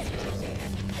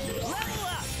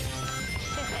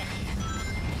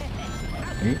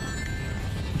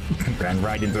 Ran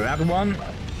right into that one.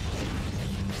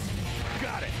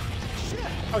 Got it.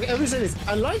 Okay, I will say this.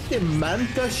 I like the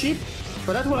Manta ship,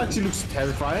 but that one actually looks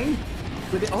terrifying.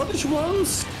 But the other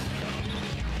ones...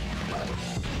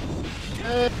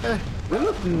 they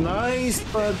look nice,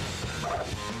 but...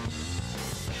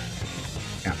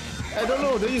 Yeah. I don't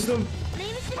know, they just don't...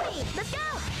 Leave it to me. Let's go.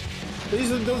 They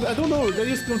just don't, I don't know, they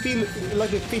just don't feel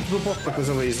like they fit robotic for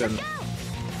some reason.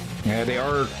 Yeah, they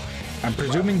are... I'm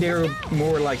presuming they're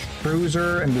more like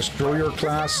cruiser and destroyer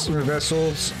class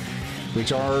vessels,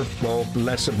 which are, well,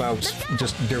 less about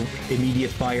just their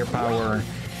immediate firepower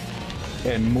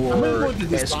and more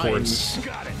escorts.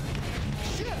 Got it.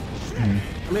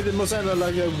 I mean, it must have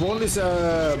like one is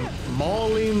a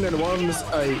marlin and one is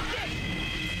a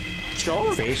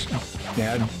shark. Fish?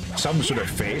 Yeah, some sort of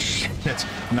fish. That's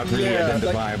not really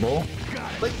identifiable.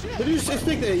 Like, but you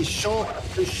expect a shark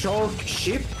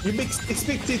ship? You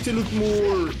expect it to look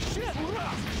more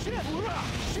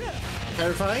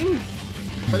terrifying?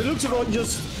 But it looks about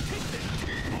just...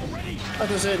 How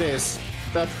to say this?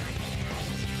 That...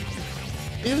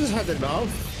 You just had enough.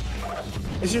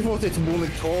 It's just what it's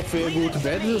morning coffee and go to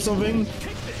bed or something.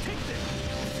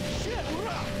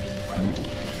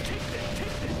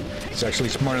 It's actually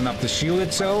smart enough to shield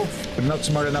itself, but not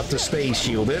smart enough to stay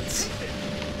shielded.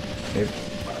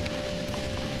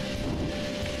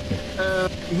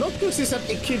 Not because he's an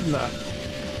echidna.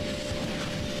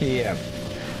 Yeah.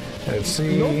 Let's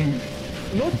see.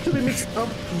 Not to be mixed up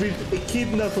with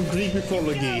echidna from Greek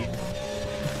mythology.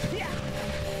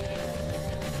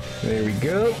 There we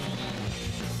go.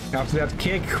 After that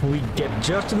kick, we get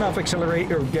just enough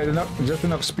accelerate, or get just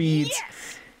enough speed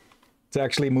to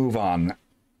actually move on.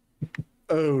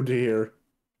 Oh dear.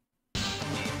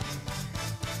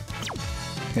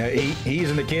 Yeah,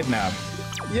 he's an echidna.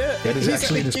 Yeah, that is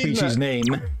actually the species name.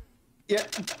 Yeah,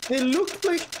 they look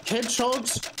like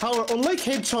hedgehogs. However, unlike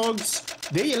hedgehogs,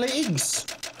 They lay eggs.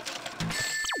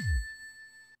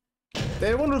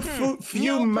 They're one of the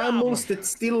few mammals that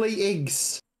still lay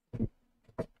eggs.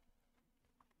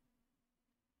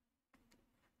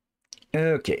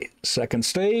 Okay, second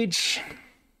stage.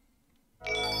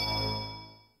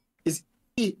 Is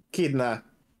echidna.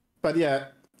 But yeah,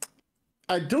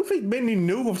 I don't think many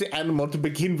know of the animal to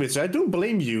begin with, so I don't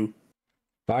blame you.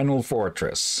 Final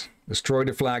fortress. Destroy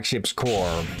the flagship's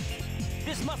core.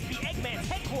 This must be Eggman's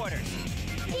headquarters.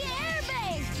 The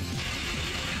airbase!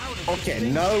 Okay,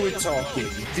 now we're talking.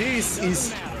 This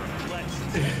is...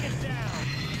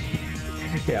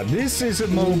 Yeah, this is a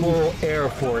mobile air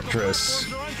fortress.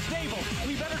 Those are unstable.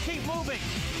 We better keep moving.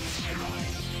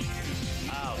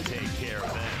 I'll take care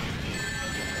of that.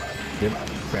 Yep,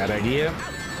 bad idea.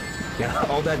 Yeah,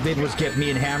 all that did was get me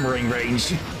in hammering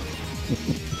range.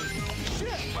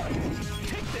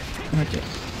 Okay.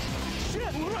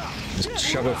 Just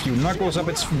shove a few knuckles up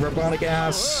its robotic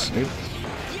ass. Oop.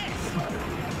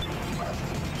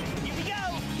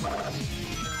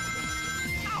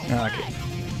 Okay.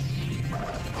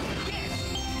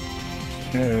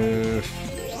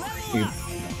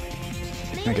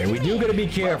 Okay, we do gotta be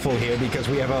careful here because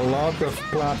we have a lot of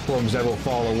platforms that will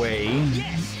fall away.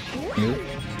 Oop.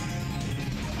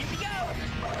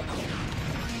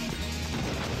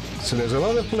 So there's a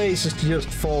lot of places to just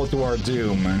fall to our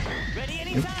doom.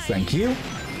 Oop, thank you.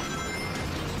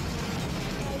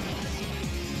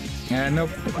 No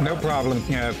problem,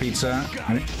 pizza.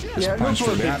 Just Yeah, punch no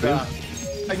through problem, that.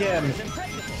 pizza. Again,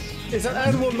 it's an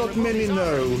animal not many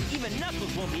know. Even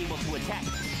Knuckles won't be able to attack.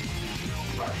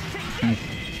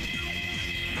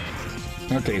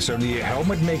 Okay, so the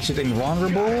helmet makes it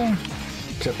invulnerable,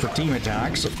 except for team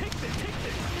attacks.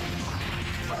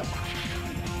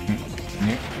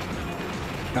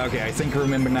 Okay, I think I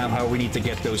remember now how we need to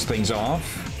get those things off.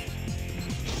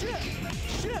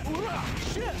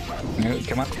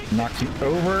 Come on, knock you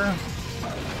over.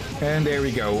 And there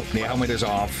we go, the helmet is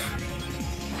off.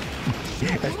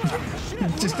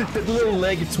 Just a little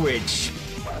leg twitch.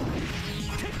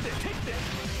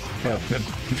 Oh,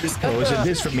 is it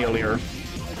this familiar?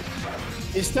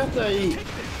 Is that a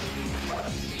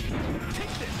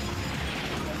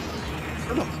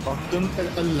button,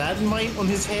 a landmine on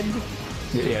his head?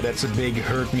 Yeah, that's a big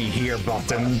hurt me here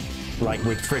button, like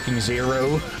with freaking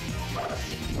Zero.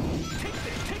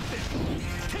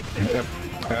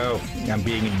 Oh, I'm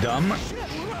being dumb.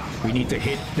 We need to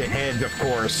hit the head, of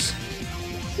course.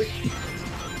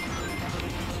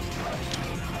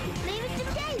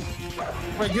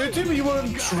 Wait, you tell me you want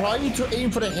to try to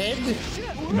aim for the head?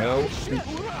 No.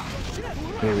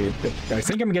 I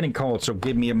think I'm getting called, so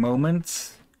give me a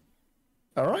moment.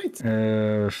 All right.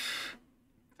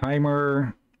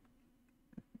 Timer.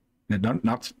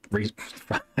 Not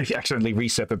I accidentally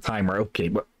reset the timer. Okay,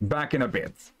 but back in a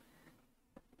bit.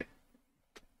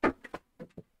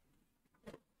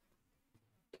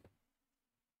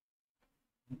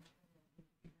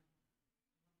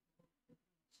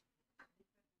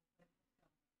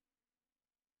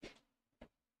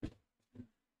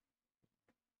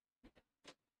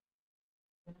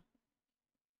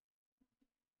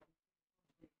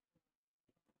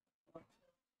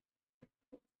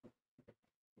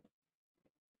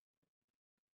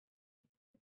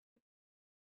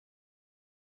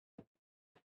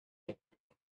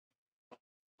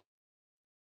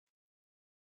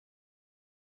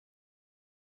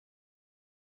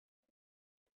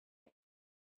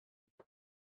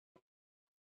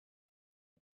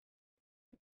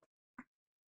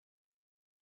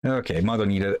 Okay, Mother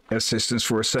needed assistance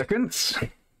for a second.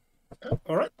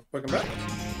 All right, welcome back.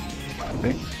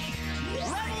 Okay.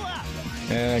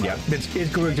 And yeah,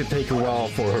 it's going to take a while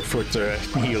for her foot to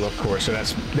heal, of course, so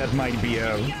that might be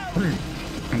a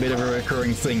bit of a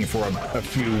recurring thing for a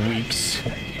few weeks.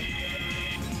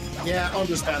 Yeah,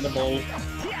 understandable.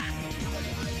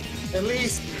 At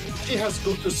least she has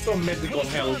got to some medical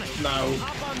help now.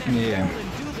 Yeah.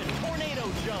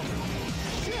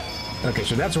 Okay,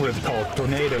 so that's what it's called,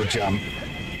 tornado jump.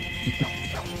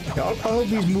 All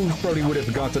these moves probably would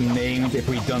have gotten named if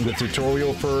we'd done the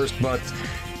tutorial first, but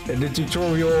the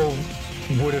tutorial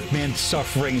would have meant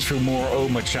suffering through more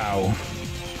Omachow.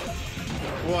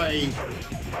 Why?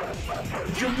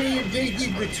 You mean they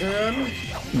did return?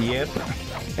 Yep.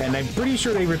 And I'm pretty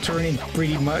sure they return in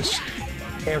pretty much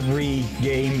every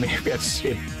game. That's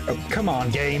it. Oh, come on,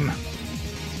 game.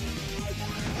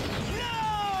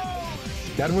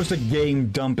 That was the game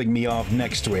dumping me off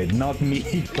next to it, not me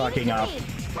fucking up.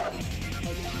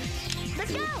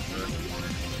 Let's go!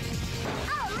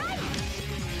 All right!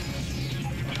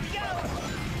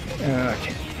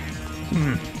 Okay.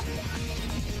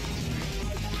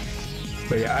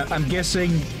 But yeah, I'm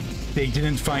guessing they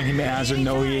didn't find him as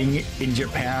annoying in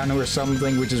Japan or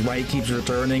something, which is why he keeps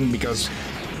returning, because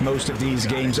most of these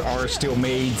games are still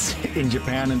made in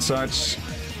Japan and such,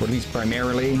 or at least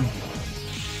primarily.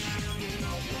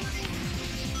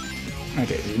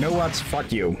 Okay, you know what?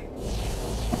 Fuck you.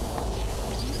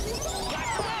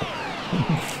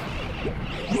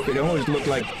 It almost looked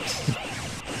like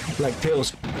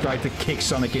Tails tried to kick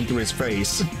Sonic into his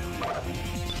face.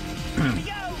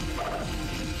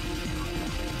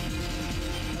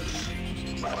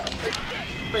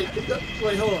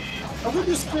 Wait, hold on. I would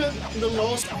just said in the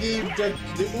last game that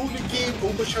the only game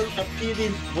Overshadow appeared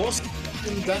in was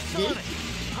in that game.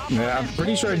 Yeah, I'm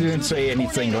pretty sure I didn't say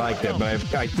anything like that,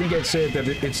 but I think I said that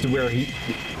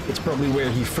it's probably where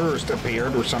he first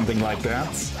appeared or something like that.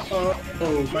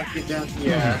 Oh, back in that,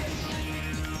 yeah.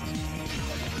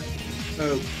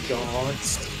 Oh God.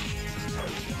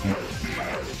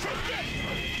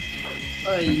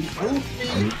 I hope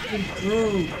they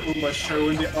improve Overshadow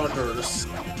and the others.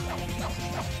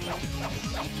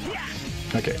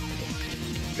 Okay.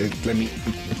 Let me...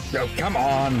 Oh, come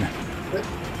on!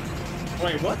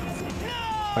 Wait, what?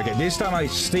 Okay, this time I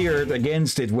steered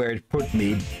against it where it put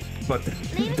me, but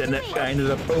then I ended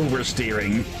up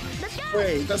oversteering.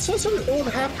 Wait, that's something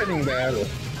odd happening there.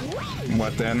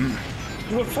 What then?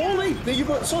 You were falling, then you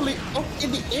were suddenly up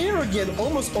in the air again,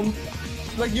 almost on...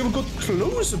 Like you got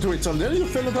closer to it, and then you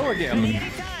fell down again.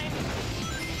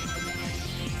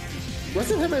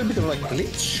 Was it having a bit of like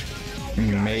glitch?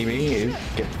 Maybe.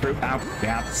 Get through. Out.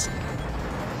 That's.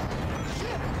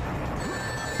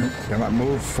 Come on,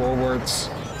 move forwards.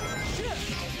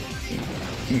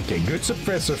 Okay, good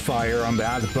suppressor fire on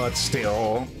that, but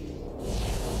still.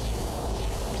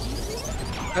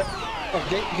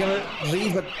 Okay, gonna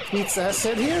read what Pizza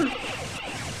said here.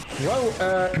 Well,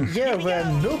 yeah,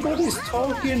 when nobody's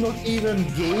talking, not even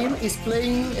game is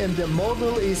playing, and the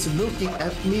model is looking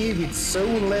at me with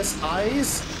soulless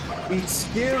eyes, it's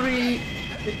scary.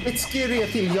 It's scary at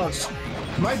Hillyan.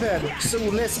 My bad,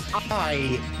 soulless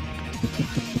eye.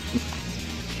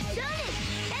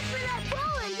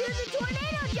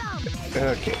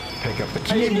 Okay, pick up the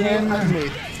key again.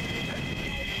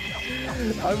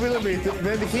 I will admit,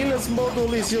 when Hillyan's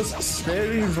model is just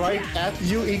staring right at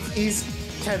you, it is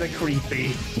kind of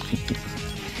creepy.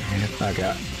 Okay,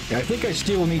 I think I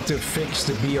still need to fix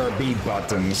the BRB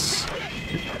buttons.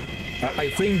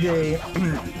 I think they...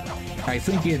 I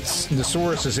think it's the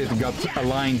sources it got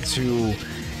aligned to...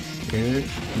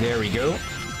 there we go.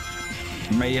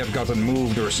 May have gotten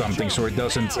moved or something, so it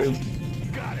doesn't...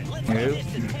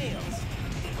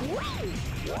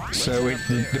 So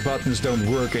the buttons don't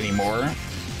work anymore.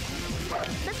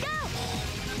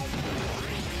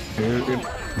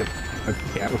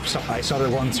 Yeah, oops, I saw the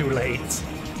one too late.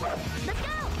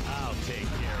 I'll take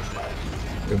care of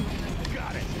that.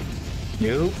 Got it.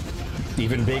 Nope.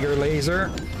 Even bigger laser.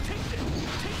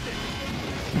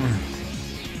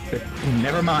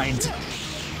 Never mind.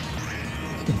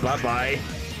 Bye-bye.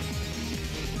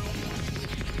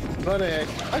 But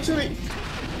actually,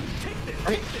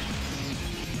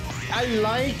 I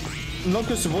like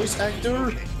Knuckles' voice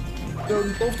actor.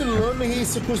 After learning he's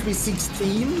supposed to be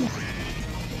 16.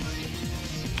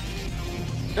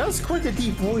 That's quite a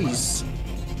deep voice.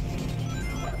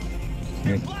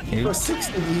 For a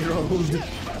 16-year-old.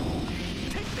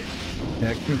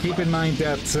 Keep in mind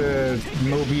that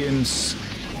Mobians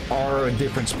are a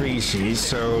different species,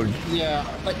 so... Yeah,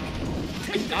 like,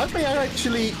 I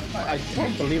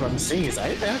can't believe I'm saying this.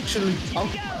 I actually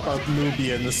talked about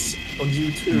Mobians on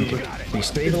YouTube. We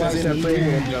stabilize that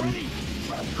thing.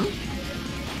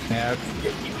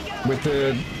 With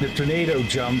the tornado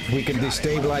jump, we can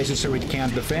destabilize it so it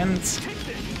can't defend.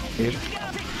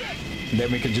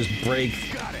 Then we can just break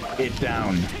it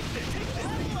down.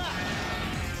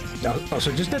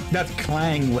 Also, just that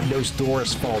clang when those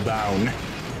doors fall down.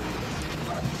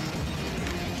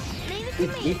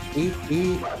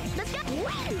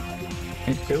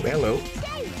 Oh, hello.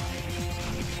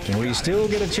 Can we still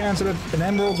get a chance at an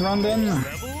emerald run then?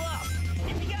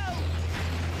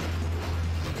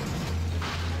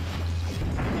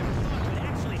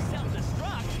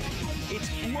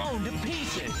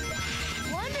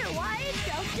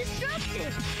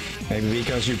 Maybe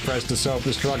because you pressed the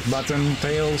self-destruct button,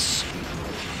 Tails?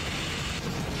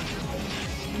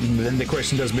 Then the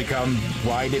question does become,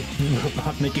 why did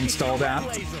Robotnik install that?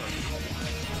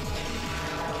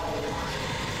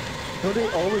 Don't they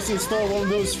always install one of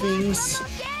those things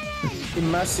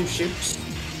in massive ships?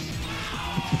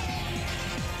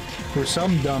 For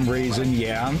some dumb reason,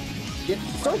 yeah. Yeah,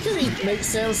 totally it makes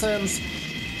sense, and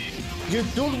you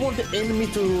don't want the enemy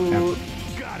to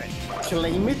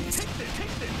claim it.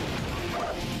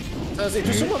 Because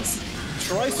if someone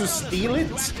tries to steal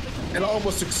it and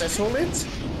almost successful it,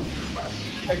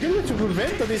 a good way to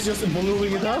prevent that is just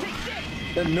blowing it up,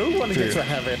 then no one gets to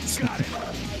have it.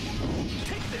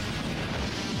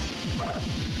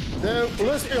 Now,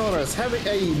 let's be honest, having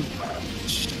a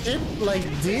ship like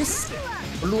this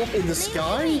blow up in the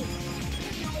sky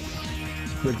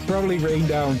would probably rain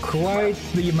down quite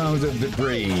the amount of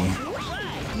debris.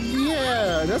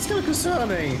 Yeah, that's kind of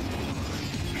concerning.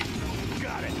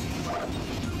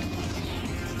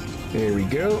 There we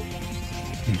go.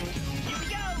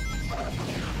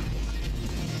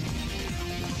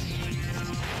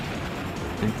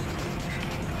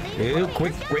 Oh,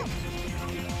 quick.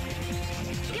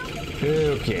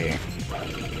 Okay.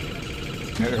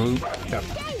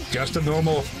 Just a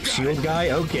normal shield guy?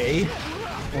 Okay.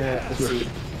 Let's see.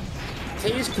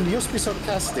 Tails could just be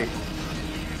sarcastic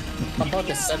about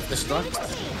the self-destruct.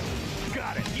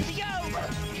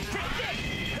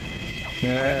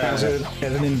 As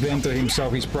an inventor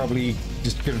himself, he's probably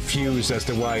just confused as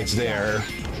to why it's there.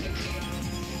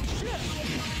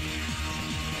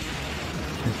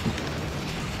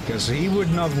 Because he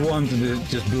would not want to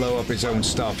just blow up his own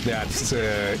stuff that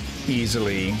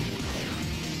easily.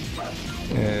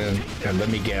 Let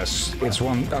me guess. It's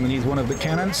one underneath one of the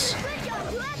cannons?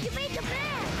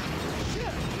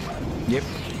 Yep.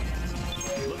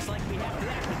 Looks like we have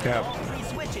to activate all 3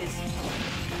 switches.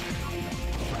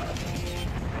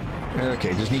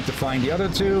 Okay, just need to find the other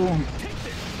 2.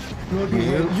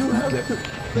 You have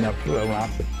to... No, blow up.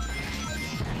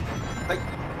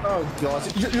 Oh god,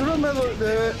 you remember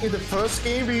in the first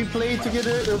game we played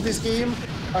together of this game?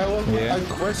 I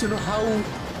questioned how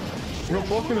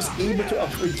Robotnik was able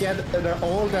to get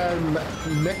all the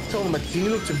metal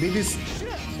material to be this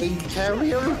big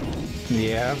carrier.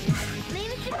 Yeah.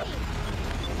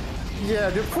 Yeah,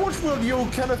 the Forge World you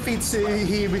kind of fits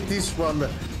here with this one.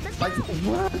 Like,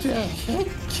 what the heck?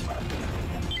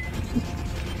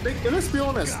 Like, let's be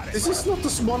honest, this is not a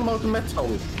small amount of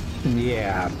metal.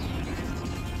 Yeah.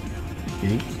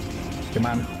 Come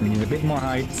on, we need a bit more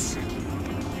height.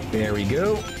 There we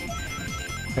go.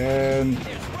 And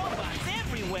There's robots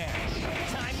everywhere.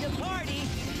 Time to party.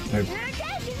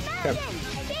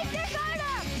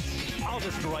 I'll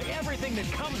destroy everything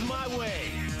that comes my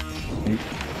way. I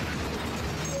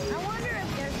wonder if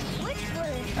there's a switch for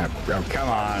it. oh, come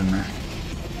on.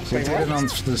 So it's hidden on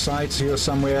the sides here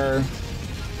somewhere.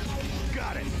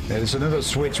 Got it. There's another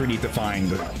switch we need to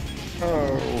find.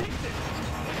 Oh.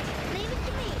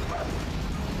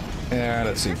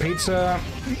 Let's see. Pizza.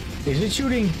 Is it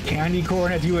shooting candy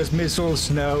corn at you as missiles?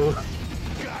 No.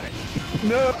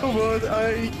 No, but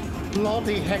I...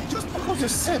 Bloody heck, just because you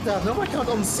said that, now I can't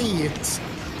unsee it.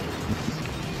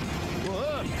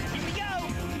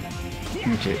 Here we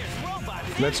go. Okay. There's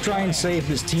robots Let's try and save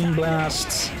this Team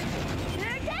Blast.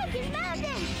 They're attacking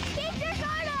mountains! Keep your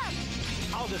guard up!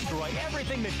 I'll destroy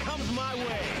everything that comes my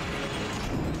way.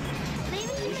 We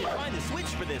should find the switch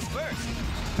for this first.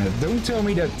 Don't tell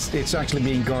me that it's actually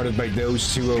being guarded by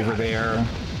those 2 over there.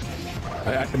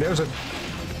 There's a...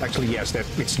 Actually, yes,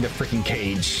 it's in the freaking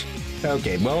cage.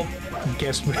 Okay, well,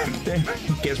 guess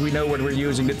we know what we're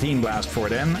using the Team Blast for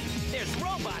then. There's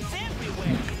robots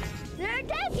everywhere. They're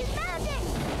attacking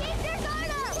mountains! Keep your guard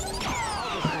up!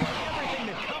 I'll destroy everything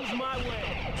that comes my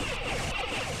way.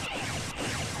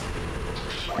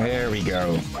 There we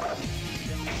go.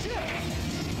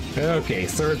 Okay,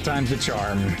 3rd time's the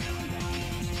charm.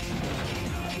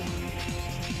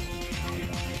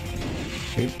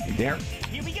 There.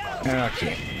 Here we go.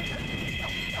 Okay.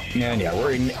 And yeah,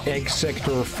 we're in Egg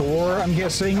Sector 4, I'm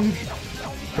guessing.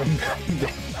 From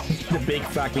the big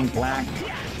fucking plaque.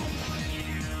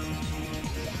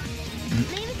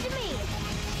 Leave it to me!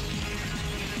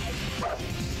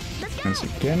 Let's go! Let's see,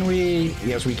 can we...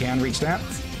 Yes, we can reach that.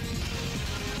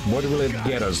 What will it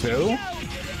get us, though?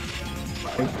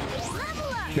 Level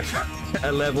up!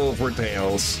 A level for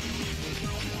Tails.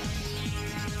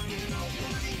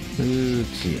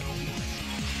 Okay.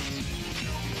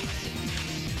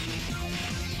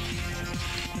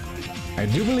 I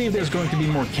do believe there's going to be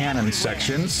more cannon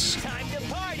sections. Time to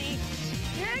party.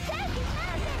 They're attacking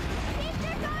mountains! Keep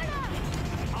your guard up!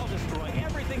 I'll destroy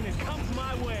everything that comes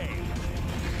my way.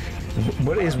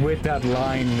 What is with that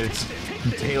line that's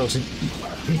Tails?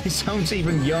 He sounds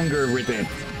even younger with it.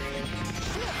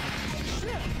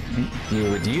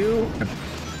 You with you?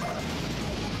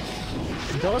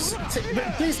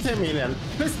 Please tell me, Hillyan.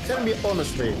 Please tell me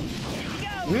honestly.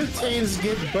 Will Tails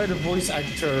get better voice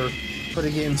actor for the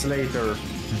games later?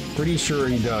 Pretty sure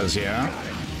he does, yeah?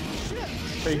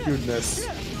 Thank goodness.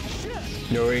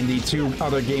 No, in the two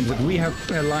other games that we have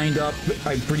lined up,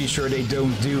 I'm pretty sure they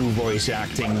don't do voice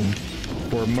acting,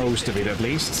 for most of it at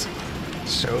least.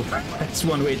 So that's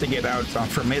one way to get out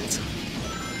from it.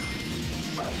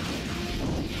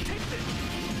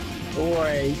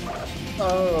 Wait.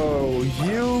 Oh,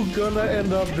 you gonna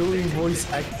end up doing voice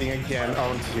acting again,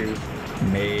 aren't you?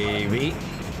 Maybe.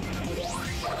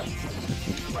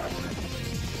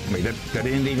 Wait, that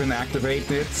didn't even activate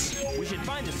it? We should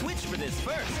find a switch for this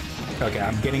first. Okay,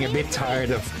 I'm getting a bit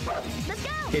tired of...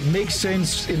 It makes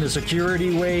sense in a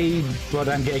security way, but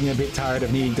I'm getting a bit tired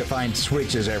of needing to find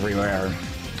switches everywhere.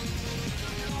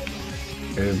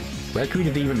 Where could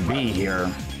it even be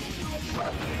here?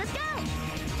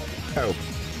 Oh,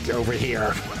 over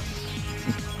here.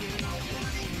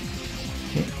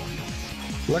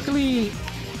 Luckily,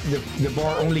 the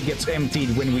bar only gets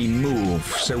emptied when we move,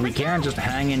 so we can't just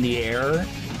hang in the air.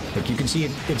 Like you can see,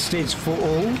 it stays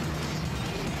full.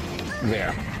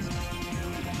 There.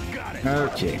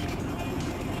 Okay.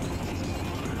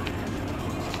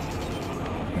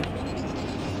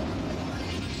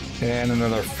 And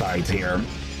another fight here.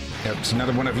 That's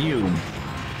another one of you.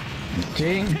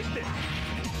 Okay.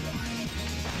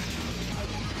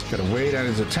 Gotta wait on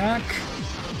his attack.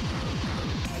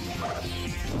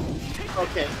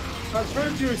 Okay. I'm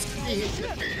trying to see.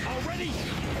 Already?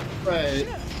 Right.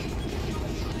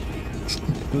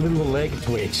 Little leg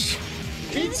twitch.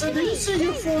 Pizza, did you say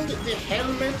you thought the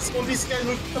helmets on this guy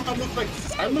look like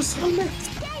Samus helmets?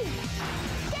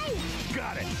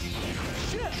 Got it.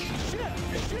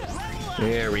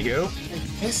 There we go. I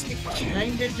guess they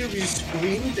kinda do is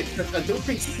screen because I don't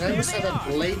think Samus had a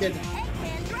bladed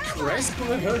crest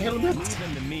on her helmet. Leave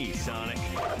them to me, Sonic.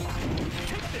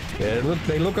 Yeah,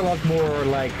 they look a lot more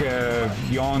like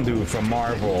Yondu from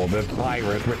Marvel, the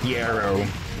pirate with the arrow.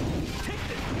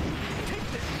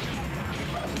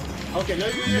 Okay, now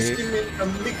you're just giving me a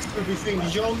mixture between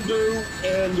Yondu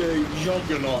and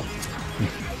Juggernaut.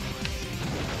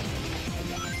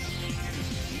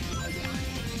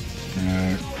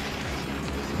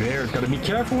 There, gotta be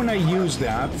careful when I use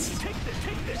that.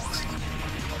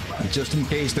 Just in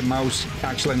case the mouse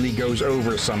accidentally goes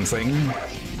over something.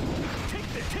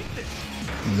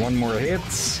 One more hit.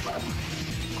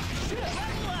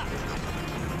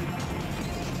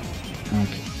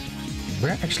 Okay.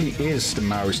 Where actually is the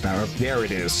mouse now? Oh, there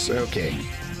it is. Okay.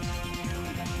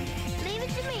 Leave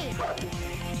it to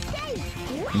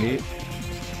me. Me.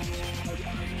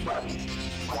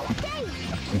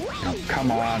 Oh,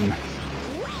 come on.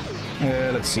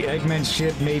 Let's see. Eggman's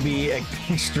ship may be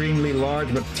extremely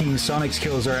large, but Team Sonic's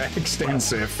kills are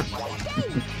extensive.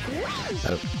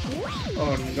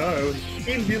 Oh no,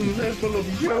 Indian level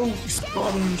of yoke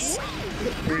spawns.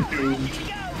 We're doomed.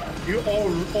 You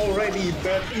are already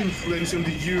bad influence on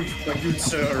the youth, my good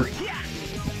sir.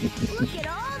 Look at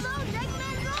all those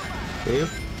Eggman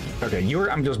robots. Okay,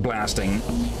 I'm just blasting.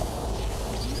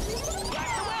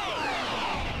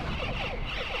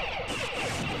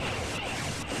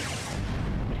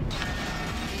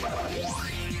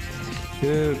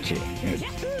 Okay.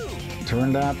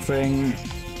 Turn that thing.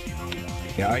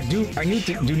 Yeah, I need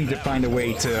to find a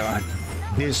way to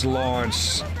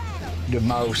dislodge the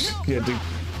mouse,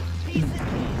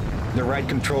 the right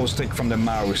control stick from the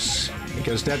mouse,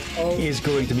 because that is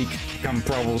going to become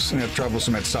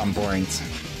troublesome at some point.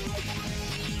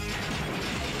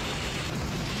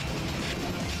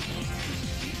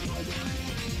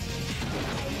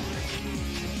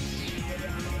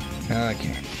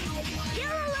 Okay.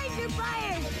 Yellow laser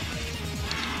fire.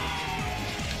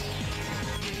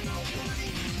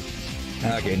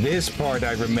 Okay, this part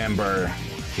I remember.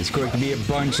 It's going to be a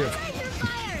bunch of,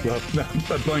 well,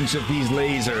 a bunch of these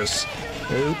lasers.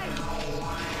 Oop.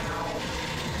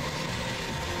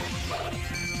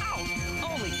 Ow!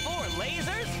 Only 4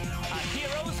 lasers? A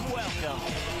hero's welcome.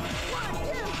 1,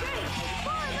 2, 3,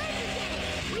 4 laser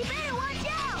cannons. We better watch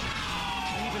out.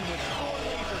 Even with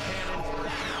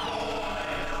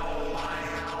 4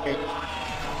 laser cannons,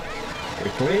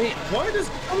 Quickly. Why does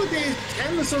all of these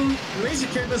cannons and laser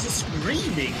cannons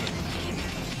screaming?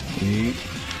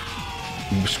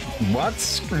 What?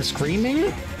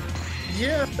 Screaming?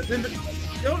 Yeah,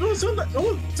 no,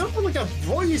 something like a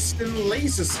voice and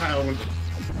laser sound.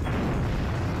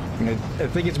 I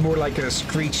think it's more like a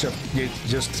screech of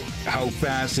just how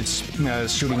fast it's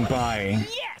shooting by.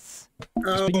 Yes!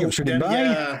 Speaking of shooting by,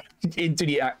 yeah. into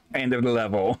the end of the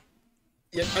level.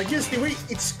 Yeah, I guess the way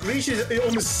it screeches, it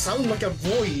almost sounds like a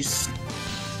voice.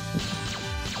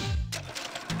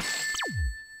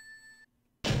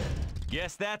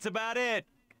 guess that's about it.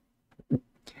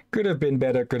 Could have been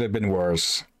better, could have been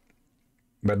worse.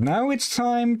 But now it's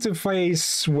time to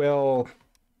face, well,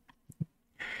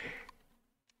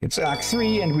 It's Act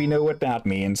 3, and we know what that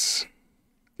means.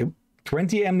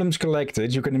 20 emblems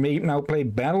collected. You can now play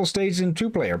battle stages in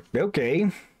 2-player. Okay.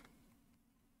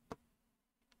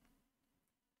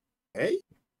 Hey?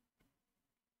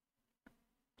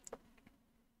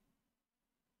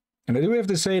 And I do have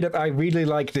to say that I really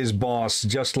like this boss,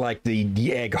 just like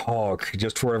the Egg Hog,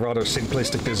 just for a rather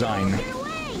simplistic design.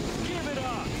 Give it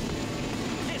up!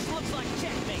 This looks like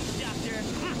checkmate, Doctor.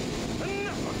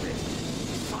 Enough of this!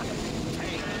 Son of a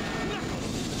tank!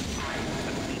 Knuckles!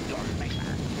 I'm the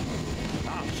Darkmaker.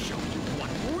 I'll show you what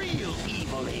real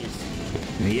evil is.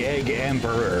 The Egg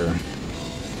Emperor.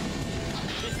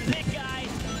 This is it, guys.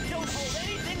 Don't hold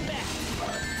anything back.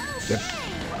 Yep.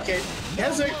 Okay, it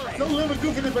has a no level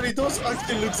goofy, but it does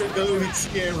actually look a little bit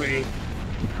scary.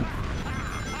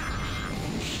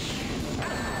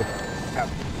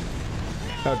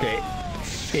 Okay.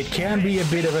 It can be a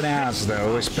bit of an ass,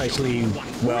 though, especially,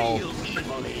 well,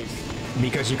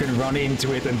 because you can run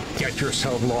into it and get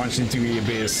yourself launched into the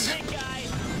abyss. Hey, guys.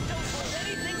 Don't hold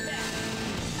anything back.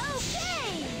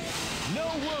 Okay. No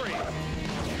worry.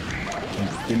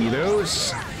 Give me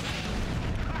those.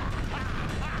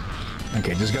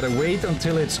 Okay, just gotta wait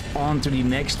until it's on to the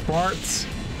next part,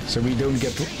 so we don't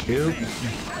get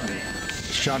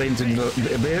shot into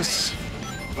the abyss.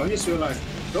 I just realized,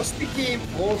 does the game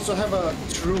also have a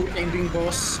true ending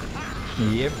boss?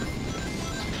 Yep.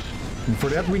 And for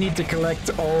that we need to collect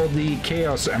all the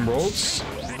Chaos Emeralds.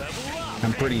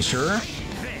 I'm pretty sure.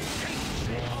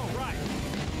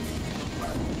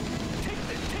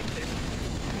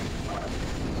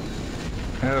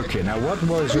 Okay, now what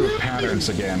was your patterns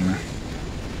again?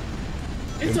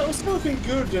 It's also something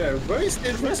good there. Where is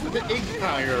the rest of the egg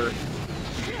tire?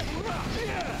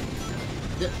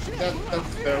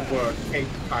 That's their word, egg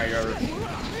tire.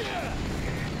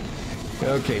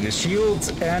 Okay, the shield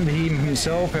and him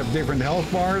himself have different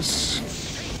health bars.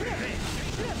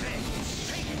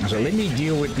 So let me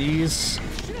deal with these.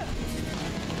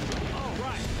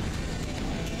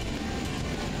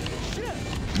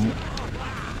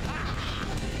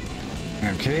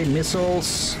 Okay,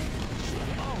 missiles.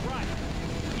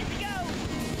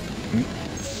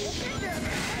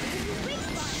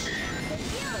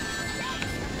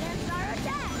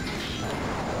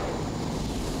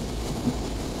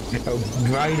 Oh,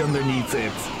 right underneath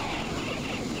it.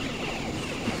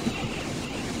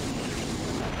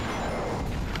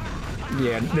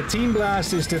 Yeah, the Team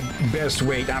Blast is the best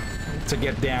way to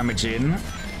get damage in.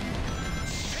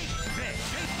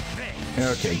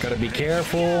 Okay, gotta be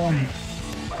careful,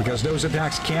 because those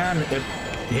attacks can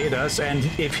hit us, and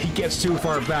if he gets too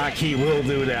far back, he will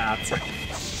do that.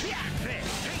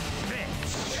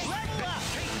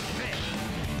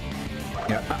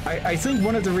 Yeah, I think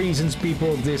one of the reasons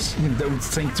people don't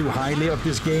think too highly of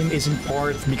this game is in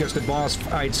part because the boss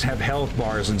fights have health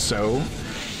bars and so.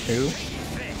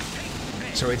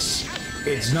 So it's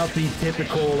not the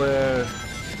typical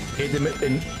hit them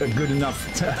in a good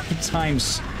enough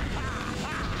times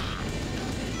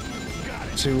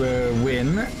to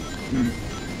win.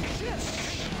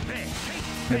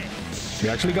 We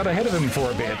actually got ahead of him for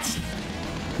a bit.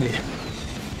 Yeah.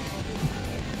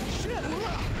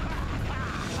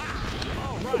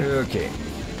 Okay.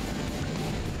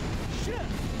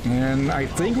 And I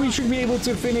think we should be able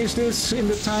to finish this in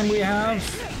the time we have.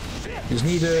 Just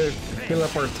need to fill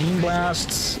up our Team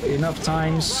Blasts enough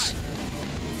times.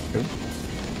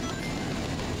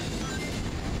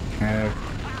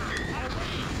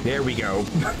 There we go.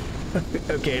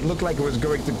 Okay, it looked like it was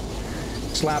going to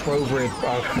slap over it,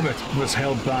 but was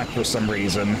held back for some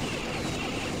reason.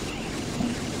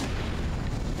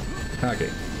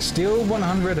 Okay, still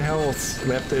 100 health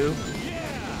left to.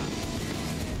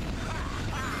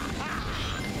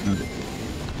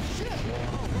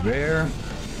 There.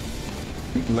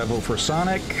 Level for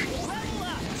Sonic.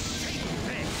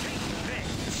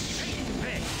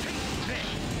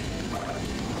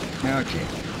 Okay.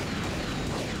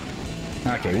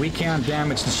 Okay, we can't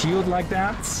damage the shield like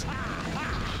that.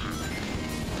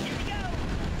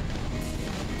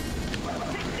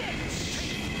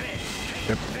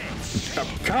 Oh,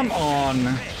 come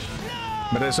on!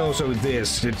 But there's also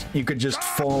this, that you could just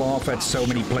fall off at so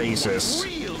many places.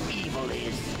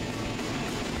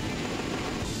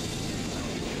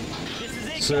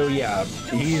 So yeah,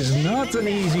 he's not an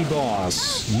easy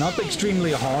boss. Not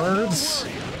extremely hard,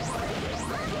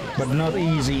 but not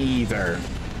easy either.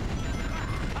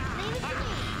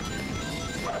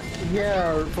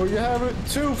 Yeah, for you have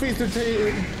two things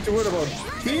to worry about.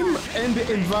 Him and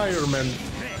the environment.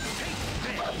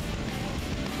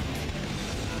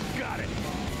 Got it.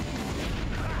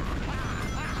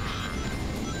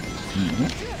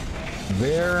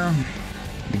 There.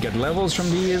 We get levels from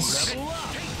these.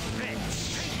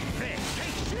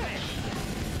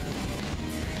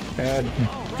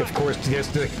 Of course,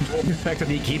 just the fact that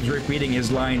he keeps repeating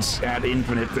his lines ad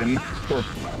infinitum, or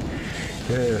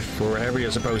however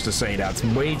you're supposed to say that.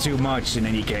 Way too much in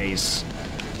any case.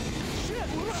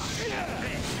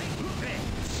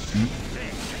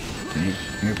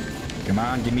 Come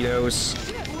on, give me those.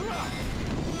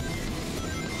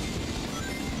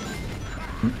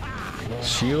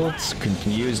 Shields, can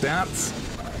use that.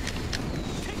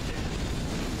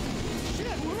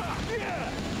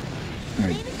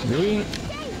 Doing.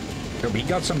 Oh, we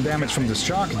got some damage from the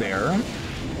shock there.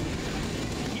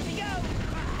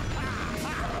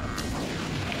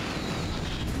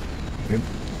 Yep.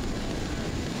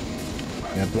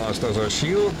 That lost us our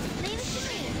shield.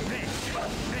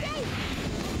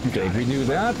 Okay, if we do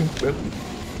that,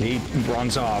 he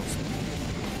runs off.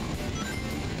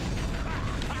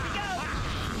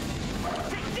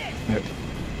 Yep.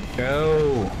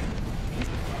 Oh.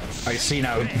 I see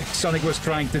now. Sonic was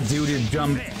trying to do the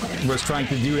jump, was trying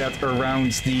to do that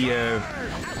around the,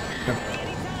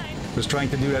 was trying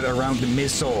to do that around the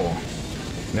missile.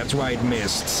 That's why it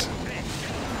missed.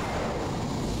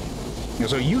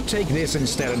 So you take this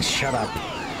instead and shut up.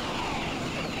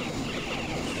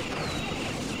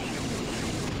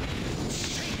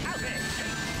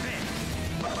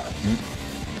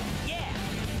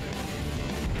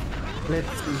 Let's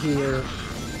see here.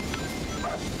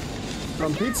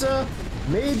 From pizza,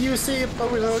 made you see it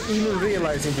but without even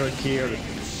realizing you're here.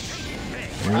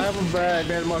 I haven't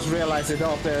very much realized it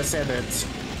after I said it.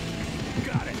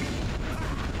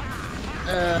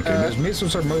 Okay, those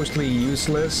missiles are mostly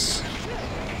useless.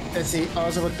 Let's see,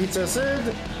 also what pizza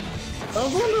said. I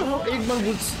wonder how Eggman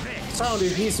would sound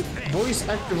if his voice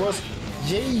actor was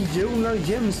J. Jonah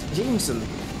Jameson.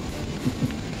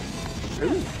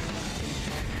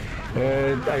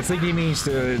 I think he means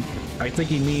the. I think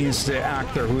he means the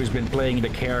actor who has been playing the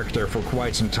character for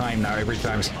quite some time now. Every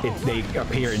time they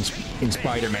appear in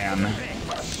Spider-Man.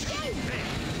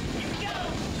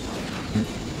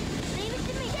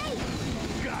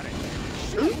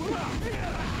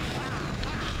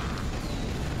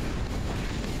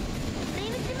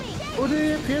 Oh,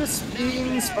 they appear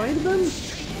in Spider-Man?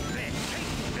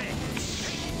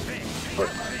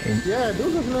 Yeah, I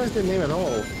don't recognize the name at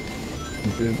all.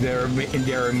 They're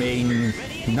a main,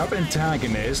 not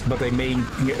antagonist, but a main,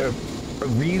 a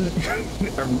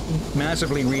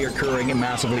massively reoccurring and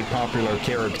massively popular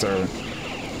character.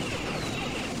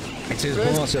 It's his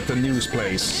boss at the news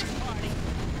place.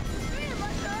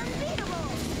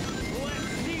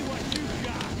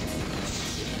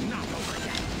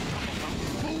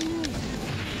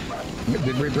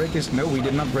 Did we break this? No, we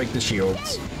did not break the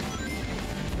shields.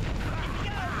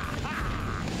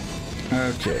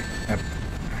 Okay.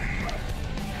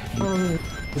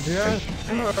 Yeah.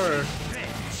 I'm not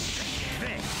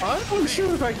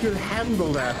sure if I could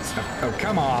handle that. Oh,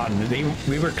 come on.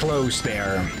 We were close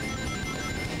there.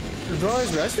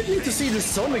 Guys, I still need to see the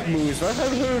Sonic moves. I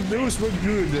have heard those were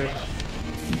good.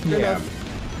 Yeah.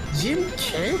 Jim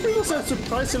Carrey was a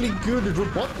surprisingly good at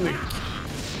Robotnik.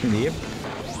 Yep.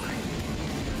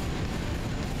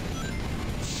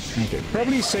 Okay,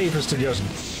 probably safest to just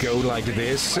go like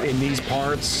this in these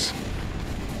parts.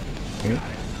 Okay.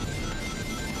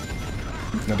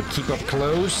 Gotta keep up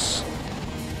close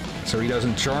so he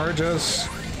doesn't charge us.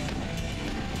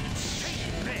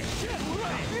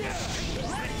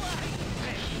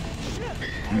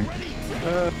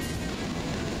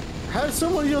 Has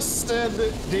someone just said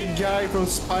the guy from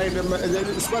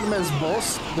Spider-Man's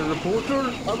boss, the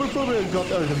reporter? I would probably have got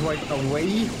out right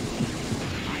away.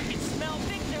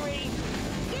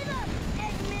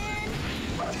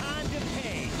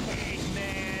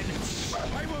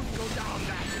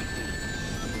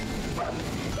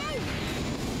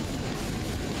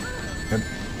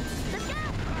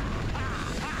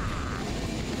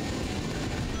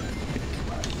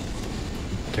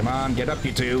 Come on, get up,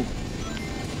 you two.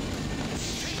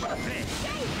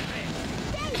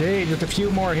 Okay, just a few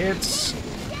more hits.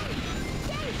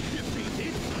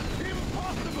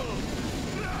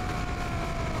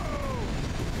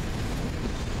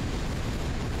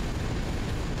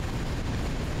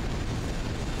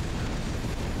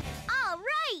 All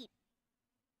right.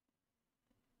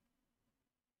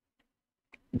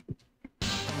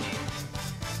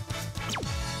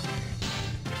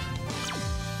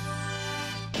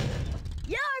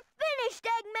 You're finished,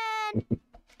 Eggman!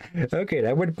 Okay,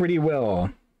 that went pretty well.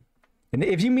 And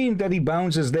if you mean that he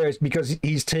bounces there, it's because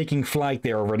he's taking flight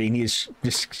there already, and he's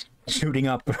just shooting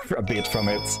up a bit from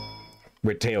it.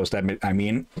 With Tails, I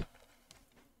mean.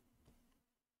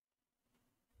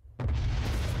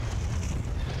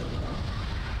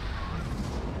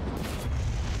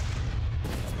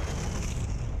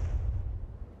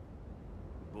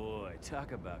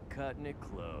 Talk about cutting it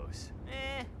close.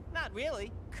 Not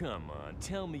really. Come on,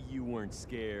 tell me you weren't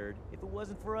scared. If it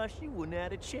wasn't for us, you wouldn't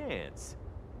have had a chance.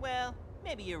 Well,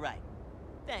 maybe you're right.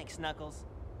 Thanks, Knuckles.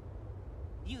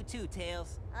 You too,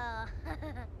 Tails.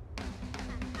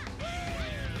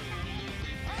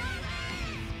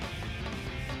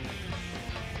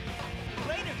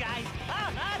 Later, guys.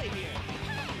 I'm out of here.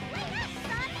 Wait up,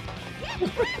 son! Get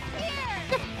back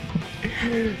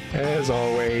here! As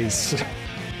always.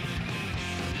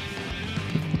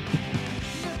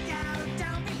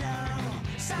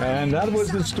 And that was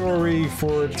the story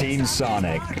for Team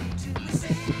Sonic.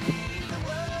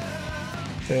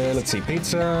 Let's see,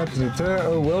 pizza.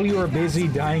 Oh, well, you are busy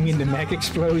dying in the mech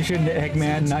explosion.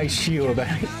 Eggman, nice shield.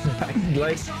 I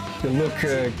like the look.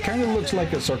 Kind of looks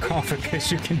like a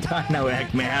sarcophagus. You can die now,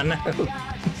 Eggman.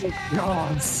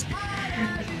 God.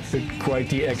 Quite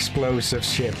the explosive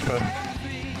ship.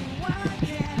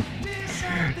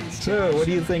 So, what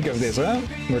do you think of this, huh?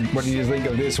 What do you think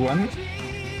of this one?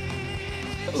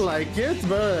 Like it,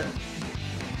 but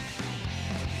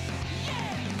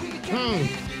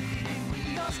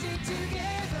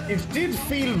it did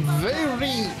feel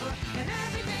very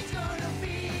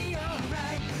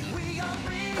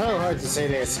how hard to say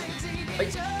this.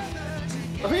 Like,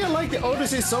 I feel like the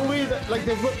Odyssey song way that, like,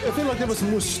 I feel like there was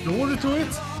more story to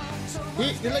it.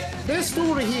 Like, there's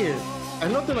story here,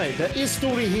 and not tonight. There is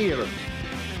story here,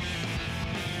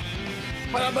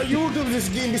 but the majority of this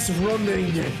game is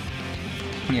running.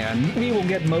 Yeah, we will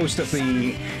get most of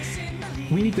the...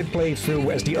 We need to play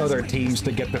through as the other teams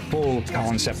to get the full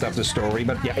concept of the story,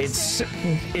 but yeah, it's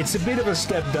a bit of a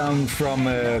step down from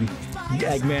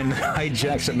Eggman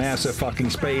hijacks a massive fucking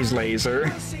space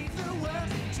laser.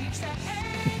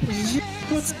 Yeah,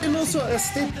 but and also a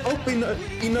step up in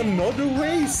another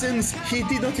way, since he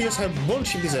did not just have one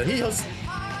ship, he has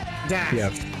that.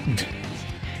 Yeah.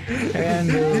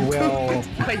 And, well...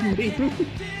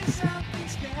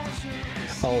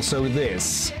 Also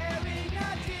this.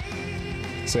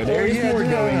 So there's more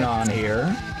going on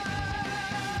here.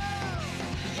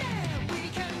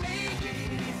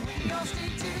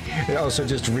 Also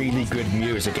just really good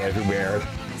music everywhere.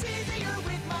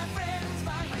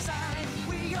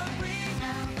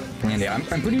 And yeah,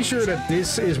 I'm pretty sure that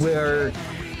this is where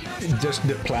just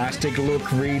the plastic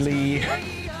look really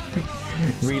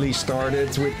really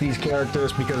started with these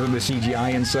characters because of the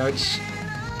CGI and such.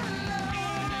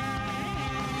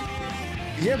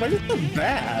 Yeah, but it's not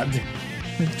bad.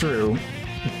 True.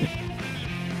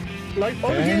 Like, all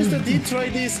the games that did try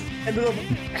this ended up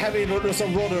having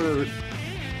some rather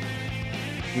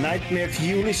nightmare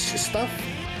fuelish stuff.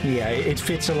 Yeah, it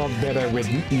fits a lot better with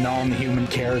non-human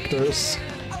characters.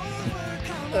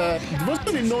 There wasn't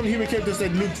any non-human characters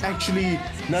that looked actually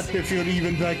nightmare fuel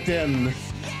even back then.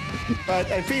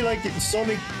 But I feel like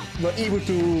Sonic were able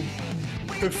to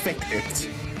perfect it.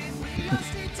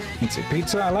 It's a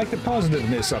pizza. I like the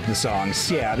positiveness of the songs.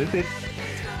 Yeah,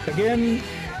 again,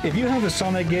 if you have a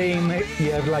Sonic game,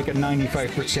 you have like a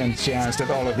 95% chance that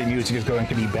all of the music is going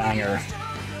to be banger.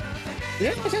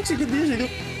 Yeah, it's actually good music.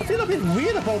 I feel a bit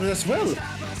weird about it as well.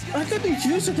 I got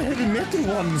used to the heavy metal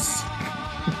ones.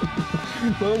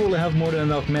 Well, we'll have more than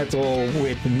enough metal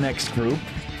with the next group,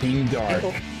 Team Dark.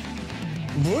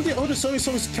 Will the other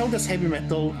songs count as heavy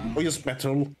metal or just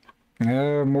metal?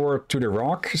 More to the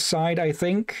rock side, I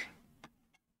think.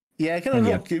 Yeah, kind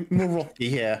of more rocky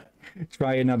here.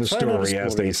 Try another story,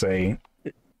 as they say.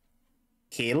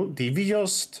 Kill, did we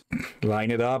just...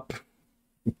 Line it up.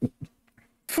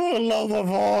 For love of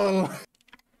all!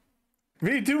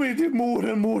 We do it more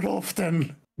and more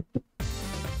often.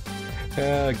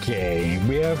 Okay,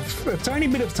 we have a tiny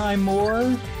bit of time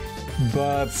more,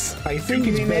 but I think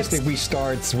it's best if we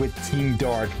start with Team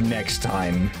Dark next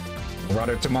time.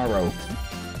 Rather tomorrow.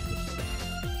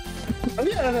 Oh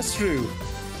yeah, that's true.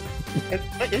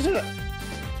 Isn't it?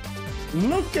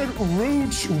 Look at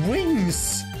Rouge's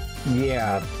wings!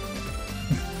 Yeah.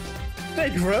 They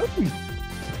grow!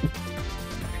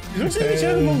 Looks like she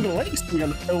had long legs.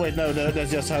 Oh wait, no,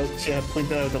 that's just how she had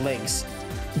pointed out the legs.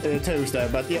 Toes there,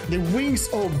 but yeah, the wings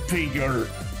are bigger.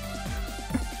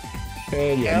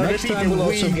 Yeah, next time we'll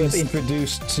also get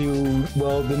introduced to,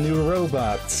 well, the new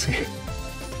robots.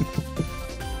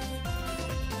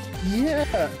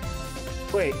 Yeah.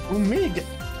 Wait, Omega.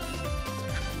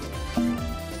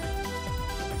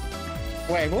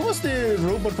 Wait, what was the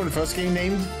robot for the first game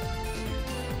named?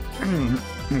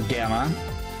 Gamma.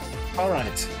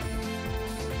 Alright.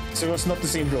 So it was not the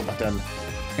same robot then.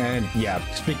 And yeah,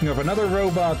 speaking of another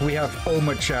robot, we have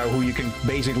Omochao, who you can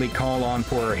basically call on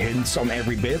for hints on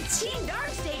every bit. Team Dark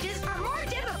stages are more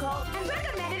difficult and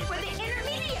recommended for the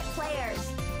intermediate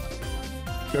players.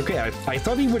 Okay, I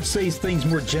thought he would say things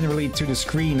more generally to the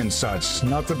screen and such,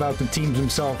 not about the teams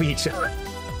themselves each other.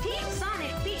 Team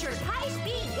Sonic features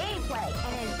high-speed gameplay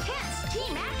and intense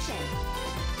team action.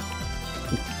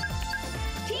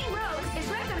 Team Rose is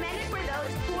recommended for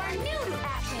those who are new to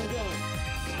action games.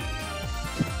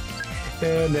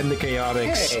 And then the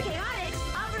Chaotix. Hey. Chaotix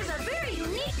offers a very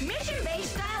unique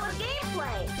mission-based style of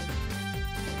gameplay.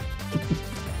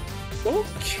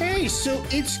 Okay, so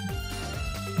it's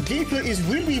gameplay is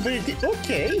really very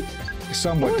okay.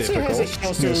 Somewhat Honestly, difficult. has a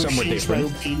chance to Somewhat change my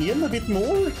different. opinion a bit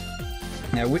more.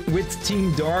 Now, with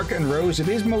Team Dark and Rose, it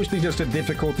is mostly just a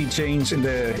difficulty change in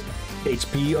the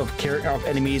HP of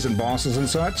enemies and bosses and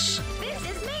such. This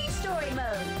is main story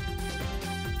mode.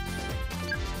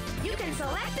 You can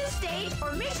select the stage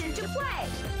or mission to play.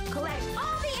 Collect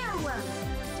all the emblems.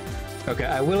 Okay,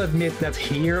 I will admit that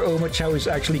here Omochao is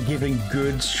actually giving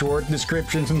good short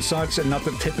descriptions and such, and not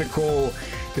the typical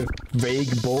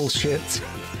vague bullshit.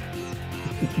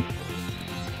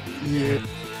 Yeah.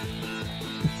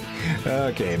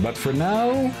 Okay, but for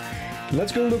now,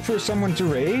 let's go look for someone to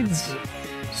raid.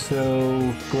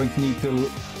 So, going to need to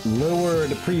lower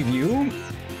the preview,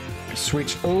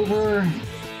 switch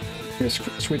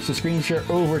the screen share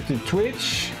over to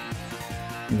Twitch.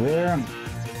 There.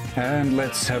 And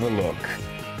let's have a look.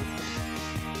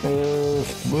 A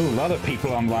lot of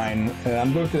people online.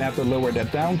 I'm going to have to lower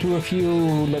that down to a few.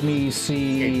 Let me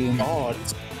see. God.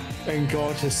 And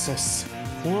goddesses.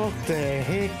 What the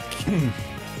heck?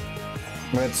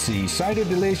 Let's see. Cider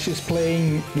Delicious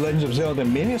playing Legend of Zelda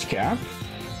Minish Cap.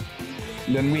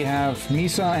 Then we have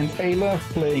Misa and Ayla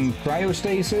playing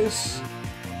Cryostasis.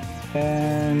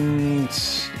 And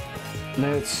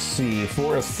let's see.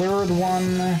 For a third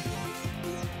one.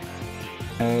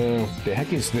 The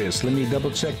heck is this? Let me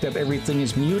double check that everything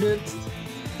is muted.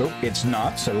 Oh, it's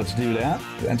not, so let's do that.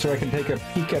 And so I can take a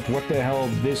peek at what the hell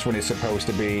this one is supposed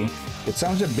to be. It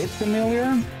sounds a bit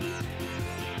familiar.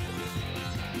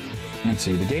 Let's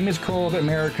see, the game is called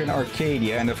American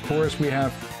Arcadia, and of course we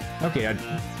have... Okay,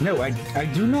 I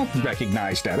do not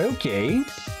recognize that, okay.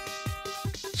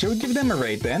 Shall we give them a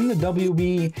rate then? The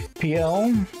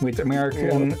WBPL with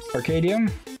American Arcadia?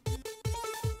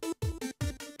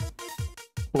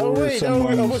 Oh wait,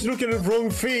 I was looking at the wrong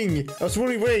thing. I was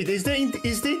wondering, wait, is they in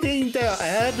the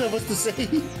ad I was to say?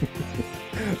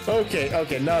 okay,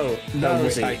 no,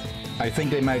 see. I think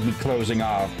they might be closing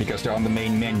off because they're on the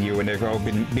main menu and they've all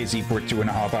been busy for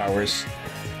 2.5 hours.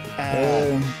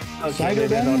 Okay, Cider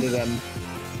then? then?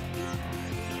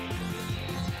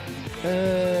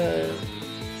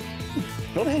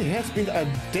 Well, it has been a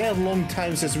damn long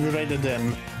time since we rated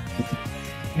them.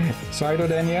 Cider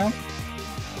then, yeah?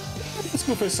 Let's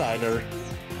go for Cider.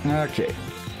 Okay.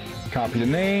 Copy the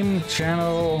name,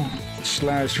 channel,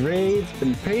 /raid,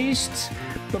 and paste.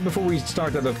 But before we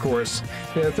start that, of course,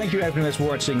 thank you everyone that's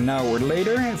watching now or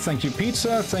later. Thank you,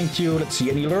 Pizza. Thank you, let's see,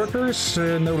 any lurkers?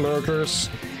 No lurkers.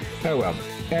 Oh well.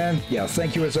 And yeah,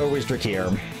 thank you as always, Drake here.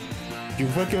 You're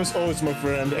welcome as always, my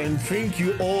friend, and thank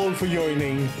you all for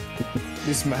joining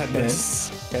this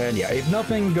madness. And yeah, if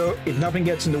nothing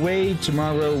gets in the way,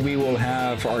 tomorrow we will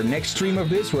have our next stream of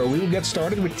this, where we will get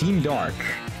started with Team Dark,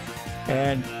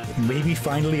 and maybe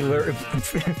finally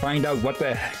find out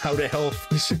how the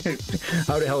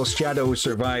hell Shadow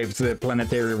survived the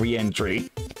planetary re-entry.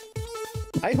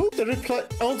 I hope they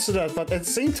answer that, but at the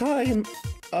same time,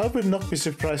 I would not be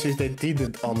surprised if they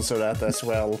didn't answer that as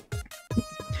well.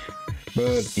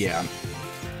 But yeah.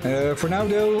 For now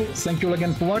though, thank you all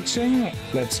again for watching.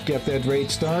 Let's get that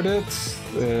raid started.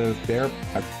 There.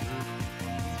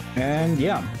 And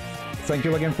yeah. Thank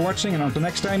you all again for watching, and until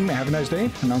next time, have a nice day,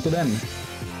 and until then.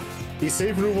 Be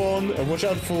safe everyone, and watch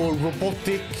out for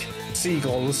robotic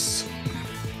seagulls.